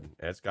good.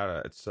 It's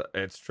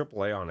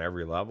AAA on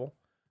every level.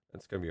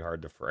 It's gonna be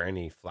hard for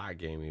any flat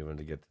game even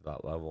to get to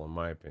that level, in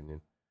my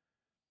opinion.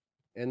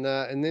 And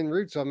then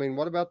Roots. I mean,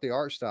 what about the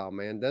art style,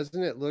 man?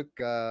 Doesn't it look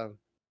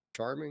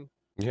charming?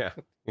 Yeah.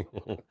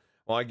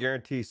 Well, I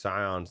guarantee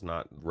Scion's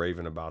not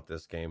raving about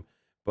this game,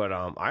 but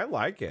I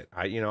like it.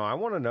 I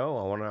want to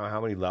know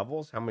how many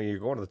levels, how many you're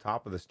going to the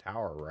top of this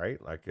tower,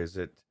 right? Like, is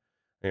it,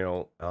 I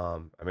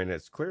mean,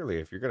 it's clearly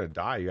if you're gonna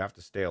die, you have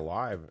to stay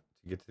alive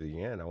to get to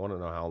the end. I want to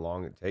know how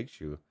long it takes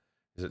you.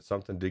 Is it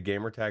something? Did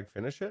Gamertag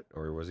finish it,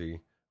 or was he,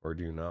 or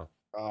do you know?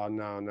 Oh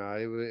no,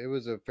 it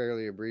was a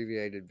fairly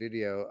abbreviated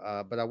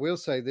video. But I will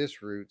say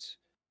this, Roots.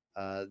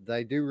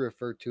 They do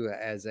refer to it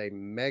as a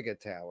mega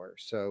tower.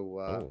 So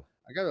Oh.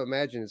 I got to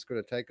imagine it's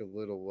going to take a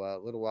little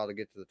while to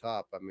get to the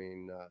top. I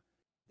mean,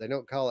 they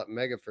don't call it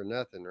mega for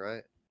nothing,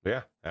 right?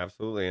 Yeah,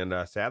 absolutely.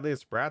 And sadly,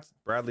 it's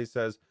Bradley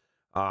says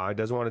he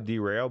doesn't want to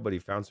derail, but he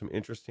found some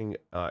interesting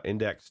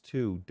Index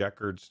 2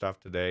 Deckard stuff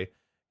today.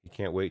 He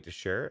can't wait to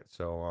share it.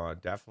 So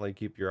definitely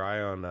keep your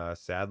eye on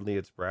Sadly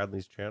It's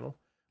Bradley's channel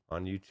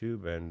on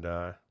YouTube and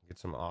get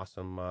some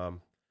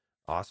awesome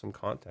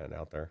content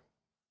out there.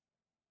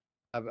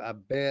 I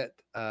bet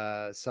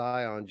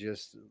Scion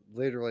just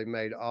literally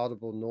made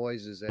audible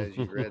noises as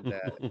you read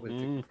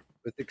that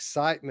with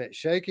excitement,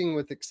 shaking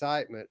with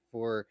excitement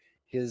for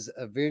his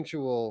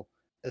eventual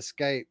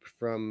escape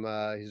from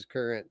his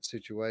current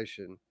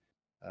situation.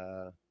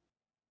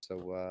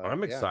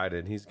 I'm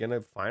excited. He's going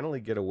to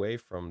finally get away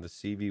from the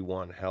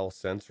CV1 hell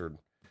censored.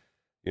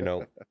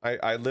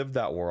 I lived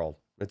that world.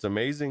 It's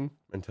amazing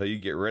until you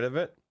get rid of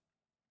it.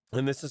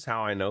 And this is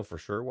how I know for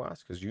sure,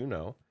 Wes, because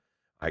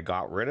I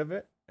got rid of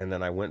it. And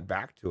then I went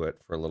back to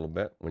it for a little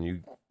bit when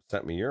you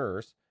sent me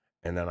yours.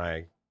 And then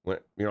I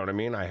went, you know what I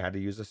mean? I had to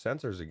use the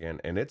sensors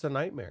again. And it's a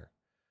nightmare.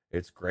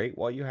 It's great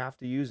while you have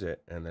to use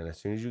it. And then as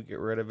soon as you get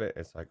rid of it,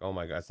 it's like, oh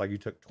my God, it's like you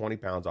took 20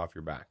 pounds off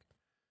your back.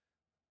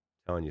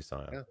 I'm telling you,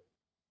 Scion. Yeah.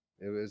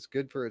 It was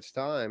good for its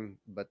time,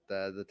 but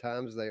the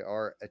times they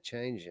are a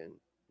changing,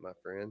 my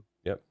friend.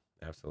 Yep,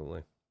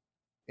 absolutely.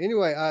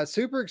 Anyway,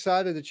 super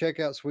excited to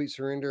check out Sweet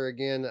Surrender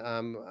again.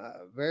 I'm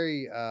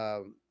very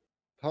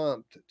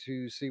pumped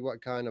to see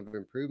what kind of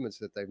improvements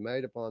that they've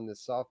made upon this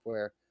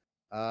software.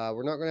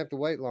 We're not going to have to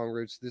wait long,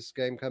 Roots. This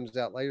game comes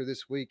out later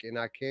this week, and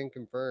I can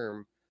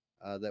confirm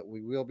that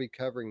we will be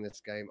covering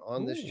this game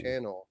on this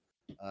channel.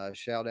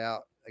 Shout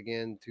out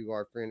again to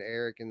our friend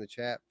Eric in the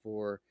chat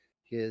for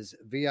his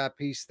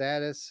VIP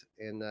status,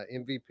 and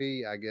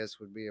MVP, I guess,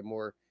 would be a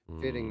more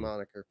fitting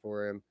moniker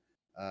for him,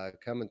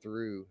 coming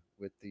through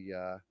with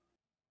the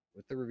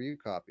review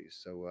copies.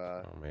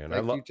 So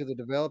thank you to the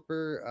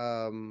developer,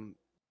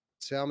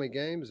 Xiaomi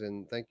Games,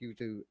 and thank you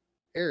to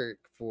Eric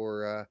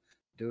for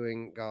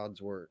doing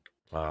God's work.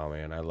 Oh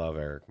man, I love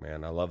Eric,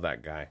 man. I love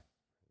that guy.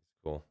 He's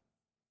cool.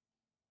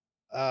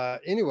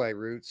 Anyway,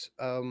 Roots,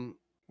 what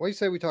do you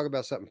say we talk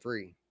about something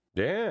free?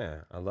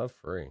 Yeah, I love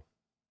free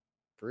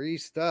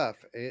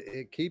stuff.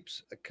 It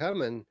keeps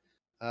coming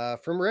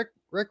from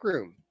Rec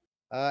Room.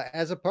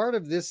 As a part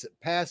of this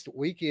past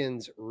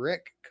weekend's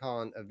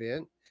RecCon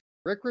event,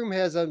 Rec Room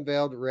has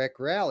unveiled Rec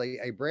Rally,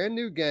 a brand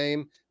new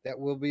game that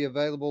will be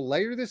available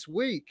later this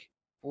week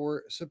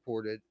for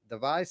supported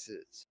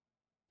devices.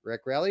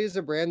 Rec Rally is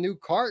a brand new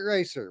kart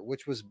racer,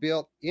 which was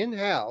built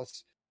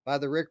in-house by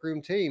the Rec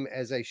Room team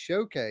as a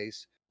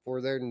showcase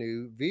for their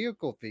new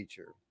vehicle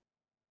feature.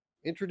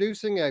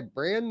 Introducing a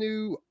brand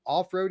new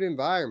off-road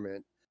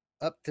environment,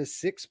 up to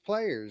 6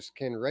 players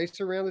can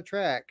race around the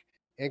track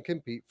and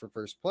compete for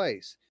first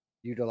place,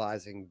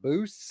 utilizing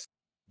boosts,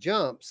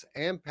 jumps,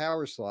 and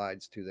power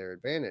slides to their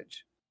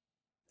advantage.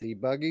 The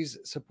buggies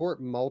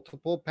support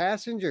multiple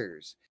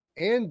passengers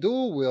and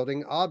dual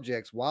wielding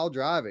objects while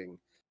driving.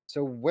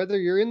 So whether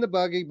you're in the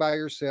buggy by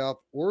yourself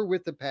or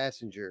with the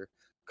passenger,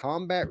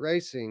 combat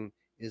racing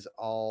is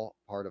all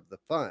part of the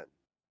fun.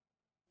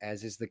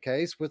 As is the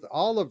case with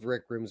all of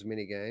Rec Room's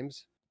mini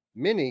games,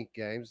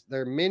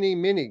 they're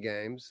mini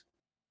games.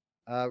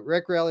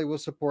 Rec Rally will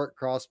support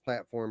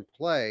cross-platform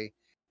play,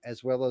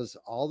 as well as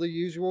all the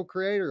usual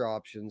creator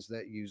options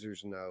that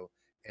users know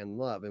and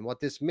love. And what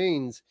this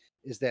means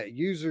is that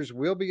users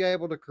will be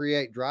able to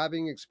create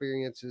driving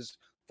experiences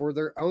for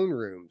their own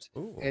rooms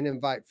and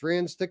invite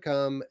friends to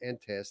come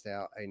and test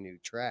out a new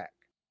track.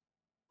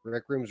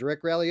 Rec Room's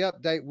Rec Rally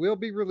update will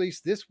be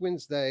released this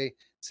Wednesday,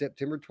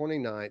 September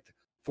 29th,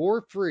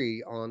 for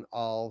free on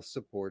all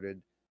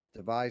supported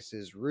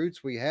devices.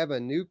 Roots, we have a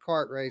new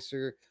kart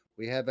racer.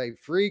 We have a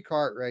free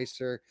kart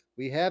racer.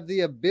 We have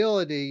the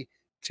ability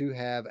to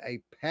have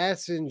a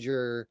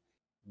passenger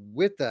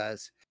with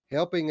us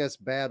helping us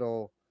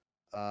battle.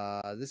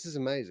 This is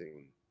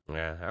amazing.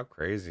 Yeah, how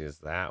crazy is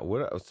that?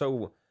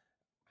 So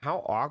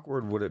how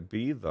awkward would it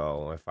be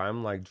though if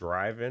I'm like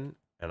driving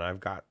and I've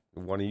got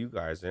one of you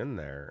guys in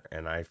there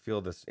and I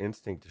feel this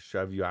instinct to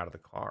shove you out of the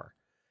car?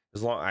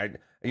 As long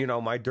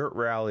my dirt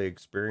rally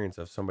experience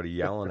of somebody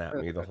yelling at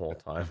me the whole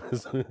time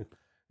it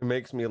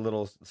makes me a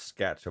little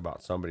sketch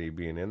about somebody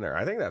being in there.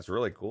 I think that's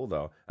really cool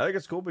though. I think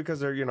it's cool because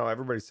they're,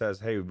 everybody says,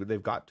 hey,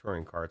 they've got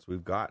touring carts.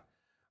 We've got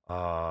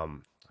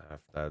the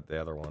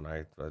other one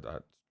I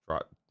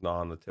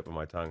on the tip of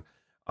my tongue.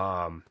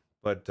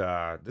 But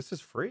this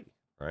is free,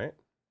 right?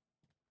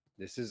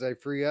 This is a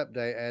free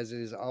update, as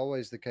is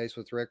always the case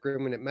with Rec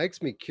Room, and it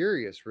makes me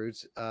curious,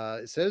 Roots.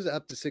 It says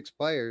up to 6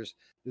 players.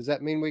 Does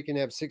that mean we can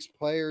have 6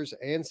 players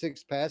and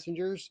 6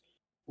 passengers,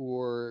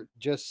 or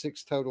just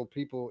 6 total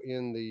people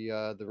in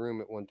the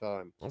room at one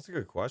time? That's a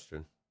good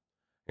question.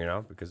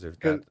 Because if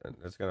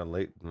that's going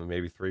to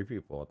maybe 3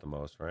 people at the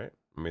most, right?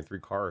 I mean, 3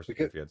 cars if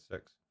you had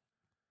 6.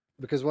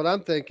 Because what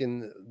I'm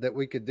thinking that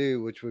we could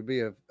do, which would be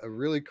a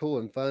really cool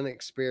and fun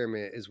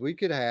experiment, is we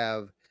could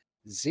have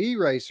Z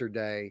Racer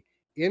Day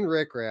in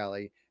Rec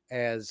Rally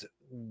as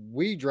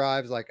we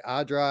drive, like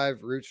I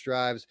drive, Roots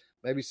drives,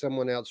 maybe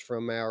someone else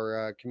from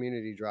our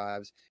community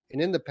drives.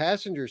 And in the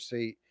passenger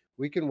seat,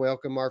 we can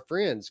welcome our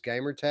friends.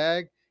 Gamer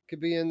Tag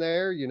could be in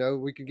there.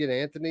 We could get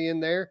Anthony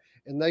in there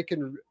and they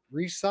can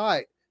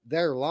recite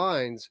their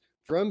lines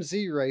from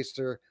Z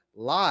Racer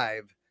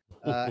live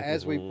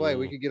as we play.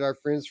 We could get our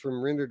friends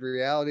from Rendered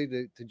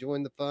Reality to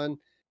join the fun.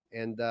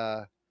 And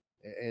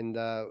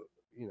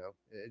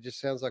it just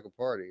sounds like a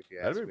party if you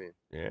ask me.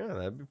 Yeah,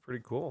 that'd be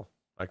pretty cool.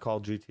 I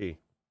call GT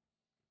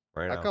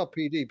right now. I call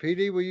PD.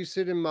 PD, will you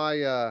sit in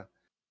my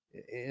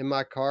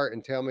cart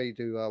and tell me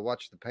to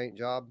watch the paint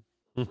job?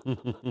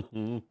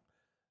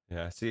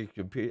 Yeah, see,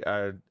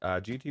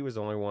 GT was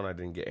the only one I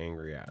didn't get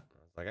angry at.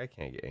 I was like, I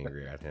can't get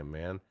angry at him,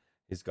 man.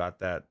 He's got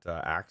that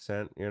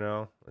accent,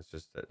 It's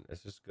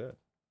just good.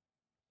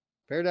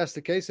 Paradise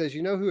Decay says,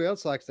 who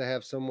else likes to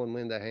have someone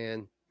lend a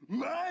hand?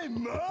 My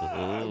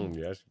mom.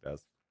 Yeah, she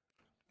does.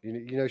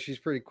 She's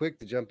pretty quick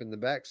to jump in the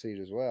back seat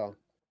as well.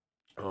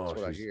 That's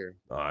what I hear.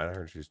 Oh, I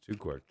heard she's too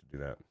quick to do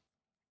that.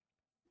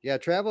 Yeah,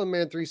 Traveling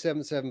Man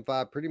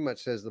 3775 pretty much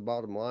says the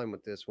bottom line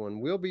with this one.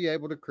 We'll be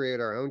able to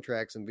create our own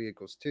tracks and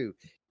vehicles too.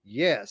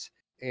 Yes.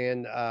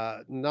 And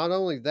not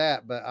only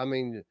that, but I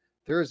mean,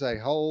 there's a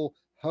whole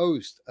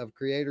host of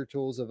creator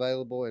tools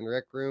available in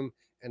Rec Room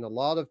and a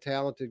lot of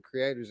talented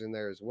creators in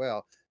there as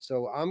well.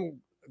 So I'm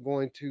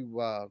going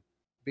to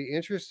be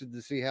interested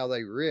to see how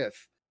they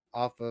riff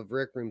off of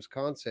Rec Room's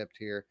concept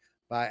here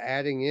by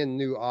adding in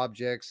new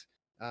objects,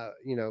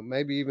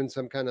 maybe even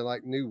some kind of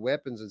like new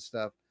weapons and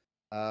stuff.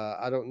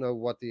 I don't know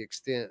what the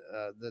extent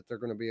that they're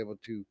going to be able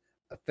to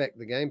affect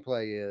the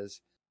gameplay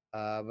is,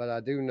 but I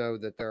do know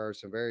that there are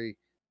some very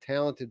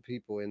talented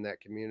people in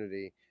that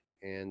community,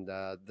 and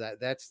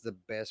that's the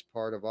best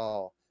part of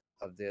all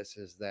of this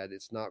is that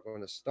it's not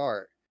going to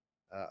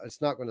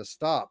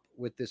stop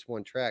with this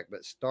one track,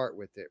 but start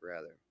with it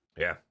rather.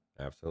 Yeah,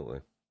 absolutely.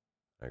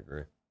 I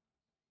agree.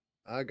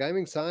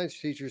 Gaming science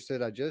teacher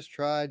said, I just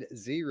tried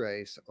Z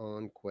Race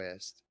on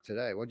Quest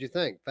today. What'd you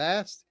think?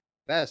 Fast,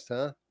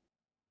 huh?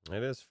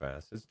 It is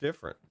fast. It's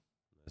different.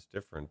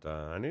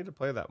 I need to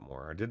play that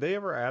more. Did they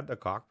ever add the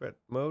cockpit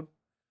mode?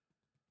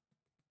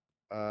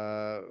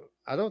 I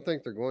don't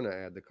think they're going to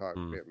add the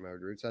cockpit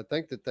mode, Roots. I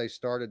think that they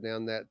started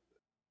down that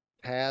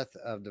path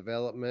of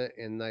development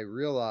and they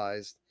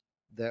realized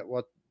that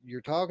what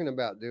you're talking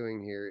about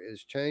doing here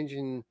is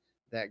changing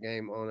that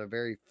game on a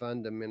very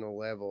fundamental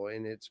level,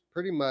 and it's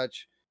pretty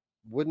much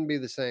wouldn't be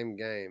the same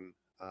game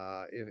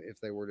if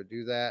they were to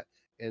do that.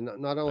 And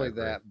not only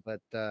that, but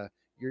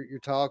you're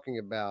talking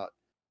about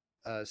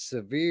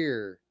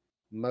severe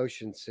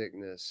motion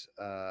sickness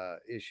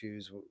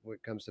issues when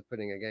it comes to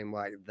putting a game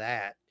like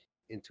that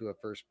into a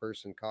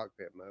first-person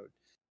cockpit mode.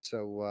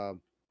 So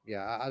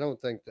yeah,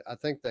 I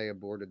think they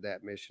aborted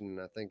that mission,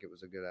 and I think it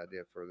was a good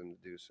idea for them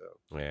to do so.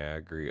 Yeah, I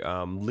agree.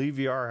 Lee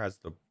VR has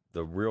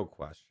the real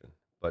question.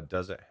 But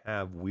does it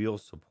have wheel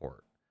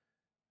support?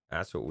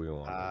 That's what we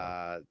want.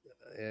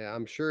 Yeah,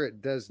 I'm sure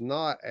it does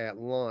not at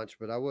launch,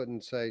 but I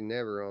wouldn't say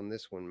never on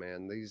this one,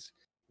 man. These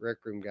Rec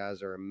Room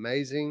guys are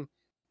amazing,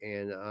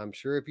 and I'm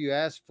sure if you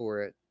ask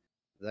for it,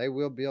 they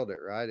will build it.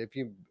 Right? If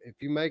you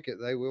make it,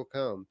 they will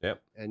come.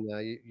 Yep. And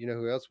you know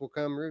who else will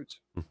come? Roots.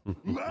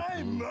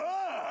 My mom.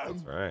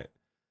 That's right.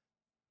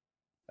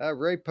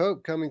 Ray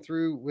Pope coming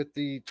through with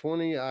the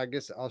 20, I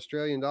guess,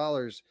 Australian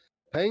dollars.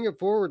 Paying it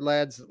forward,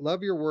 lads.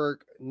 Love your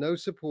work. No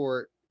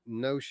support,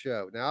 no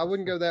show. Now, I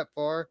wouldn't go that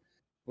far.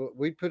 But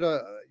we'd put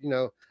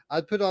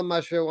I'd put on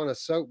my show on a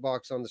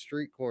soapbox on the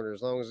street corner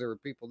as long as there were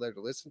people there to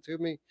listen to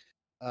me.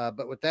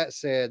 But with that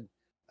said,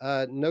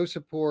 no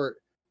support,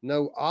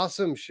 No,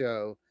 awesome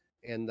show.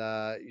 And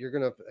you're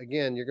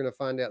gonna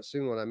find out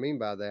soon what I mean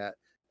by that.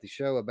 The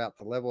show about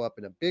to level up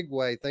in a big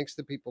way, thanks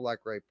to people like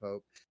Ray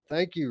Pope.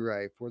 Thank you,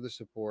 Ray, for the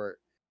support.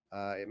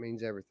 It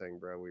means everything,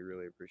 bro. We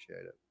really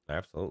appreciate it.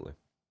 Absolutely.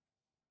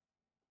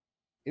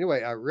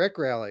 Anyway, Rec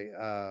Rally.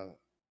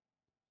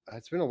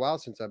 It's been a while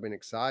since I've been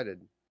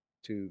excited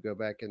to go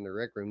back in the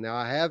rec room. Now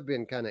I have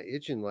been kind of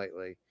itching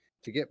lately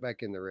to get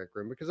back in the rec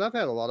room because I've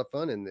had a lot of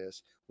fun in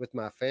this with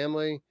my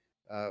family.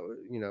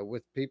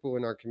 With people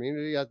in our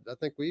community. I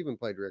think we even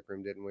played rec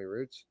room, didn't we,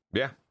 Roots?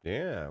 Yeah.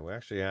 We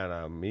actually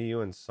had me,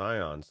 you, and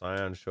Scion.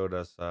 Scion showed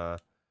us what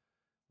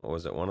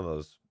was it? One of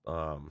those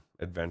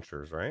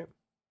adventures, right?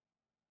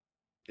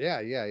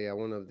 Yeah.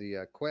 One of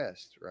the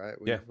quests, right?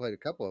 We played a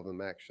couple of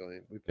them actually.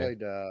 We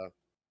played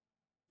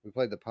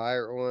the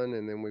pirate one,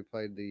 and then we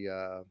played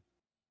the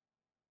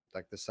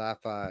like the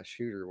sci-fi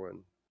shooter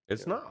one.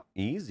 It's not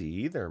easy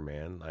either,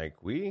 man.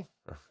 Like we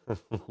we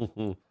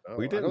I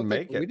didn't don't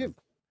make think it.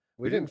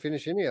 we didn't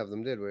finish any of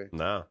them, did we?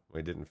 No,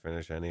 we didn't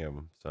finish any of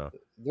them. So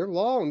They're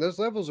long. Those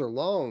levels are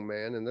long,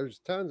 man, and there's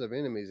tons of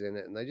enemies in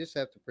it, and they just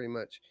have to pretty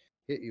much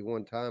hit you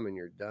one time and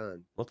you're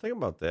done. well, think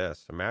about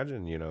this.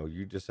 Imagine,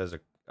 you just as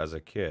a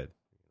kid,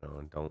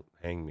 and don't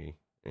hang me,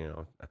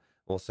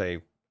 we'll say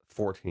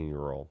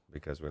 14-year-old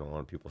because we don't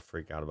want people to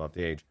freak out about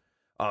the age.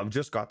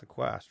 Just got the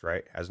quest,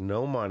 right? Has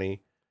no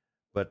money,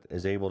 but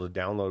is able to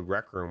download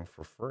Rec Room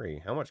for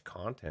free. How much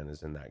content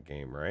is in that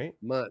game, right?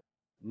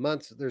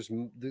 Months.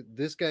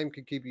 This game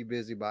could keep you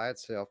busy by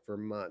itself for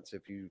months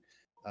if you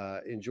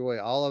enjoy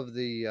all of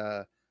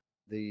the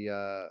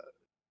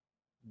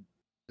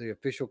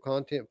official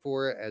content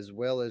for it as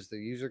well as the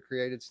user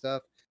created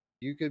stuff.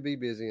 You could be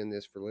busy in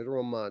this for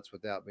literal months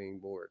without being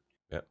bored.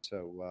 Yeah.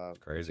 So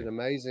Crazy.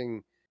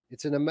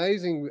 it's an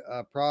amazing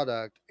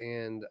product,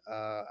 and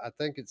I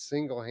think it's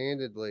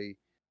single-handedly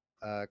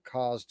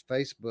caused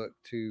Facebook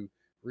to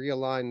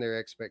realign their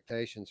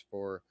expectations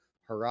for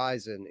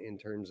Horizon in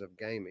terms of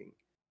gaming.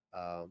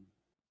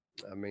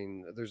 I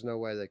mean, there's no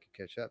way they could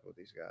catch up with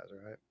these guys,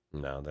 right?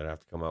 No, they'd have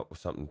to come up with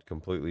something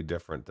completely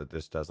different that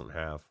this doesn't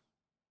have,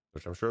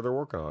 which I'm sure they're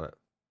working on it.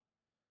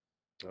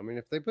 I mean,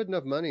 if they put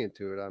enough money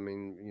into it, I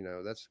mean,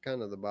 that's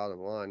kind of the bottom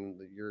line.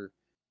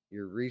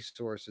 Your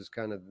resources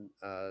kind of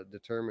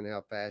determine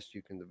how fast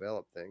you can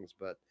develop things,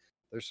 but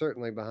they're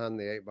certainly behind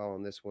the eight ball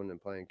on this one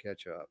and playing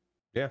catch up.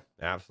 Yeah,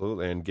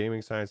 absolutely. And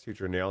Gaming Science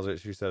Teacher nails it.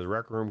 She says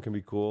Rec Room can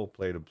be cool.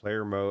 Played a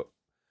player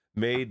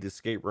made the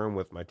escape room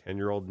with my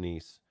 10-year-old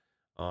niece.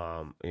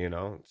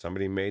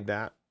 Somebody made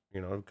that,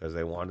 because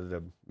they wanted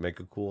to make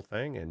a cool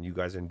thing, and you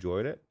guys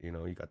enjoyed it. You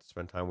got to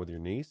spend time with your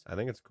niece. I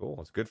think it's cool.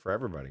 It's good for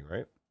everybody,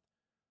 right?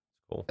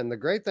 It's cool. And the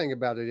great thing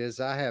about it is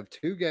I have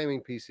 2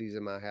 gaming PCs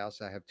in my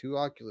house. I have 2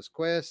 Oculus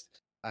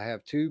Quest. I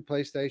have 2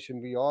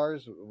 PlayStation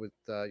VRs with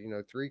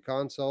 3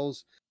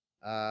 consoles.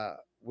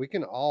 We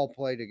can all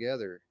play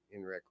together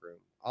in Rec Room,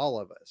 all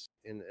of us.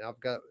 And I've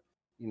got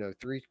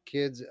 3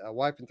 kids, a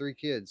wife and 3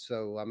 kids.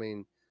 So I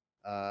mean,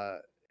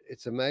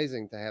 it's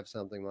amazing to have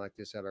something like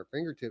this at our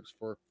fingertips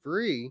for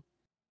free.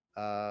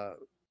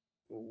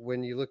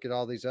 When you look at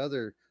all these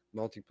other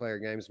multiplayer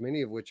games,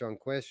 many of which on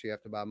Quest you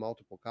have to buy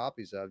multiple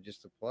copies of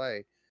just to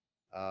play.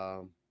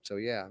 So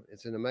yeah,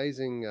 it's an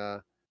amazing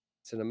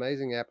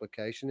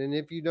application. And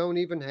if you don't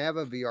even have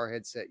a VR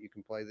headset, you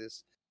can play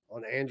this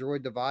on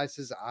Android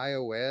devices,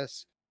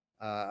 iOS,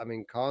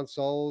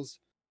 consoles.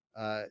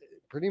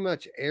 Pretty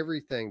much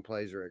everything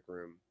plays Rec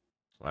Room.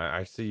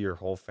 I see your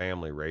whole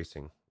family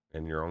racing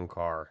in your own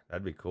car.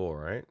 That'd be cool,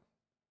 right?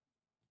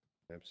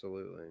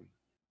 Absolutely.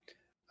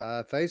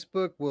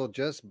 Facebook will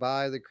just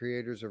buy the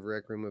creators of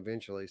Rec Room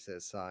eventually,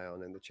 says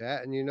Scion in the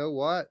chat. And you know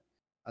what?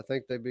 I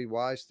think they'd be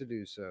wise to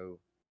do so.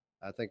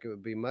 I think it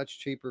would be much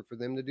cheaper for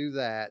them to do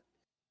that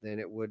than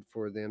it would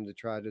for them to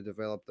try to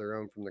develop their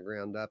own from the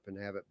ground up and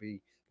have it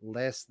be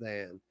less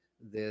than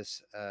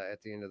this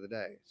at the end of the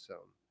day. So,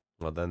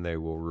 well, then they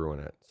will ruin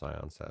it,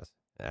 Scion says.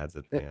 Adds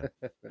at the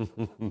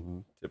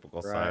end.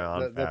 Typical right.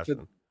 Scion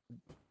fashion.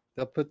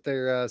 They'll put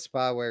their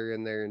spyware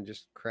in there and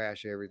just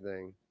crash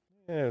everything.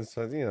 Yeah,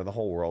 so the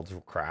whole world's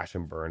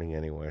crashing, burning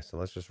anyway. So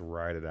let's just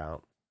ride it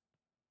out.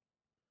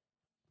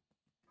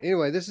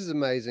 Anyway, this is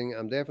amazing.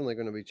 I'm definitely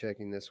going to be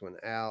checking this one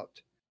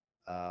out.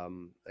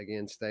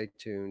 Again, stay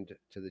tuned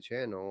to the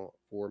channel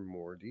for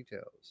more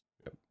details.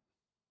 Yep.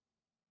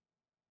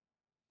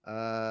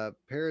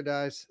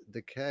 Paradise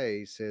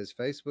Decay says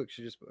Facebook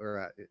should just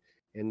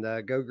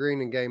and Go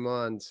Green and Game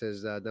On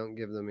says don't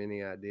give them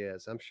any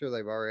ideas. I'm sure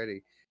they've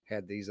already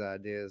had these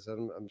ideas.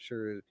 I'm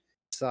sure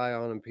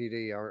Scion and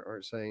PD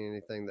aren't saying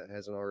anything that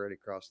hasn't already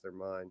crossed their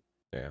mind.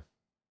 Yeah.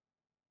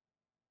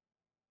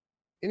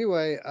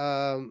 Anyway,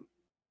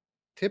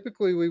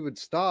 typically we would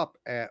stop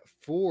at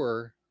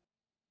 4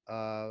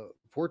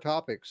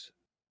 topics,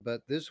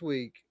 but this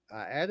week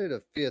I added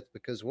a 5th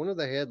because one of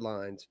the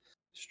headlines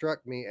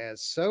struck me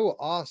as so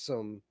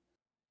awesome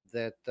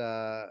that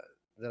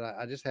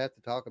I just have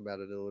to talk about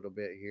it a little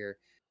bit here.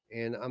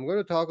 And I'm going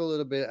to talk a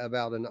little bit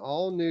about an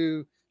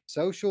all-new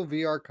social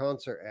VR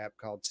concert app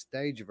called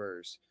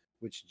Stageverse,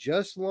 which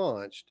just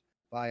launched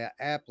via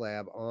App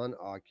Lab on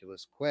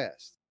Oculus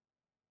Quest.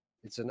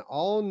 It's an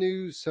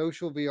all-new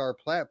social VR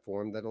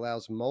platform that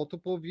allows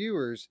multiple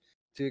viewers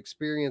to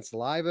experience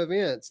live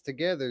events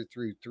together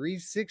through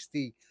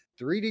 360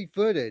 3D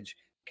footage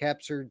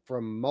captured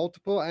from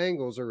multiple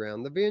angles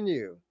around the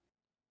venue.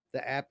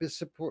 The app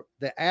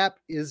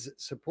is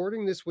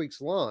supporting this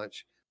week's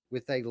launch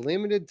with a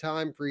limited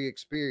time free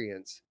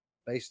experience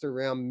based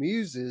around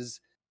Muse's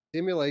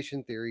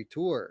Simulation Theory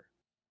tour.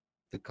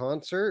 The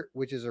concert,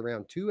 which is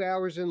around 2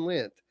 hours in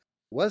length,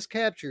 was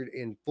captured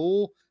in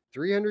full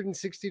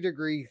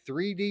 360-degree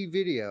 3D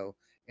video,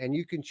 and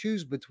you can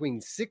choose between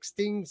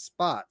 16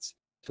 spots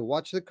to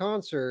watch the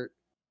concert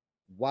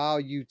while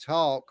you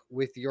talk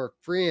with your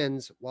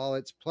friends while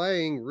it's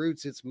playing.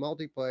 Roots, it's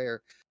multiplayer.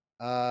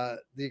 The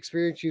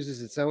experience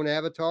uses its own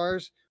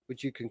avatars,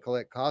 which you can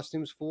collect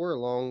costumes for,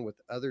 along with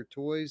other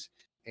toys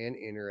and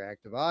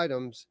interactive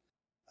items.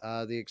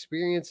 The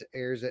experience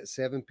airs at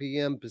 7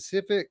 p.m.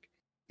 Pacific,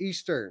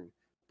 Eastern,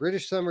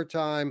 British Summer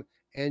Time,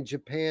 and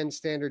Japan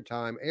Standard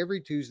Time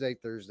every Tuesday,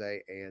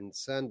 Thursday, and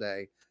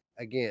Sunday,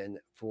 again,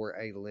 for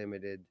a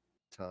limited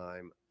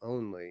time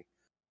only.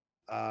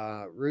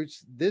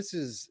 Roots, this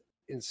is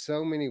in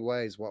so many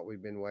ways what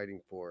we've been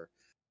waiting for.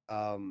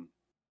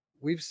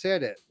 We've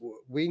said it.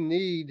 We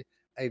need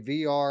a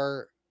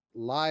VR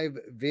live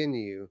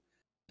venue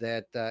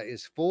that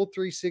is full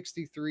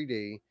 360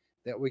 3D,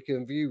 that we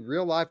can view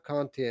real life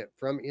content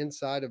from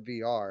inside of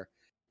VR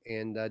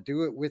and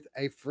do it with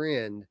a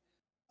friend.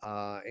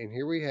 And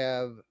here we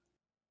have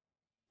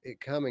it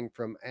coming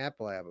from App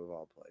Lab of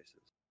all places.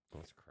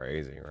 That's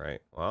crazy,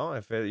 right? Well,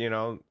 if it,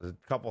 a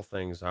couple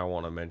things I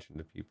want to mention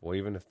to people,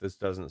 even if this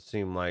doesn't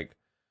seem like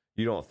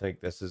you don't think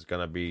this is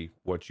going to be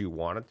what you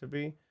want it to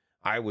be,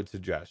 I would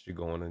suggest you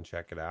go in and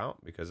check it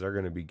out, because they're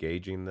going to be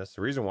gauging this.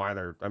 The reason why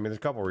there's a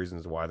couple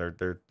reasons why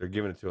they're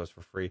giving it to us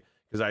for free.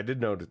 Because I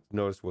did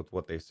notice with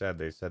what they said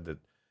that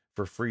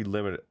for free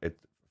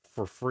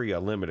a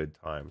limited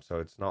time. So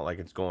it's not like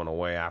it's going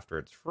away after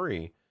it's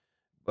free,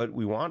 but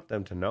we want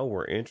them to know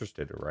we're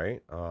interested,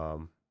 right?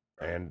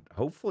 And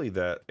hopefully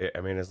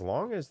as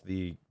long as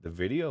the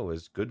video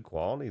is good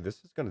quality,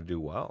 this is going to do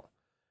well.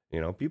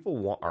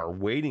 People are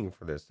waiting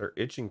for this. They're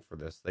itching for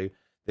this.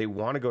 They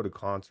want to go to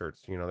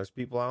concerts. There's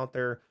people out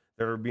there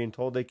that are being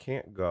told they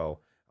can't go.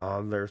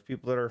 There's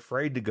people that are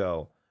afraid to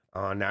go.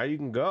 Now you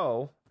can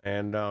go,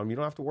 and you don't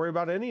have to worry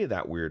about any of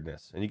that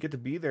weirdness. And you get to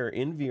be there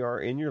in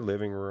VR in your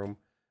living room.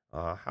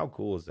 How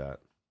cool is that?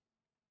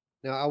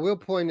 Now, I will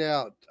point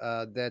out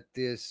that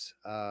this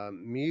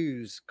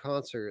Muse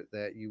concert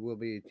that you will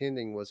be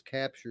attending was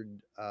captured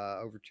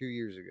over 2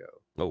 years ago.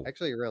 Oh,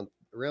 Actually,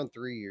 around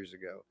 3 years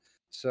ago.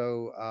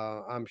 So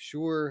I'm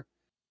sure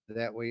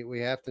that we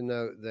have to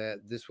note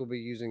that this will be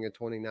using a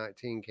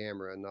 2019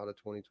 camera, not a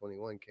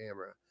 2021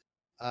 camera.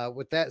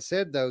 With that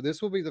said, though,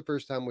 this will be the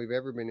first time we've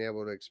ever been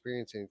able to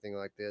experience anything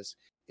like this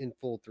in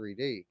full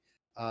 3D.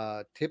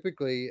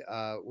 Typically,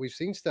 we've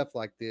seen stuff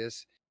like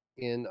this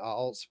in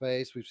alt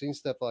space. We've seen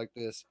stuff like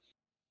this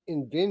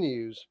in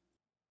venues,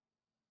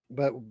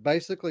 but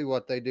basically,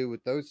 what they do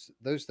with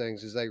those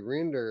things is they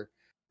render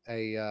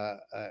an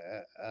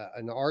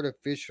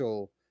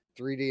artificial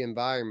 3D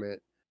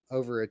environment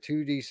over a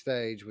 2D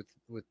stage with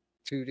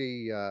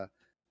 2D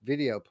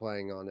video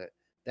playing on it.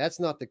 That's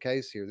not the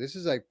case here. This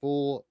is a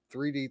full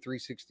 3D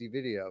 360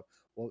 video.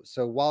 Well,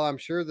 so while I'm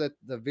sure that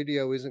the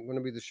video isn't going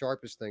to be the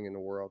sharpest thing in the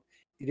world,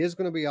 it is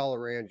going to be all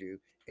around you,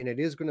 and it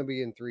is going to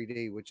be in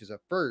 3D, which is a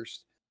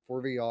first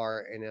for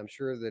VR, and I'm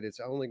sure that it's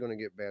only going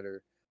to get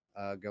better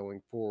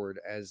going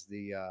forward as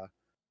the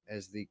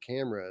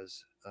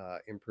cameras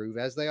improve,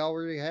 as they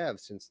already have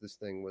since this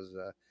thing was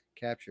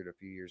captured a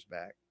few years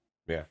back.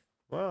 Yeah.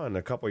 Well, and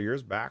a couple of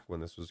years back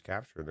when this was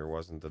captured, there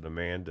wasn't the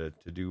demand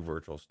to do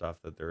virtual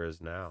stuff that there is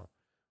now,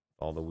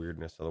 all the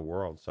weirdness of the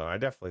world. So I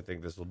definitely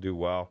think this will do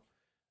well.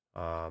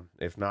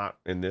 If not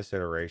in this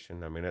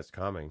iteration, it's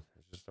coming.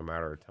 It's just a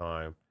matter of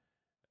time.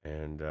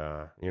 And,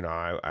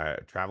 I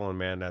Traveling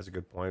Man has a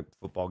good point.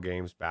 Football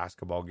games,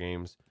 basketball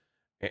games,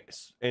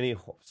 any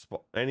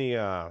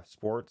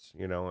sports,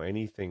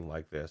 anything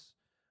like this.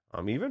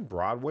 Even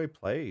Broadway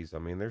plays.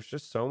 There's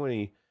just so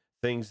many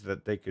things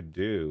that they could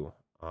do.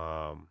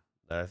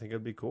 That I think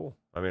it'd be cool.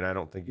 I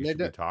don't think you should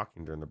be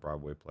talking during the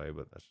Broadway play,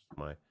 but that's just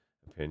my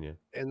opinion.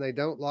 And they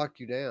don't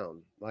lock you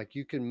down. Like,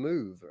 you can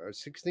move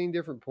 16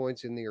 different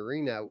points in the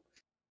arena,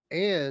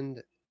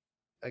 and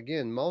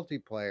again,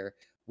 multiplayer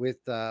with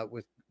their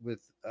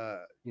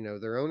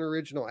own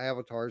original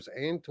avatars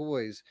and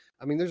toys.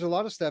 There's a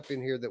lot of stuff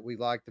in here that we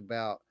liked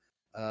about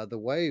the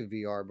Wave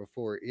VR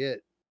before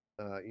it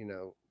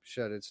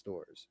shut its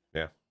doors.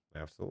 Yeah,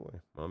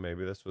 absolutely. Well,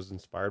 maybe this was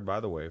inspired by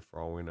the Wave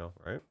for all we know,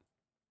 right?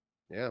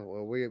 Yeah,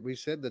 well, we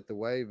said that the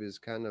Wave is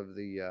kind of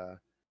the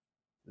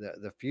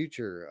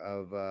future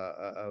of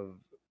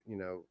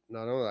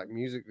not only like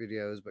music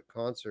videos but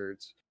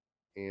concerts,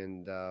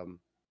 and a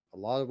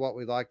lot of what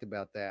we liked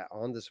about that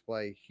on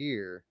display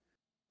here.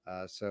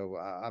 So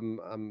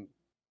I'm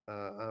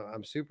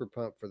super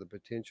pumped for the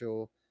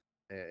potential,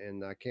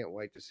 and I can't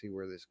wait to see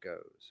where this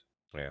goes.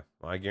 Yeah,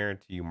 I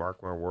guarantee you,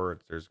 mark my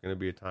words, there's going to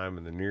be a time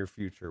in the near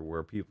future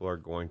where people are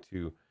going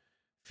to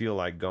feel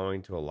like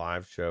going to a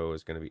live show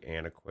is going to be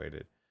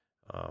antiquated.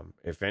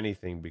 If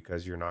anything,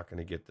 because you're not going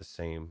to get the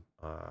same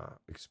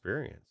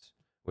experience,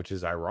 which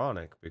is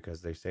ironic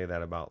because they say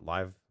that about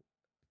live,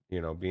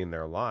 being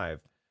there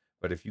live.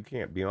 But if you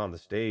can't be on the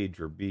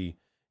stage or be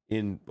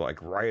in like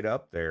right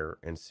up there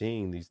and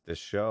seeing this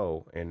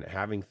show and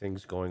having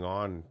things going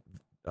on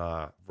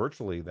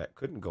virtually that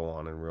couldn't go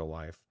on in real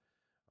life,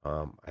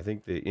 I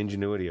think the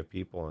ingenuity of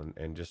people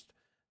and just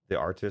the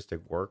artistic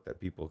work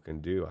that people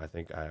can do, I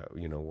think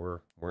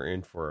we're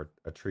in for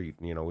a treat.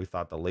 We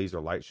thought the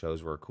laser light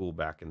shows were cool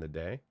back in the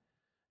day.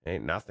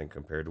 Ain't nothing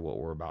compared to what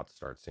we're about to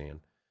start seeing.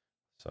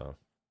 So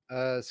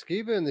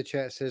Skiva in the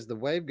chat says the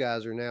Wave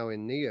guys are now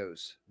in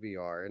Neos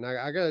VR. And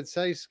I got to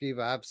say,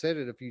 Skiva, I've said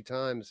it a few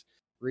times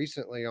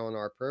recently on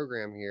our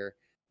program here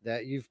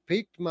that you've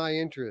piqued my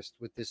interest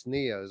with this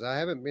Neos. I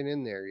haven't been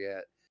in there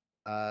yet.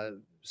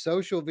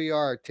 Social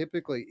VR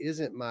typically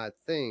isn't my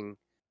thing,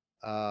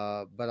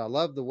 but I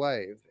love the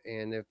Wave.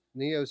 And if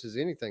Neos is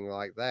anything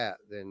like that,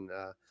 then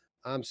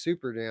I'm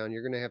super down.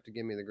 You're going to have to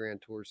give me the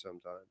grand tour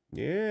sometime.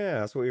 yeah,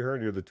 that's what we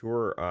heard. You're the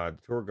tour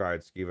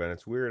guide, Skiva, and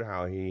it's weird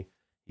how he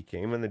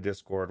came in the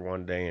Discord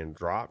one day and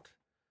dropped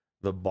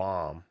the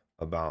bomb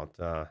about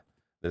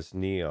this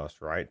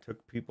Neos, right?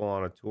 Took people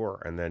on a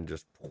tour and then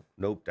just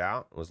noped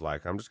out. It was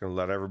like, I'm just going to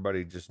let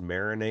everybody just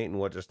marinate in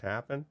what just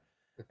happened.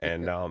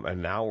 And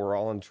now we're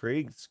all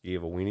intrigued,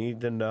 Skiva. We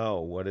need to know,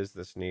 what is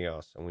this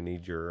Neos, and we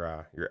need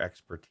your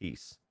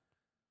expertise.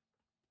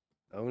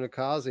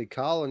 Onakazi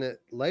calling it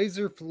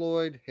Laser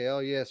Floyd.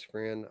 Hell yes,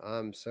 friend.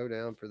 I'm so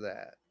down for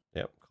that.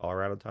 Yep,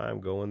 Colorado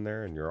time. Go in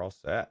there and you're all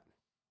set.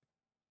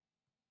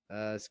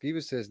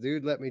 Skiva says,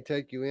 dude, let me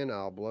take you in.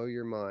 I'll blow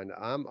your mind.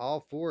 I'm all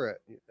for it.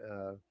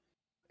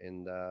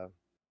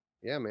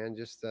 Yeah, man,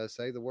 just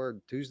say the word.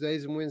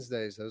 Tuesdays and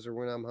Wednesdays. Those are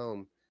when I'm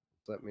home.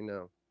 Let me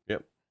know.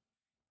 Yep.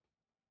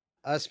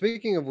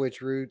 Speaking of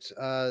which, Roots,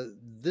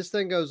 this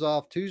thing goes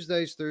off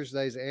Tuesdays,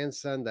 Thursdays, and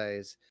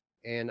Sundays.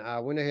 And I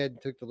went ahead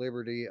and took the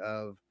liberty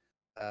of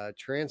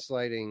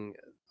translating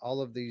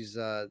all of these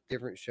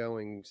different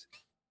showings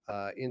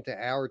into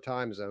our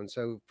time zone.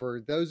 So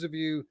for those of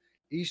you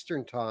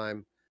Eastern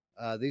time,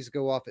 these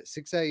go off at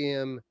 6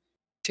 a.m.,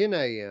 10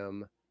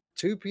 a.m.,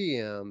 2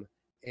 p.m.,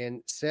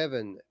 and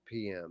 7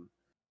 p.m.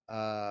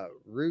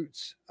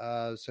 Roots.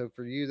 So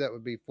for you, that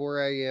would be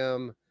 4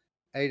 a.m.,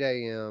 8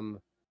 a.m.,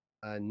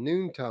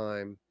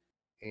 noontime,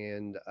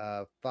 and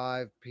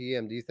 5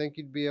 p.m. Do you think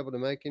you'd be able to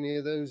make any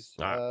of those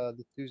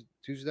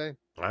Tuesday?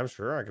 I'm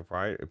sure I could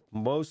probably,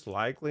 most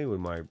likely, with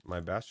my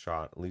best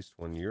shot, at least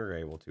when you're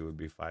able to, would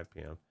be 5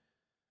 p.m.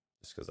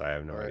 Just because I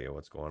have no idea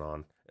what's going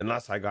on,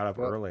 unless I got up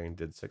early and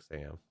did 6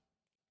 a.m.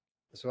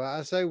 So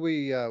I say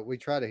we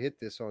try to hit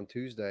this on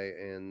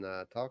Tuesday and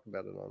talk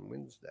about it on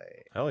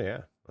Wednesday. Hell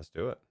yeah, let's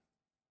do it.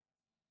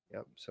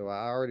 Yep. So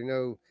I already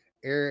know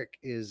Eric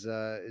is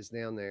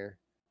down there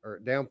or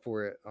down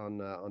for it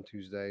on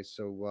Tuesday.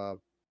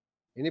 So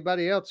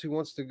anybody else who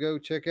wants to go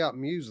check out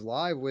Muse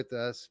live with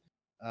us,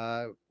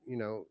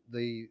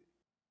 the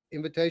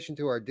invitation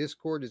to our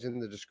Discord is in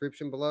the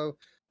description below.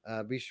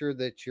 Be sure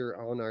that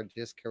you're on our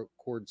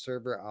Discord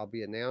server. I'll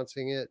be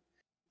announcing it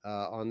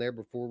on there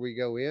before we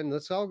go in.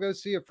 Let's all go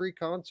see a free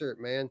concert,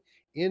 man,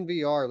 in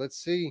VR.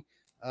 Let's see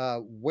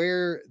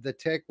where the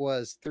tech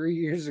was 3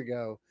 years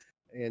ago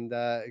and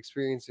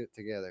experience it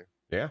together.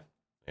 Yeah.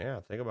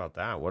 Think about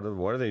that. What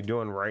are they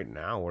doing right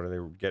now? What are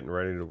they getting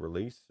ready to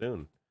release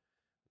soon?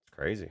 It's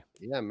crazy.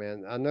 Yeah,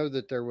 man. I know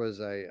that there was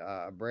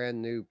a brand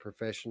new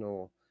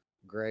professional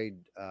grade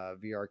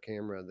VR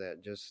camera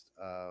that just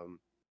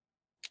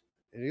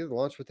it either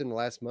launched within the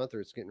last month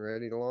or it's getting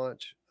ready to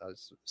launch.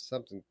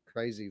 Something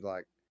crazy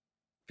like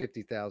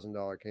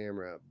 $50,000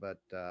 camera, but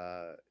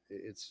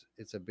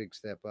it's a big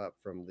step up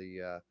from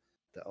the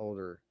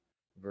older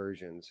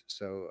versions.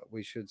 So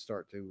we should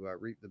start to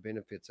reap the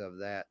benefits of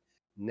that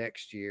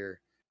next year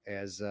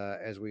as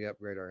we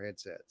upgrade our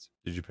headsets.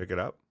 Did you pick it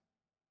up?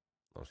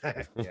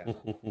 Yeah.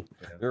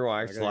 Your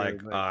wife's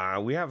like,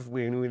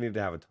 we need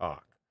to have a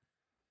talk.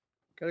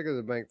 Gotta go to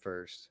the bank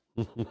first.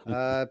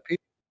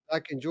 Peter, I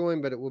can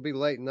join, but it will be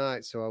late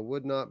night, so I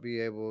would not be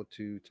able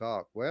to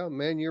talk. Well,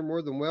 man, you're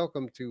more than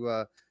welcome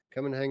to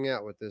come and hang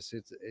out with us.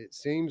 It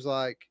seems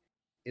like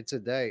it's a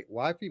date.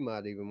 Wifey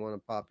might even want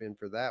to pop in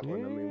for that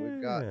one. I mean,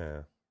 we've got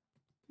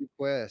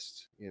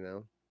requests,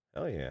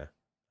 Hell yeah.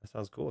 That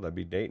sounds cool. That'd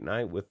be date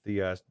night with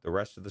the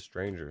rest of the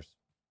strangers.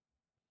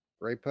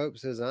 Ray Pope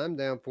says, I'm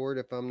down for it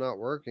if I'm not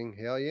working.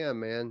 Hell yeah,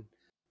 man.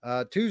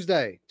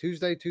 Tuesday.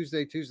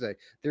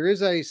 There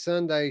is a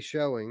Sunday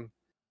showing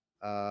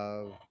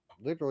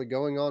literally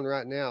going on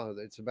right now.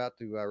 It's about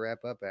to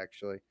wrap up,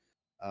 actually.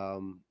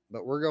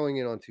 But we're going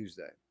in on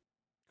Tuesday.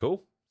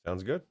 Cool.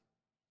 Sounds good.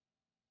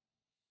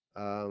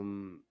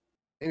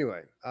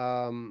 Anyway,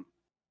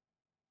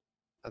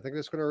 I think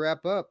that's going to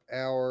wrap up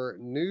our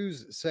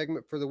news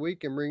segment for the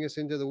week and bring us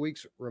into the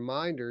week's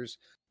reminders.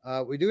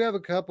 We do have a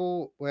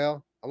couple.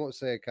 Well, I won't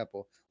say a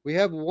couple. We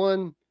have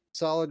one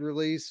solid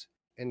release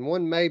and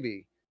one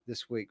maybe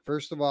this week.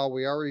 First of all,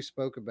 we already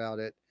spoke about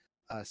it.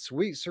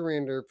 Sweet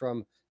Surrender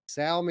from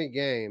Salmi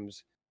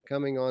Games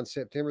coming on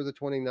September the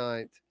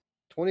 29th.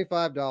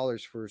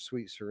 $25 for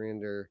Sweet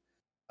Surrender.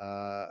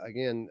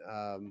 Again,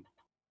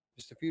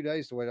 just a few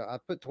days to wait. I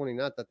put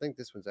 29th. I think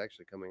this one's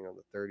actually coming on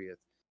the 30th.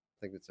 I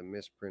think it's a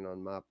misprint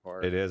on my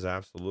part. It is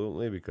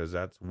absolutely, because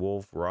that's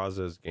Wolf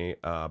Raza's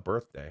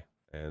birthday,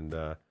 and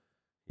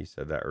he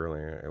said that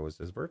earlier. It was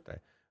his birthday.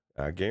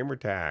 Gamer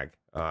Tag.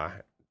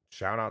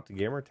 Shout out to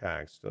Gamer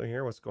Tag. Still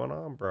here? What's going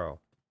on, bro?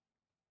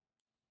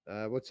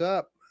 What's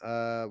up?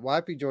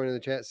 Wifey joining the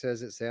chat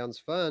says it sounds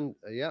fun.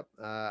 Yep,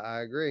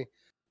 I agree.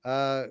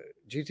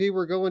 GT,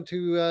 we're going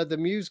to the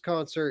Muse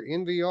concert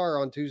in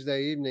VR on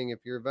Tuesday evening. If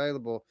you're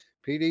available,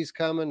 PD's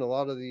coming. A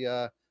lot of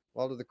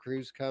the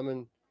crew's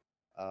coming.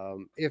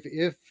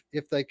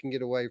 If they can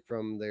get away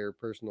from their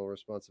personal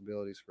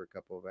responsibilities for a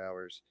couple of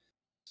hours.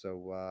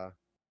 So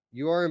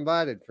you are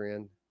invited,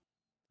 friend.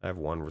 I have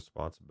one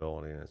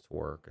responsibility, and it's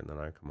work, and then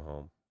I come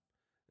home.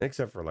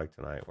 Except for like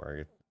tonight, where I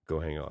get to go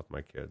hang out with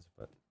my kids.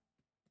 But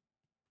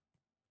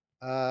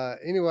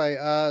anyway,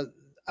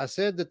 I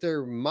said that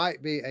there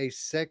might be a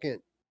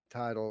second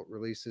title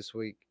released this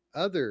week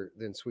other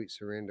than Sweet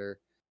Surrender,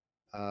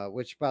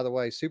 which, by the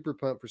way, super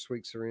pumped for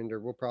Sweet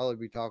Surrender. We'll probably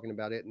be talking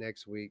about it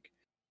next week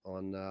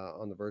on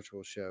the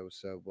virtual show.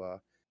 So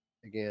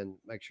again,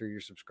 make sure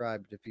you're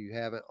subscribed if you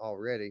haven't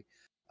already.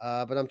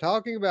 But I'm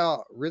talking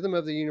about Rhythm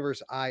of the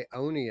Universe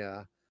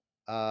Ionia.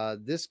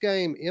 This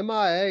game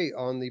MIA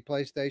on the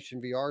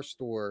PlayStation VR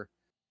store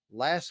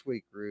last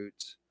week,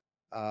 Roots.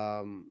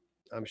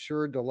 I'm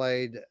sure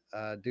delayed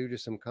due to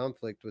some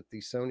conflict with the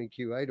Sony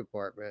QA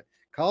department.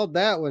 Called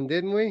that one,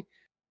 didn't we?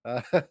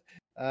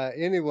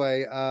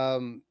 Anyway,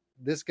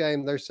 this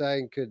game they're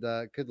saying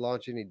could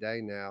launch any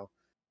day now.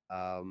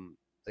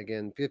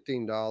 Again,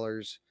 $15.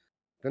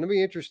 Going to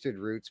be interested,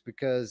 Roots,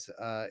 because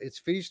it's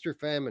feast or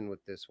famine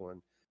with this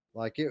one.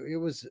 Like it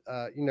was,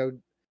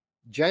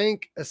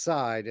 jank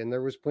aside, and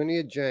there was plenty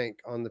of jank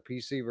on the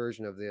PC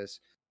version of this.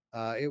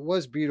 It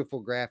was beautiful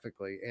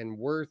graphically and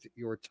worth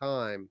your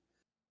time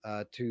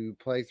to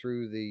play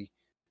through the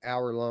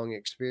hour-long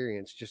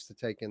experience just to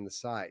take in the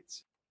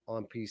sights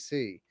on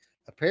PC.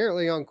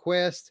 Apparently on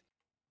Quest,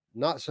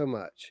 not so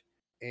much.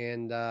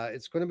 And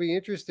it's going to be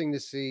interesting to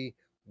see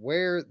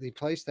where the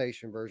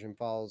PlayStation version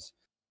falls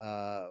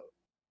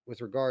with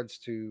regards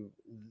to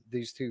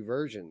these two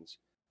versions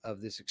of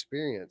this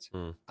experience.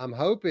 I'm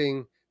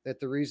hoping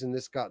that the reason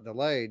this got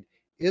delayed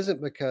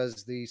isn't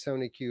because the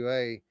Sony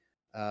QA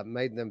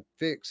made them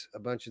fix a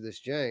bunch of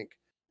this jank,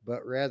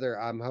 but rather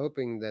I'm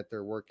hoping that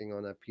they're working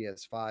on a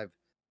PS5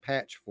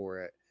 patch for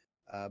it,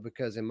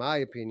 because in my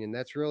opinion,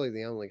 that's really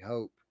the only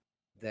hope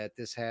that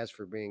this has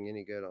for being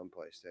any good on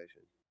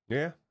PlayStation.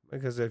 yeah,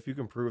 because if you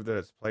can prove that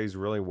it plays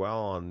really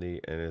well and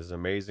is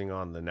amazing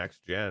on the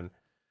next gen,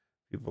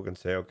 people can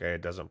say, okay,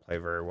 it doesn't play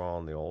very well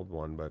on the old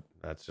one, but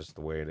that's just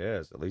the way it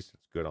is. At least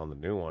it's good on the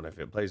new one. If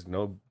it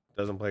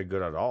doesn't play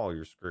good at all,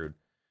 you're screwed.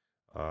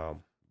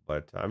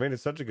 But I mean,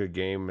 it's such a good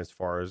game as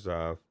far as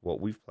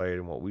what we've played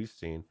and what we've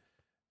seen.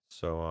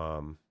 So,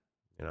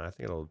 I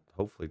think it'll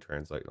hopefully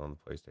translate on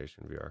the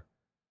PlayStation VR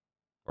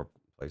or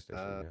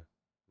PlayStation.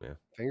 Yeah.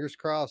 Fingers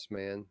crossed,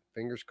 man.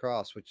 Fingers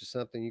crossed, which is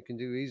something you can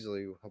do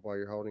easily while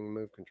you're holding a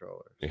Move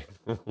controller. Yeah.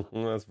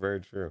 That's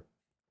very true.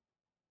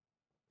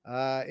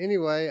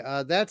 Anyway,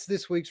 that's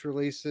this week's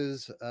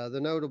releases, the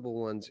notable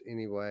ones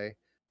anyway.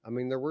 I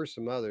mean, there were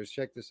some others.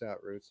 Check this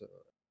out, Roots,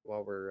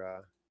 while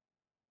we're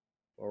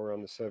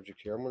on the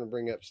subject here. I'm going to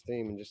bring up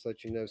Steam and just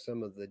let you know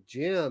some of the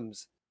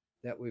gems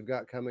that we've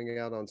got coming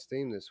out on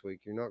Steam this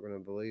week. You're not going to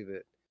believe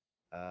it.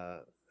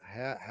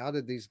 How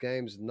did these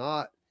games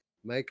not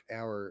make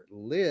our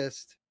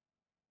list?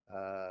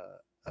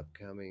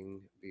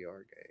 Upcoming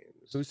VR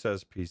games. Who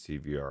says PC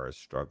VR is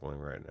struggling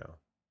right now?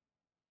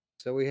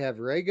 So we have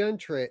Raygun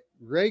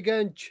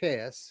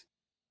Chess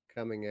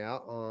coming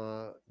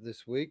out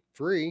this week,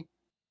 free.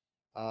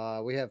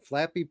 We have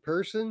Flappy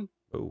Person.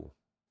 Oh.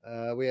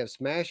 We have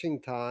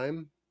Smashing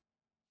Time.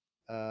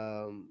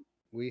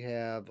 We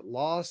have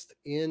Lost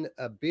in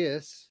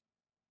Abyss.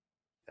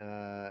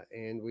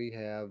 And we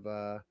have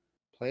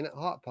Planet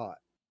Hot Pot.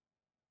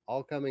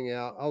 All coming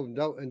out. Oh,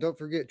 don't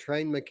forget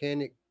Train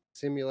Mechanic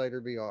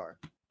Simulator VR.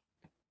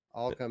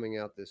 All coming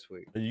out this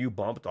week. You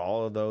bumped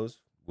all of those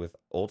with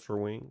Ultra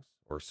Wings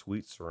or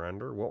Sweet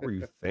Surrender? What were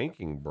you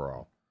thinking,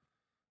 bro?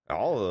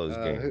 All of those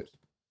games.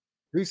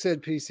 Who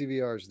said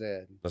PCVR is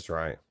dead? That's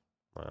right.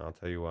 Well, I'll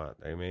tell you what,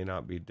 they may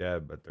not be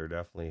dead, but they're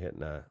definitely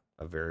hitting a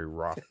very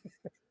rough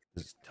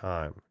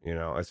time.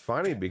 It's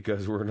funny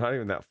because we're not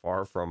even that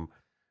far from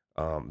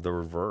the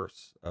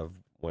reverse of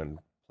when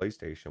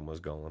PlayStation was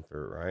going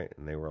through it, right?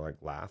 And they were like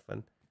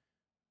laughing.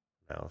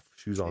 Now,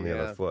 shoes on the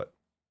other foot.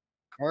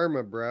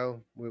 Karma,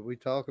 bro. We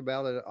talk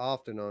about it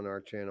often on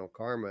our channel.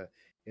 Karma.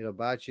 It'll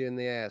bite you in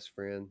the ass,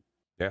 friend.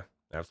 Yeah,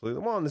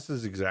 absolutely. Well, and this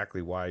is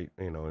exactly why,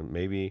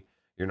 maybe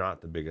you're not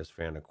the biggest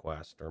fan of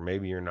Quest, or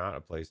maybe you're not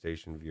a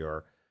PlayStation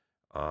VR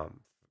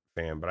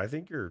fan, but I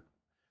think you're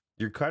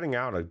cutting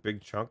out a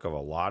big chunk of a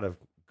lot of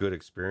good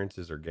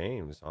experiences or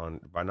games on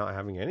by not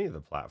having any of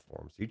the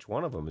platforms. Each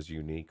one of them is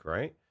unique,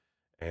 right?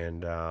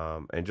 And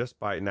just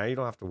by now you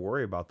don't have to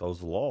worry about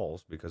those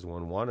lulls, because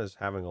when one is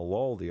having a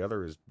lull, the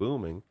other is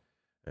booming,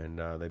 and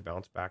they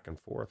bounce back and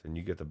forth, and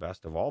you get the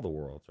best of all the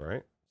worlds,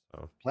 right?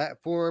 So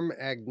Platform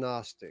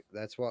agnostic.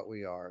 That's what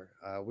we are.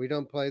 We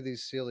don't play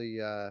these silly,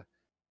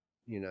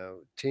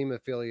 team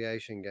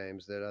affiliation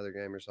games that other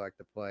gamers like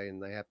to play,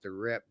 and they have to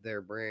rep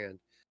their brand.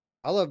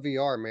 I love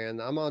VR, man.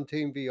 I'm on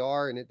Team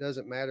VR, and it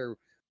doesn't matter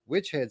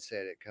which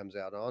headset it comes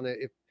out on.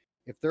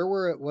 If there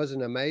was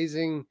an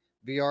amazing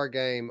VR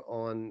game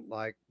on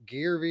like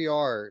Gear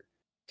VR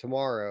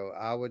tomorrow,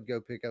 I would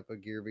go pick up a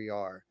Gear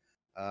VR.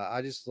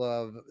 I just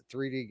love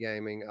 3D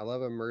gaming. I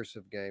love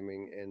immersive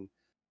gaming, and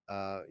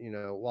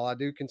while I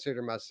do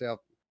consider myself,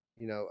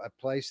 a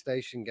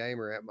PlayStation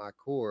gamer at my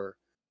core,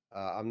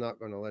 I'm not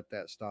going to let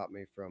that stop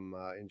me from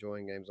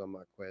enjoying games on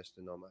my Quest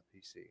and on my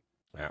PC.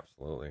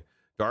 absolutely.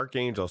 Dark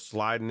Angel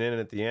sliding in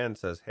at the end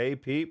says, "Hey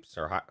peeps,"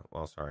 or hi.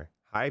 Well, sorry,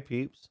 hi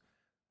peeps.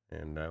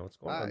 And what's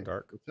going on, Hi,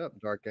 Dark? what's up,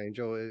 Dark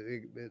Angel?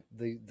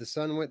 The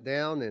sun went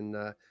down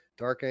and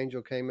Dark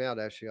Angel came out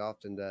as she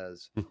often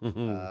does.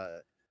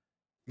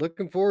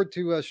 Looking forward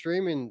to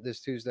streaming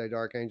this Tuesday,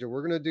 Dark Angel.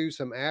 We're going to do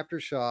some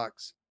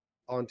aftershocks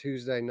on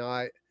Tuesday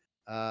night,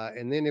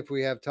 and then if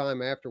we have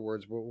time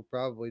afterwards, we'll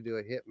probably do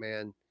a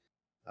hitman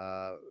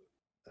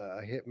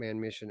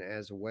mission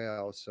as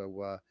well.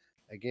 So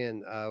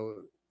again,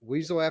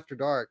 Weasel After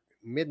Dark,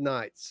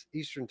 midnights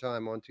Eastern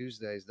time on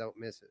Tuesdays. Don't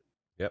miss it.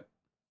 Yep.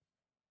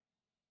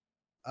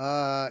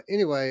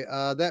 Anyway,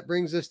 that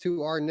brings us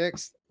to our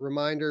next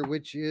reminder,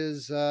 which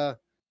is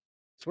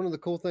it's one of the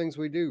cool things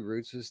we do,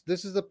 Roots.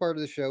 This is the part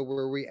of the show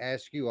where we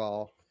ask you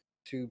all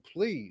to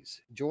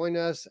please join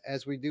us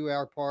as we do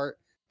our part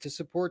to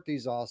support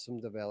these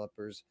awesome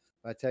developers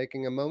by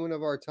taking a moment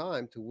of our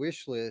time to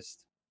wish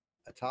list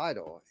a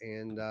title.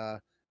 And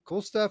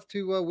cool stuff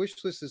to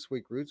wish list this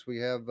week, Roots. We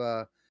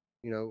have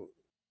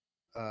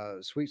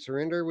Sweet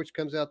Surrender, which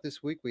comes out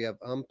this week. We have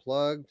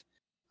Unplugged.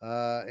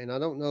 And I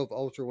don't know if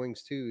Ultra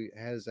Wings 2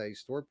 has a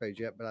store page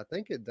yet, but I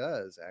think it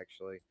does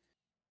actually.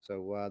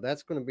 So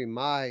that's going to be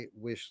my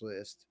wish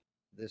list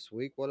this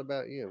week. What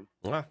about you?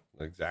 Yeah,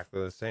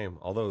 exactly the same.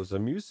 Although it's a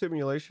Muse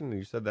Simulation,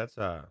 you said that's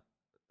a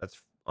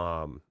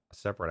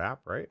separate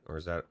app, right? Or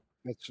is that?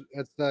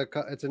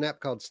 It's an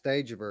app called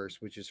Stageverse,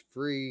 which is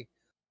free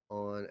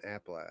on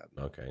App Lab.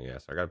 Okay,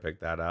 yes, I got to pick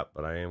that up,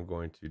 but I am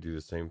going to do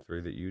the same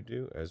three that you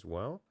do as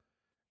well.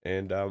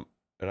 And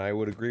I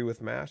would agree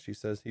with Mash. He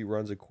says he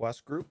runs a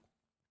Quest group,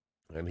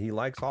 and he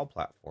likes all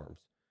platforms.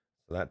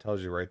 So that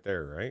tells you right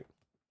there, right?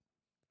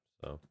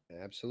 So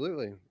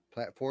absolutely,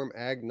 platform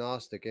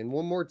agnostic. And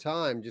one more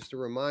time, just a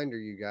reminder,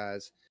 you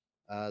guys,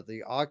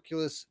 the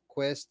Oculus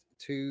Quest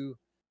 2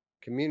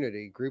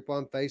 community group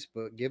on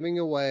Facebook giving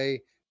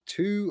away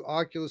 2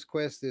 Oculus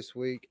Quest this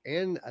week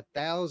and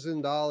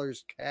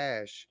 $1,000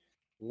 cash.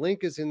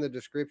 Link is in the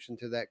description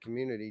to that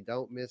community.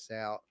 Don't miss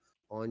out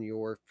on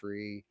your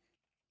free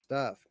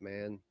stuff,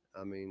 man.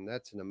 I mean,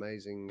 that's an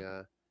amazing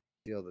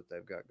deal that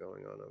they've got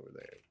going on over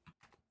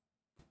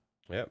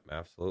there. Yep,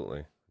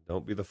 absolutely.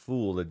 Don't be the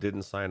fool that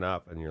didn't sign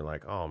up and you're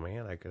like, oh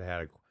man, I could have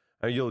had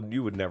I mean,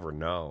 you would never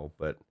know,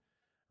 but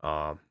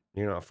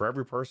for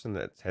every person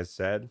that has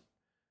said,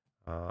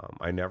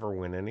 I never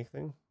win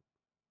anything,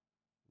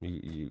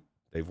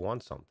 they've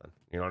won something.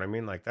 You know what I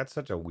mean? Like, that's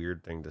such a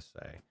weird thing to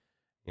say.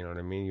 You know what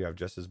I mean? You have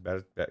just as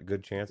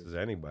good chance as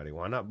anybody.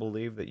 Why not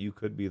believe that you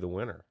could be the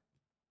winner?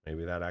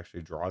 Maybe that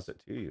actually draws it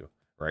to you,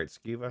 right,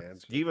 Skiva?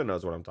 Absolutely. Skiva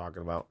knows what I'm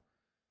talking about.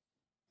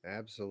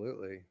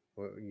 Absolutely.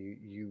 Well,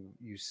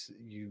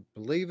 you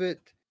believe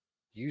it,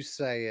 you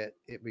say it,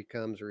 it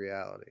becomes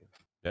reality.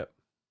 Yep.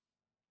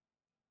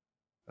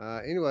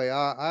 Anyway,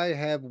 I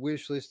have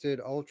wish listed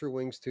Ultra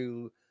Wings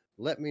 2.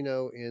 Let me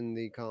know in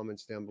the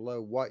comments down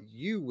below what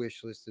you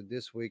wish listed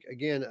this week.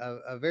 Again,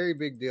 a very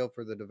big deal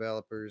for the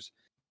developers,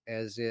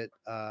 as it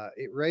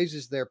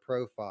raises their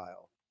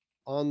profile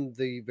on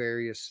the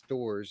various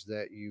stores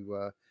that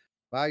you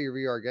buy your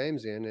VR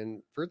games in,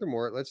 and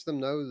furthermore, it lets them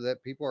know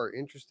that people are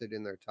interested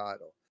in their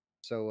title.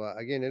 So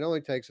again, it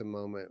only takes a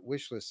moment.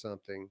 Wish list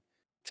something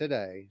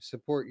today.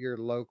 Support your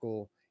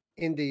local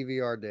indie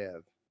VR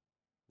dev.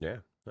 Yeah.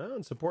 Well,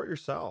 and support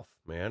yourself,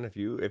 man. If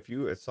you,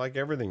 it's like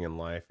everything in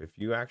life. If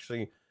you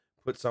actually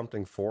put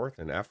something forth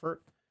and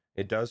effort,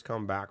 it does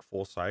come back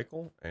full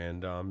cycle.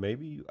 And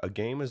maybe a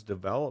game is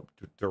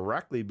developed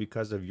directly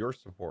because of your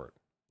support.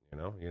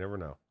 You never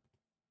know.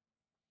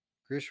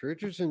 Chris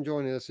Richardson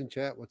joining us in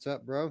chat. What's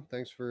up, bro?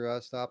 Thanks for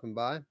stopping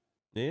by.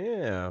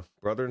 Yeah,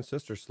 brother and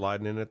sister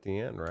sliding in at the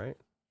end, right?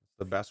 It's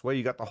the best way.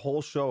 You got the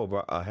whole show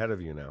ahead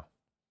of you now.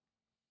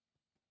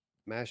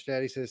 Mash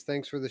Daddy says,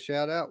 thanks for the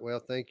shout out. Well,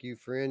 thank you,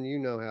 friend. You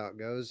know how it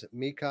goes.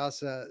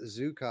 Mikasa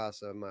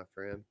Zukasa, my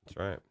friend.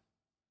 That's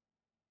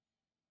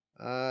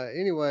right.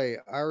 Anyway,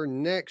 our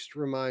next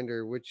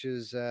reminder, which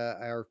is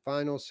our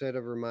final set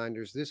of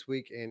reminders this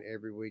week and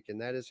every week,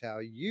 and that is how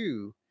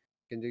you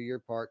can do your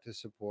part to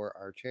support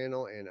our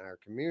channel and our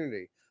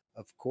community.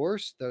 Of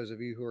course, those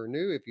of you who are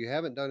new, if you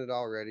haven't done it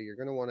already, you're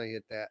going to want to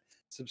hit that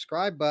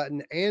subscribe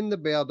button and the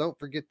bell. Don't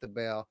forget the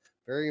bell.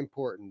 Very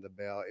important, the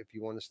bell, if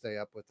you want to stay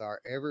up with our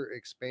ever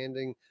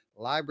expanding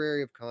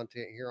library of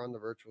content here on the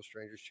Virtual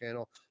Strangers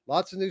channel.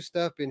 Lots of new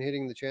stuff been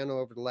hitting the channel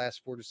over the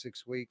last 4 to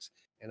 6 weeks.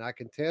 And I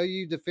can tell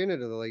you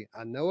definitively,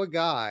 I know a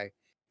guy,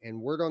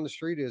 and word on the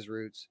street is,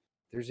 Roots,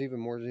 there's even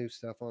more new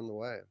stuff on the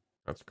way.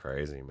 That's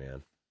crazy,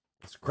 man.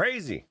 It's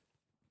crazy.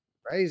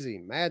 Crazy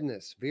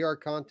madness, VR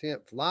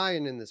content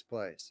flying in this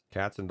place.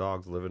 Cats and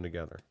dogs living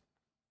together.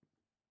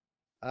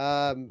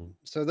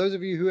 So those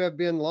of you who have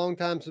been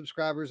longtime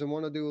subscribers and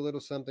want to do a little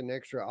something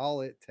extra,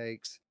 all it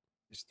takes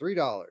is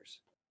 $3,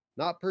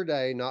 not per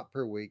day, not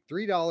per week,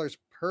 $3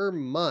 per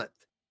month.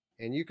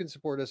 And you can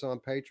support us on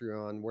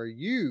Patreon, where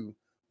you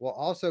will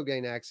also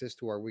gain access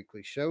to our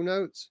weekly show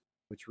notes,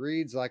 which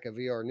reads like a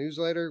VR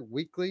newsletter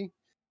weekly,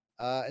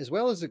 as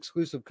well as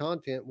exclusive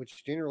content,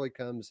 which generally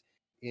comes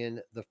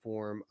in the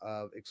form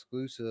of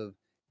exclusive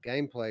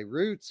gameplay.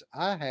 Roots,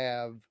 I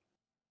have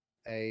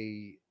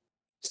a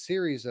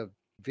series of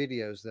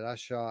videos that I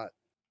shot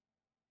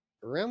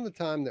around the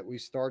time that we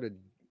started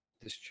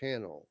this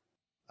channel.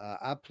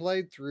 I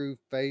played through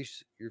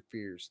Face Your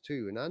Fears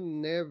 2, and I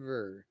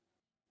never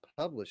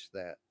published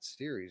that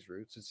series,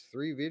 Roots. It's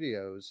 3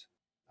 videos,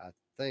 I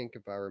think,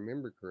 if I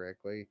remember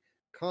correctly.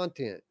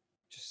 Content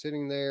just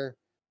sitting there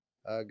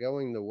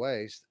going to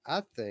waste.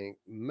 I think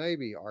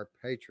maybe our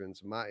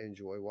patrons might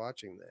enjoy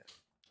watching that.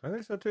 I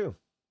think so too.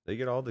 They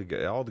get all the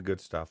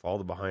good stuff, all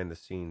the behind the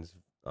scenes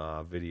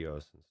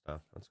videos and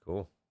stuff. That's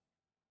cool.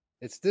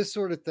 It's this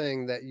sort of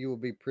thing that you will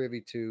be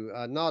privy to.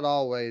 Not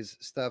always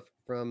stuff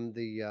from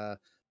the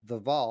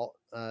vault.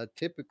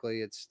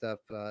 Typically, it's stuff,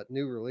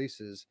 new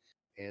releases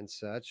and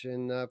such.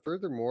 And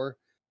furthermore,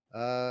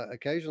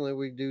 occasionally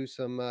we do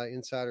some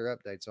insider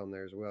updates on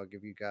there as well.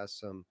 Give you guys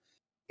some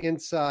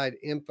inside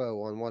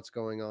info on what's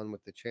going on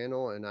with the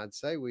channel. And I'd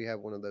say we have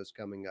one of those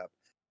coming up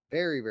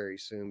very, very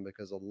soon,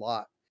 because a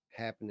lot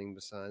happening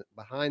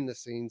behind the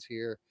scenes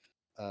here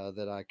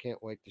that I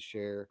can't wait to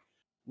share,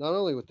 not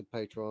only with the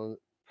patrons,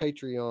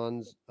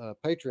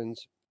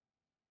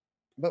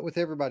 but with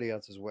everybody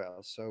else as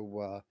well.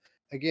 So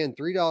again,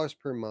 $3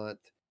 per month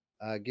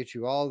gets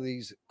you all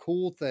these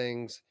cool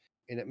things,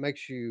 and it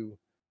makes you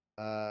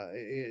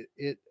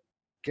it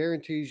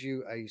guarantees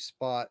you a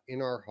spot in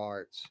our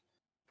hearts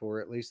for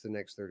at least the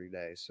next 30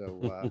 days.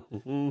 So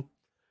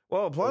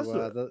well, plus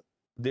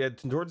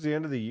towards the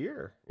end of the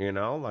year,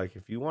 like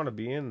if you want to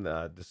be in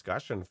the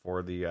discussion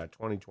for the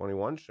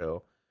 2021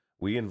 show,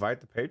 we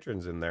invite the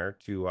patrons in there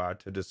to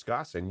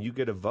discuss, and you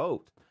get a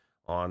vote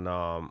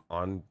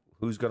on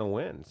who's going to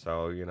win.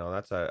 So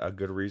that's a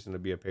good reason to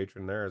be a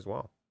patron there as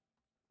well.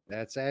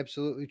 That's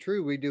absolutely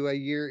true. We do a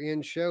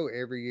year-end show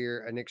every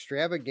year, an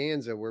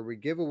extravaganza where we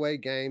give away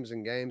games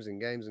and games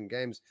and games and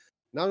games.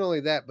 Not only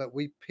that, but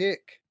we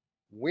pick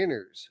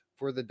winners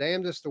for the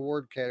damnedest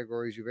award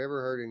categories you've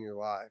ever heard in your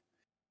life.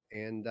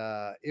 And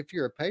if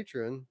you're a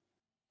patron,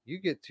 you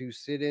get to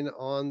sit in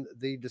on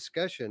the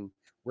discussion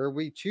where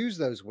we choose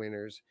those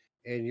winners,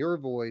 and your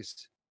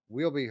voice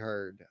will be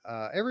heard.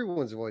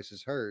 Everyone's voice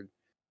is heard,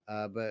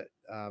 but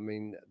I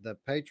mean, the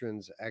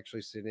patrons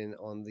actually sit in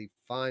on the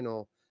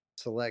final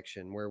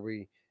selection, where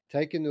we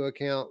take into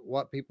account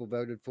what people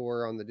voted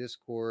for on the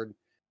Discord,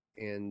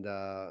 and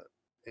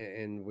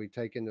we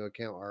take into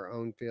account our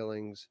own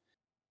feelings,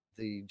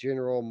 the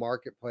general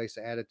marketplace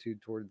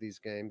attitude toward these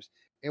games,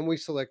 and we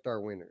select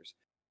our winners.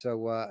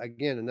 So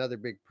again, another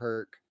big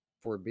perk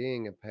for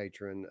being a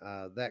patron.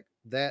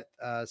 That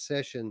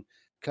session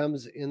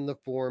comes in the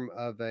form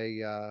of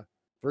a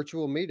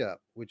virtual meetup,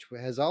 which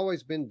has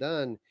always been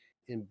done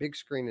in big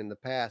screen in the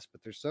past,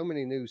 but there's so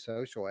many new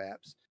social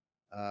apps.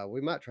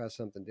 We might try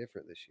something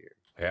different this year.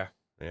 Yeah.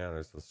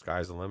 There's the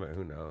sky's the limit.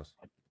 Who knows?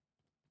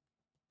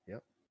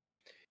 Yep.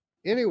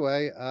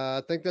 Anyway,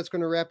 I think that's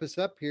going to wrap us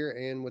up here.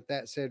 And with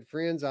that said,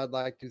 friends, I'd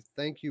like to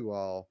thank you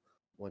all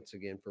once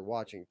again for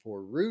watching.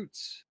 For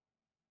Roots,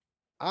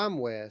 I'm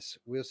Wes.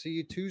 We'll see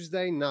you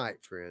Tuesday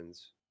night,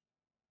 friends.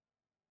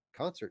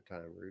 Concert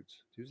time,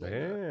 Roots.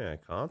 Tuesday night. Yeah,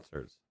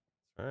 concerts.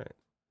 That's right.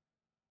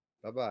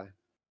 Bye-bye.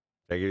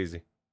 Take it easy.